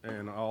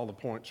 and all the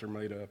points are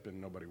made up,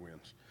 and nobody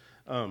wins.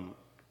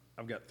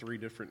 I've got 3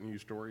 different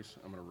news stories.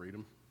 I'm going to read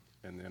them,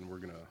 and then we're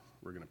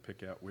gonna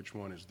pick out which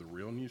one is the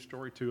real news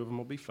story. 2 of them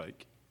will be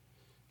fake.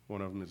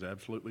 One of them is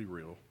absolutely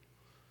real,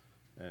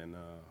 and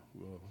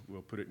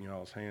we'll put it in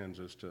y'all's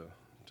hands as to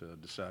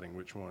deciding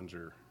which ones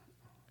are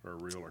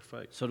real or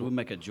fake. So do we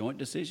make a joint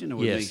decision, or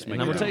we Yes, each and make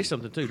I'm our going to tell you own?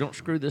 something, too. Don't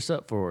screw this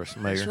up for us,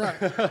 Mayor.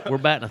 That's right. We're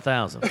batting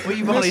 1,000. Well,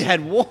 you've only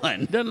had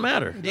one. Doesn't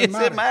matter. Yes,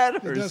 it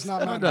matters. It does not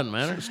No, it matter. doesn't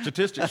matter.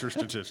 Statistics are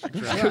statistics,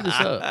 right? Screw this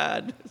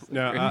up.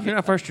 Now, You're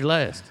not first, you're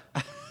last.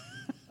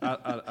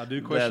 I do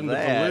question the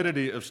that.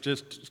 validity of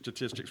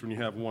statistics when you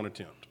have one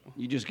attempt.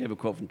 You just gave a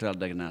quote from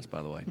Talladega Nights,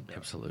 by the way.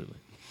 Absolutely.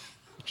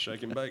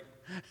 Shake and bake.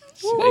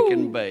 Shake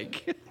and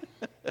bake.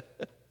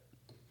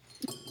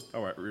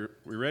 All right,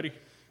 we ready?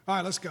 All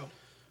right, let's go.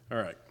 All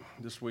right,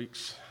 this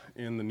week's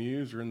in the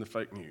news or in the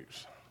fake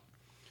news.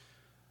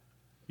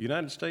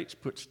 United States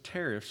puts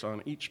tariffs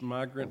on each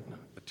migrant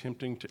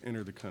attempting to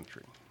enter the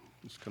country.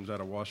 This comes out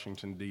of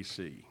Washington,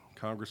 D.C.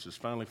 Congress has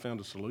finally found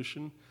a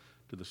solution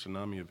to the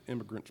tsunami of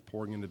immigrants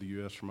pouring into the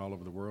U.S. from all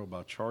over the world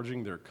by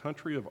charging their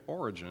country of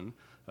origin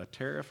a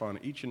tariff on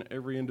each and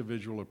every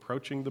individual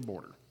approaching the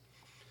border.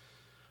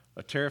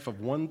 A tariff of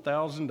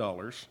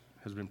 $1,000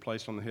 has been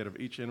placed on the head of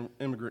each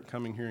immigrant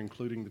coming here,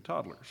 including the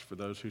toddlers. For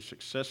those who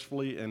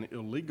successfully and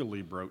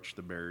illegally broach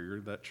the barrier,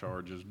 that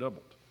charge is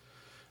doubled.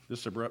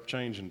 This abrupt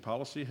change in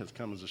policy has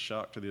come as a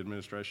shock to the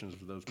administrations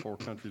of those poor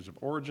countries of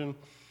origin,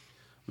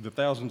 with the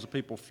thousands of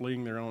people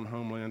fleeing their own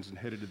homelands and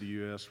headed to the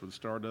U.S. with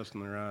stardust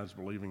in their eyes,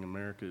 believing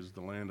America is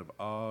the land of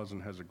Oz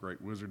and has a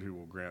great wizard who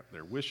will grant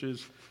their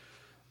wishes.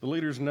 The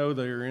leaders know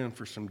they are in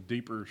for some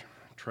deeper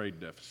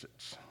trade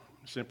deficits.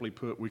 Simply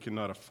put, we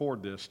cannot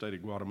afford this,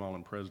 stated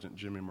Guatemalan President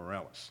Jimmy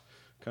Morales.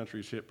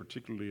 Countries hit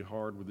particularly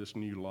hard with this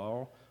new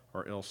law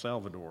are El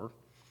Salvador,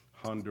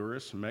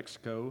 Honduras,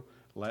 Mexico,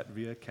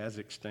 Latvia,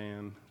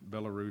 Kazakhstan,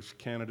 Belarus,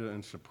 Canada,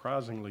 and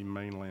surprisingly,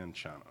 mainland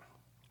China.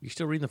 You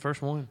still reading the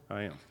first one?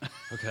 I am.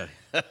 Okay.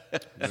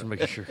 Just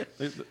making sure.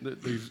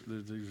 These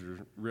are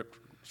ripped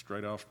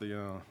straight off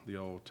the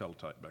old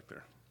teletype back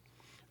there.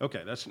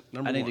 Okay, that's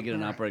number one. I need to get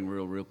an operating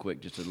rule real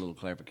quick, just a little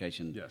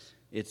clarification. Yes.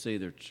 It's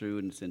either true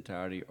in its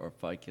entirety or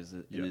fake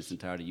in its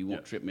entirety. You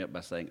won't trip me up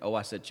by saying, oh,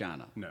 I said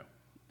China. No.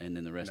 And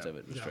then the rest of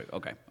it was true.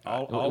 Okay.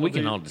 We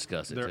can all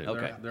discuss it, too.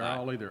 Okay. They're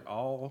all either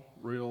all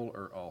real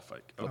or all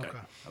fake. Okay.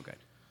 Okay.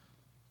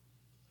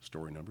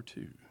 Story number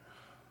 2.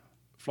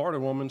 Florida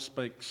woman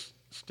spanks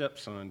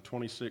stepson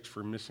 26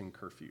 for missing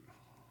curfew.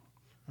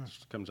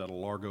 This comes out of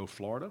Largo,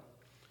 Florida.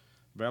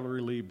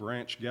 Valerie Lee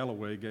Branch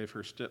Galloway gave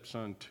her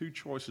stepson 2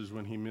 choices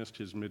when he missed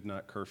his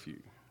midnight curfew.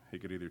 He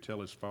could either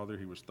tell his father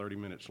he was 30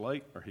 minutes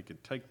late or he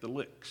could take the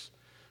licks.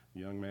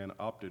 The young man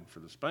opted for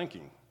the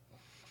spanking.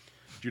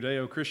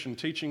 Judeo-Christian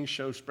teachings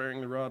show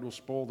sparing the rod will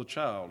spoil the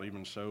child.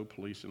 Even so,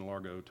 police in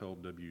Largo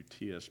told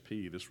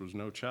WTSP this was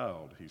no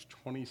child. He's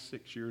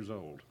 26 years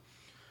old.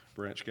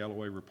 Branch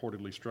Galloway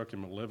reportedly struck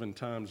him 11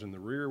 times in the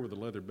rear with a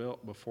leather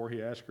belt before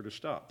he asked her to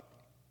stop.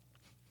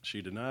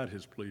 She denied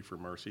his plea for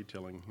mercy,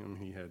 telling him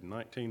he had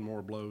 19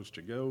 more blows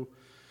to go,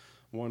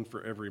 1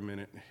 for every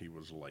minute he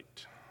was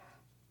late.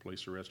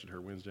 Police arrested her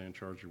Wednesday and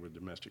charged her with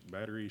domestic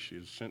battery. She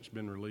has since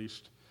been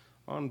released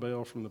on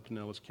bail from the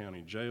Pinellas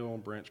County Jail.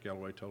 Branch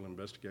Galloway told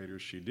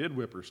investigators she did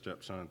whip her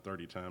stepson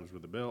 30 times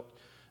with a belt,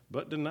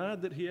 but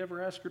denied that he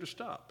ever asked her to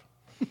stop.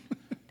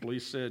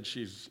 Police said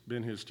she's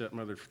been his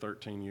stepmother for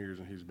 13 years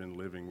and he's been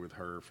living with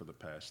her for the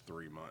past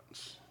 3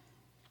 months.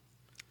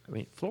 I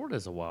mean,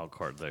 Florida's a wild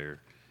card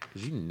there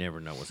because you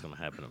never know what's going to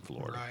happen in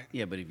Florida. Right.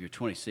 Yeah, but if you're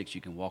 26,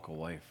 you can walk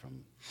away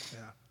from. Yeah.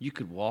 You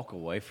could walk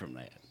away from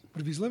that.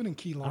 But if he's living in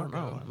Key Largo,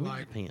 I don't know. It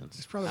like, depends.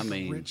 he's probably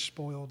like a rich,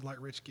 spoiled,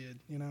 like rich kid,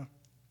 you know?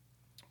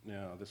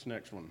 Now, this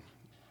next one.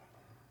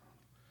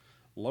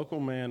 Local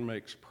man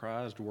makes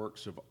prized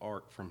works of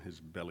art from his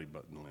belly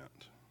button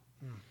lint.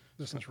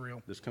 This is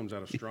real. This comes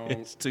out of Strong.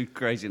 It's too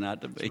crazy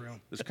not to be. It's real.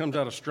 This comes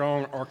out of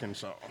Strong,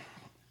 Arkansas.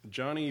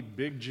 Johnny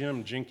Big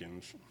Jim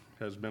Jenkins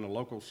has been a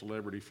local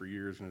celebrity for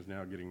years and is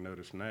now getting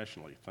noticed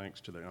nationally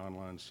thanks to the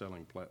online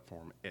selling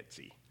platform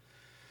Etsy.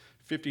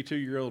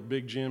 52-year-old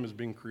Big Jim has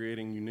been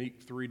creating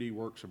unique 3D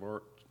works of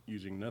art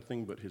using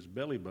nothing but his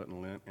belly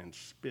button lint and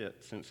spit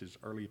since his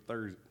early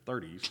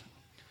 30s,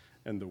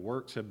 and the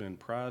works have been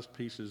prized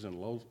pieces in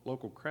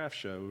local craft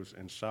shows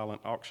and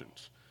silent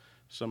auctions.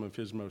 Some of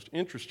his most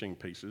interesting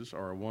pieces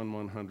are a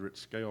 1/100th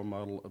scale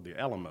model of the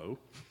Alamo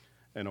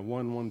and a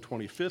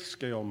 1/125th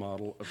scale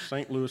model of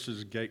St.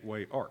 Louis's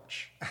Gateway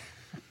Arch.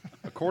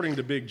 According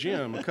to Big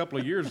Jim, a couple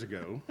of years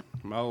ago,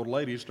 my old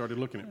lady started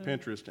looking at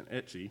Pinterest and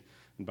Etsy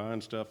and buying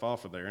stuff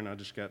off of there, and I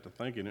just got to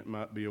thinking it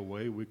might be a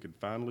way we could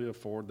finally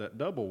afford that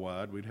double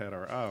wide we'd had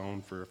our eye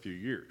on for a few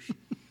years.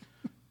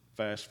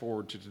 Fast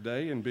forward to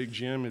today, and Big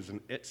Jim is an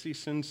Etsy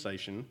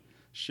sensation,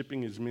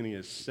 shipping as many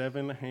as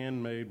 7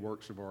 handmade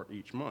works of art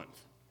each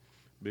month.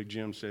 Big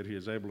Jim said he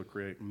is able to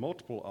create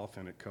multiple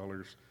authentic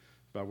colors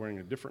by wearing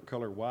a different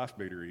color wife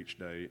beater each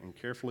day and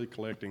carefully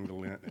collecting the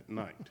lint at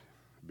night.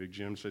 Big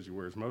Jim says he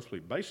wears mostly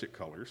basic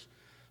colors,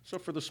 so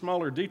for the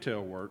smaller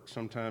detail work,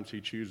 sometimes he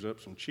chews up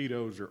some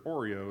Cheetos or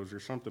Oreos or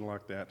something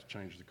like that to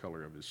change the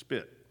color of his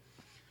spit.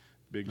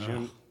 Big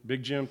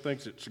Jim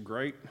thinks it's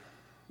great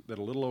that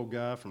a little old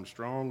guy from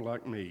Strong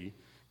like me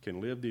can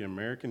live the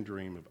American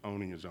dream of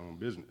owning his own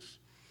business.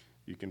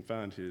 You can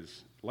find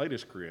his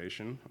latest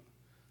creation,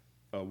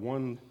 a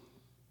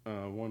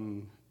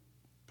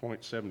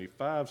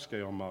 1.75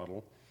 scale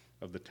model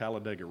of the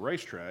Talladega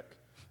racetrack,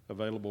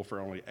 available for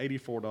only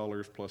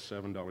 $84 plus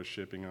 $7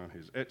 shipping on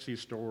his Etsy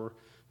store.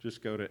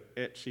 Just go to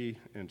Etsy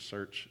and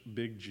search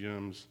Big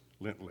Jim's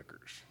Lint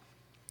Liquors.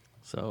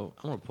 So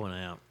I want to point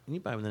out,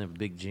 anybody with a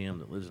Big Jim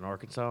that lives in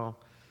Arkansas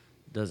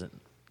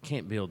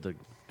can't build the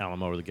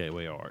Alamo or the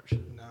Gateway Arch.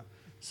 No.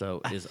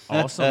 So as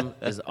awesome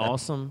as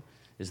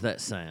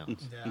that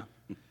sounds. Yeah.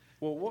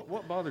 Well,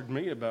 what bothered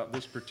me about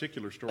this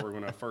particular story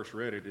when I first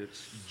read it,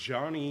 it's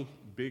Johnny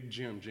Big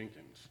Jim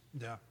Jenkins.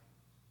 Yeah.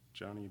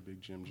 Johnny Big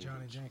Jim Jenkins.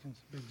 Johnny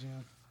Jenkins, Big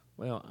Jim.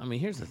 Well, I mean,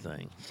 here's the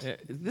thing.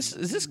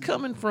 Is this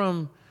coming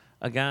from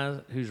a guy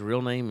whose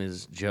real name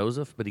is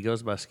Joseph, but he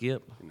goes by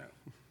Skip?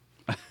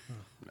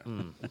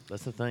 No.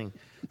 That's the thing.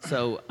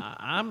 So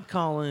I'm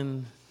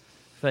calling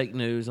fake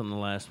news on the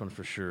last one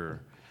for sure.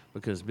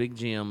 because Big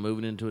Jim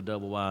moving into a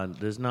double wide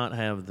does not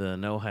have the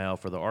know-how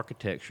for the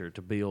architecture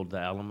to build the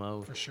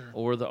Alamo For sure.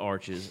 or the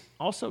arches.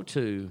 Also,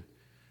 too,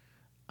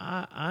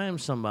 I am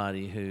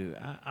somebody who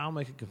I'll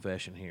make a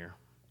confession here.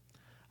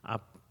 I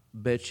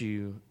bet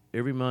you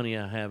every money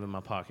I have in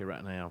my pocket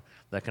right now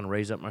that I can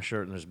raise up my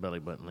shirt and there's belly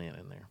button lint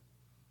in there.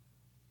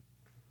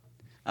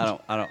 I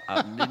don't.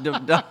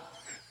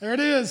 There it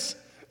is.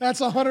 That's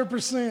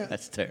 100%.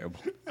 That's terrible.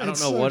 I don't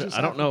know what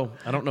I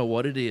don't know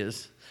what it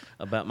is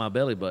about my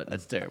belly button.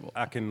 That's terrible.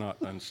 I cannot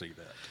unsee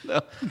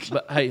that.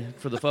 But hey,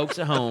 for the folks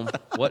at home,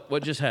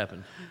 what just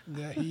happened?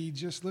 Yeah, he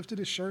just lifted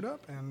his shirt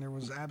up, and there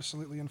was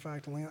absolutely, in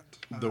fact, lint.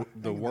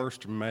 The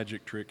worst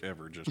magic trick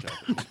ever just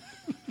happened.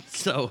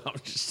 So I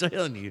was just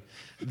telling you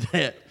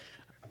that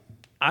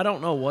I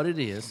don't know what it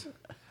is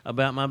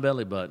about my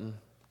belly button,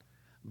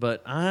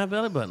 but I have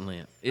belly button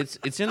lint.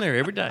 It's in there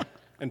every day.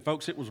 And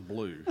folks, it was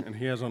blue, and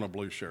he has on a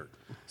blue shirt.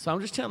 So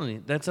I'm just telling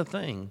you that's a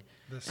thing.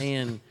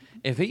 And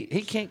if he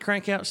can't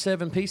crank out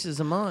 7 pieces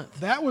a month,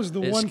 That was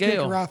the At one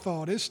scale. kicker I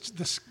thought. It's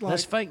the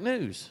that's fake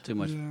news. Too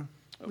much.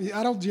 Yeah,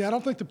 I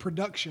don't think the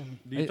production.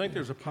 Do you think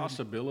there's a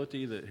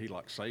possibility that he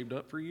saved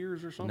up for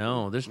years or something?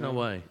 No, there's no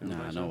way.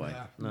 No way.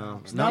 Yeah,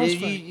 No. That was You,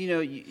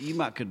 fake. you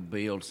might could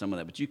build some of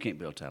that, but you can't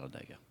build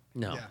Talladega.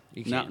 No, Yeah.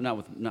 you can't. Not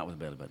with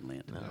belly button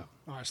lint. No.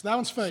 All right, so that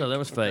one's fake. So that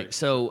was fake.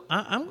 So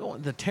I'm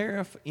going the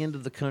tariff into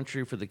the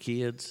country for the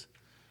kids.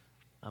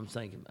 I'm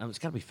thinking it's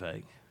got to be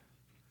fake.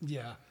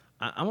 Yeah.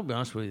 I'm gonna be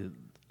honest with you.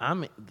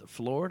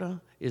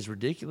 Florida, as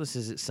ridiculous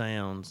as it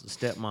sounds,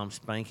 stepmom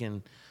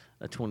spanking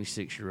a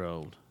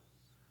 26-year-old.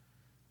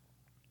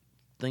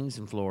 Things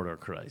in Florida are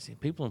crazy.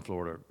 People in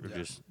Florida are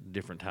just a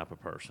different type of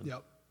person.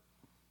 Yep.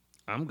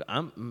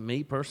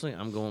 Me personally,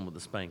 I'm going with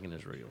the spanking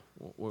is real.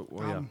 What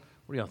are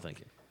y'all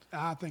thinking?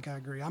 I think I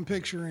agree. I'm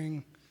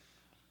picturing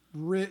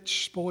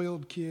rich,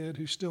 spoiled kid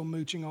who's still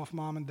mooching off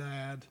mom and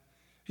dad.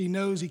 He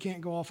knows he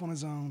can't go off on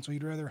his own, so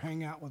he'd rather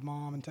hang out with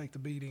mom and take the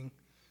beating.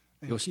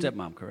 And Your keep-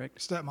 stepmom, correct?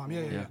 Stepmom,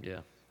 yeah. Yeah.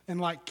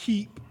 And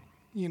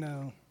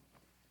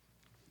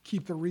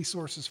keep the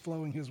resources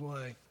flowing his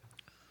way.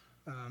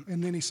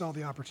 And then he saw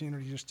the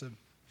opportunity just to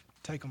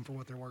take them for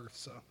what they're worth.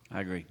 So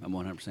I agree. I'm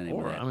 100% in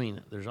Or with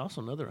that. there's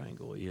also another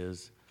angle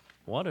is,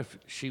 what if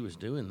she was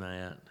doing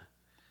that,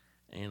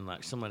 and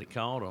somebody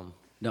called them?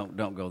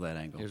 Don't go that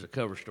angle. Here's a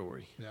cover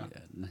story. yeah,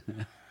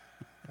 Yeah.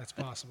 that's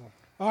possible.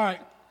 All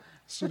right.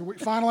 So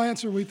final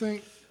answer, we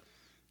think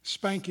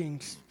spanking.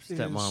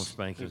 Stepmom is-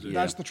 spanking. Is it-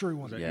 That's the true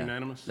one. Is that Yeah.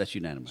 unanimous? That's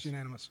unanimous. It's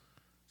unanimous.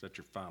 Is that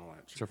your final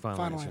answer? It's our final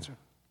Final answer. answer.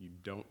 You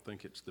don't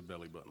think it's the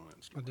belly button lint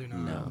I story? do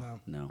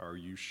not. No. Are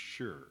you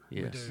sure?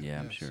 Yes. do. Yeah,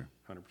 I'm Yes. sure.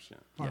 100%.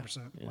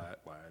 100%.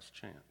 Last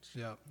chance.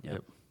 Yep.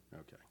 Yep.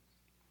 Okay.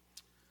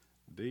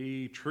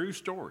 The true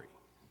story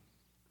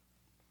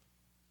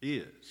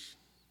is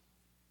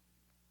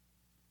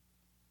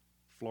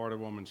Florida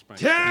woman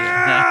spanking.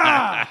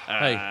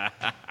 Hey,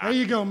 There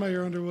you go,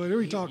 Mayor Underwood. Who are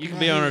we talking you can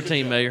about? be on our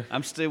team, Mayor.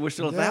 We're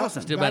still a Yeah,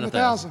 1,000. Still back about to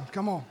 1,000.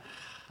 Come on.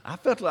 I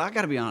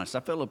got to be honest. I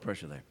felt a little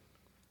pressure there.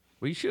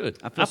 Well, you should.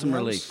 I feel some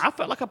relief. I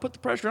felt like I put the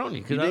pressure on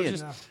you because You I did.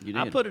 was just. You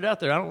I did. put it out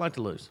there. I don't like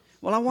to lose.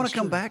 Well, I want to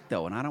come back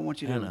though, and I don't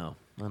want you to. I know.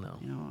 You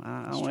know,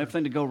 I want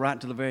everything to go right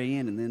until the very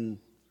end, and then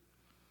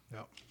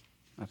Yep.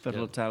 I felt a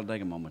little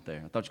Talladega moment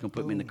there. I thought you were gonna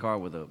put me in the car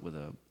with a.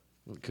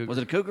 Cougar. Was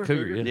it a cougar?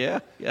 Cougar, yeah.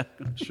 Yeah.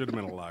 Should have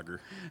been a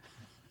lager.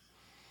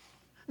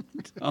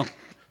 Oh,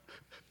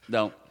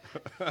 don't.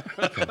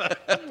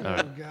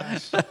 Oh,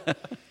 gosh. All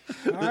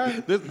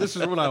right. This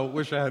is when I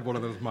wish I had one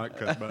of those mic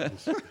cut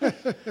buttons.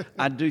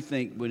 I do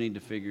think we need to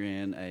figure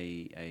in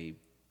a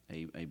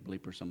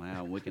bleeper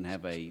somehow. We can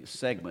have a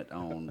segment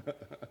on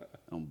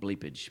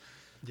bleepage.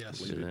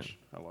 Yes. Bleepage.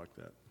 I like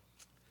that.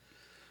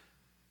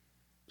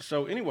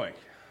 So anyway,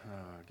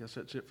 I guess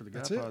that's it for the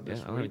That's Guy it. Pod this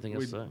Yeah, I don't have week.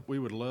 anything else to say. We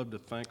would love to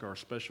thank our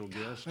special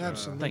guest.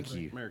 Absolutely. Thank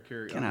you. Mayor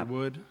Kerry Can I-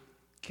 Underwood.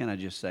 Can I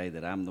just say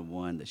that I'm the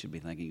one that should be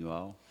thanking you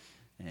all,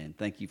 and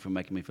thank you for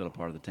making me feel a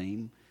part of the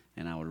team.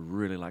 And I would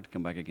really like to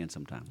come back again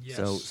sometime.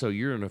 Yes. So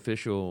you're an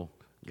official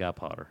Guy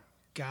Potter.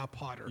 Guy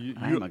Potter.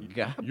 I'm a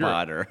Guy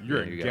Potter.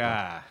 You're Yeah, a you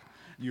guy.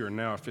 You are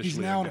now officially He's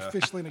now a guy.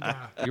 officially a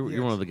guy.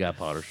 You're one of the Guy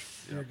Potters.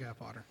 You're a Guy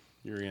Potter.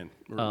 You're in.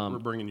 We're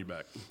bringing you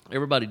back.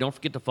 Everybody, don't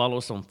forget to follow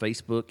us on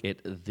Facebook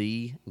at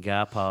The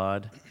Guy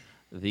Pod.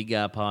 The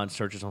Guy Pod.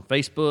 Search us on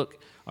Facebook.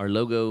 Our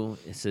logo,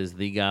 it says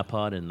The Guy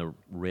Pod in the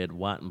red,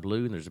 white, and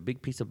blue, and there's a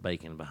big piece of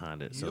bacon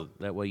behind it. So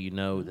that way you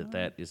know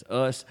that is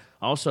us.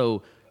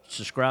 Also,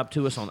 subscribe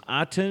to us on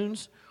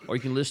iTunes, or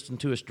you can listen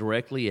to us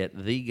directly at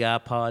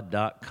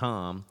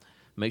theguypod.com.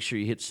 Make sure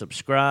you hit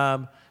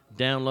subscribe,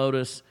 download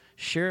us,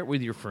 share it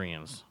with your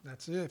friends.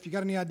 That's it. If you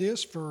got any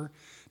ideas for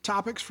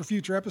topics for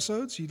future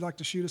episodes, you'd like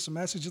to shoot us a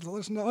message,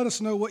 let us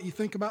know what you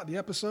think about the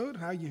episode,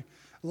 how you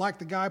like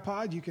the Guy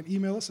Pod. You can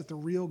email us at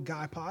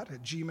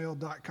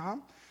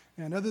therealguypod@gmail.com.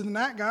 And other than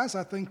that, guys,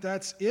 I think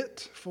that's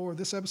it for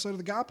this episode of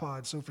the Guy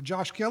Pod. So for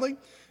Josh Kelly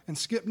and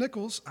Skip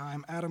Nichols,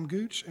 I'm Adam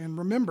Gooch. And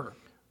remember,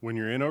 When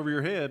you're in over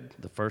your head,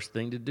 The first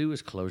thing to do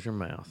is close your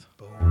mouth.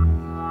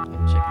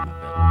 I'm checking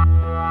my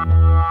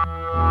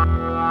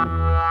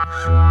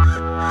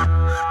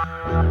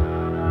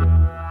belt.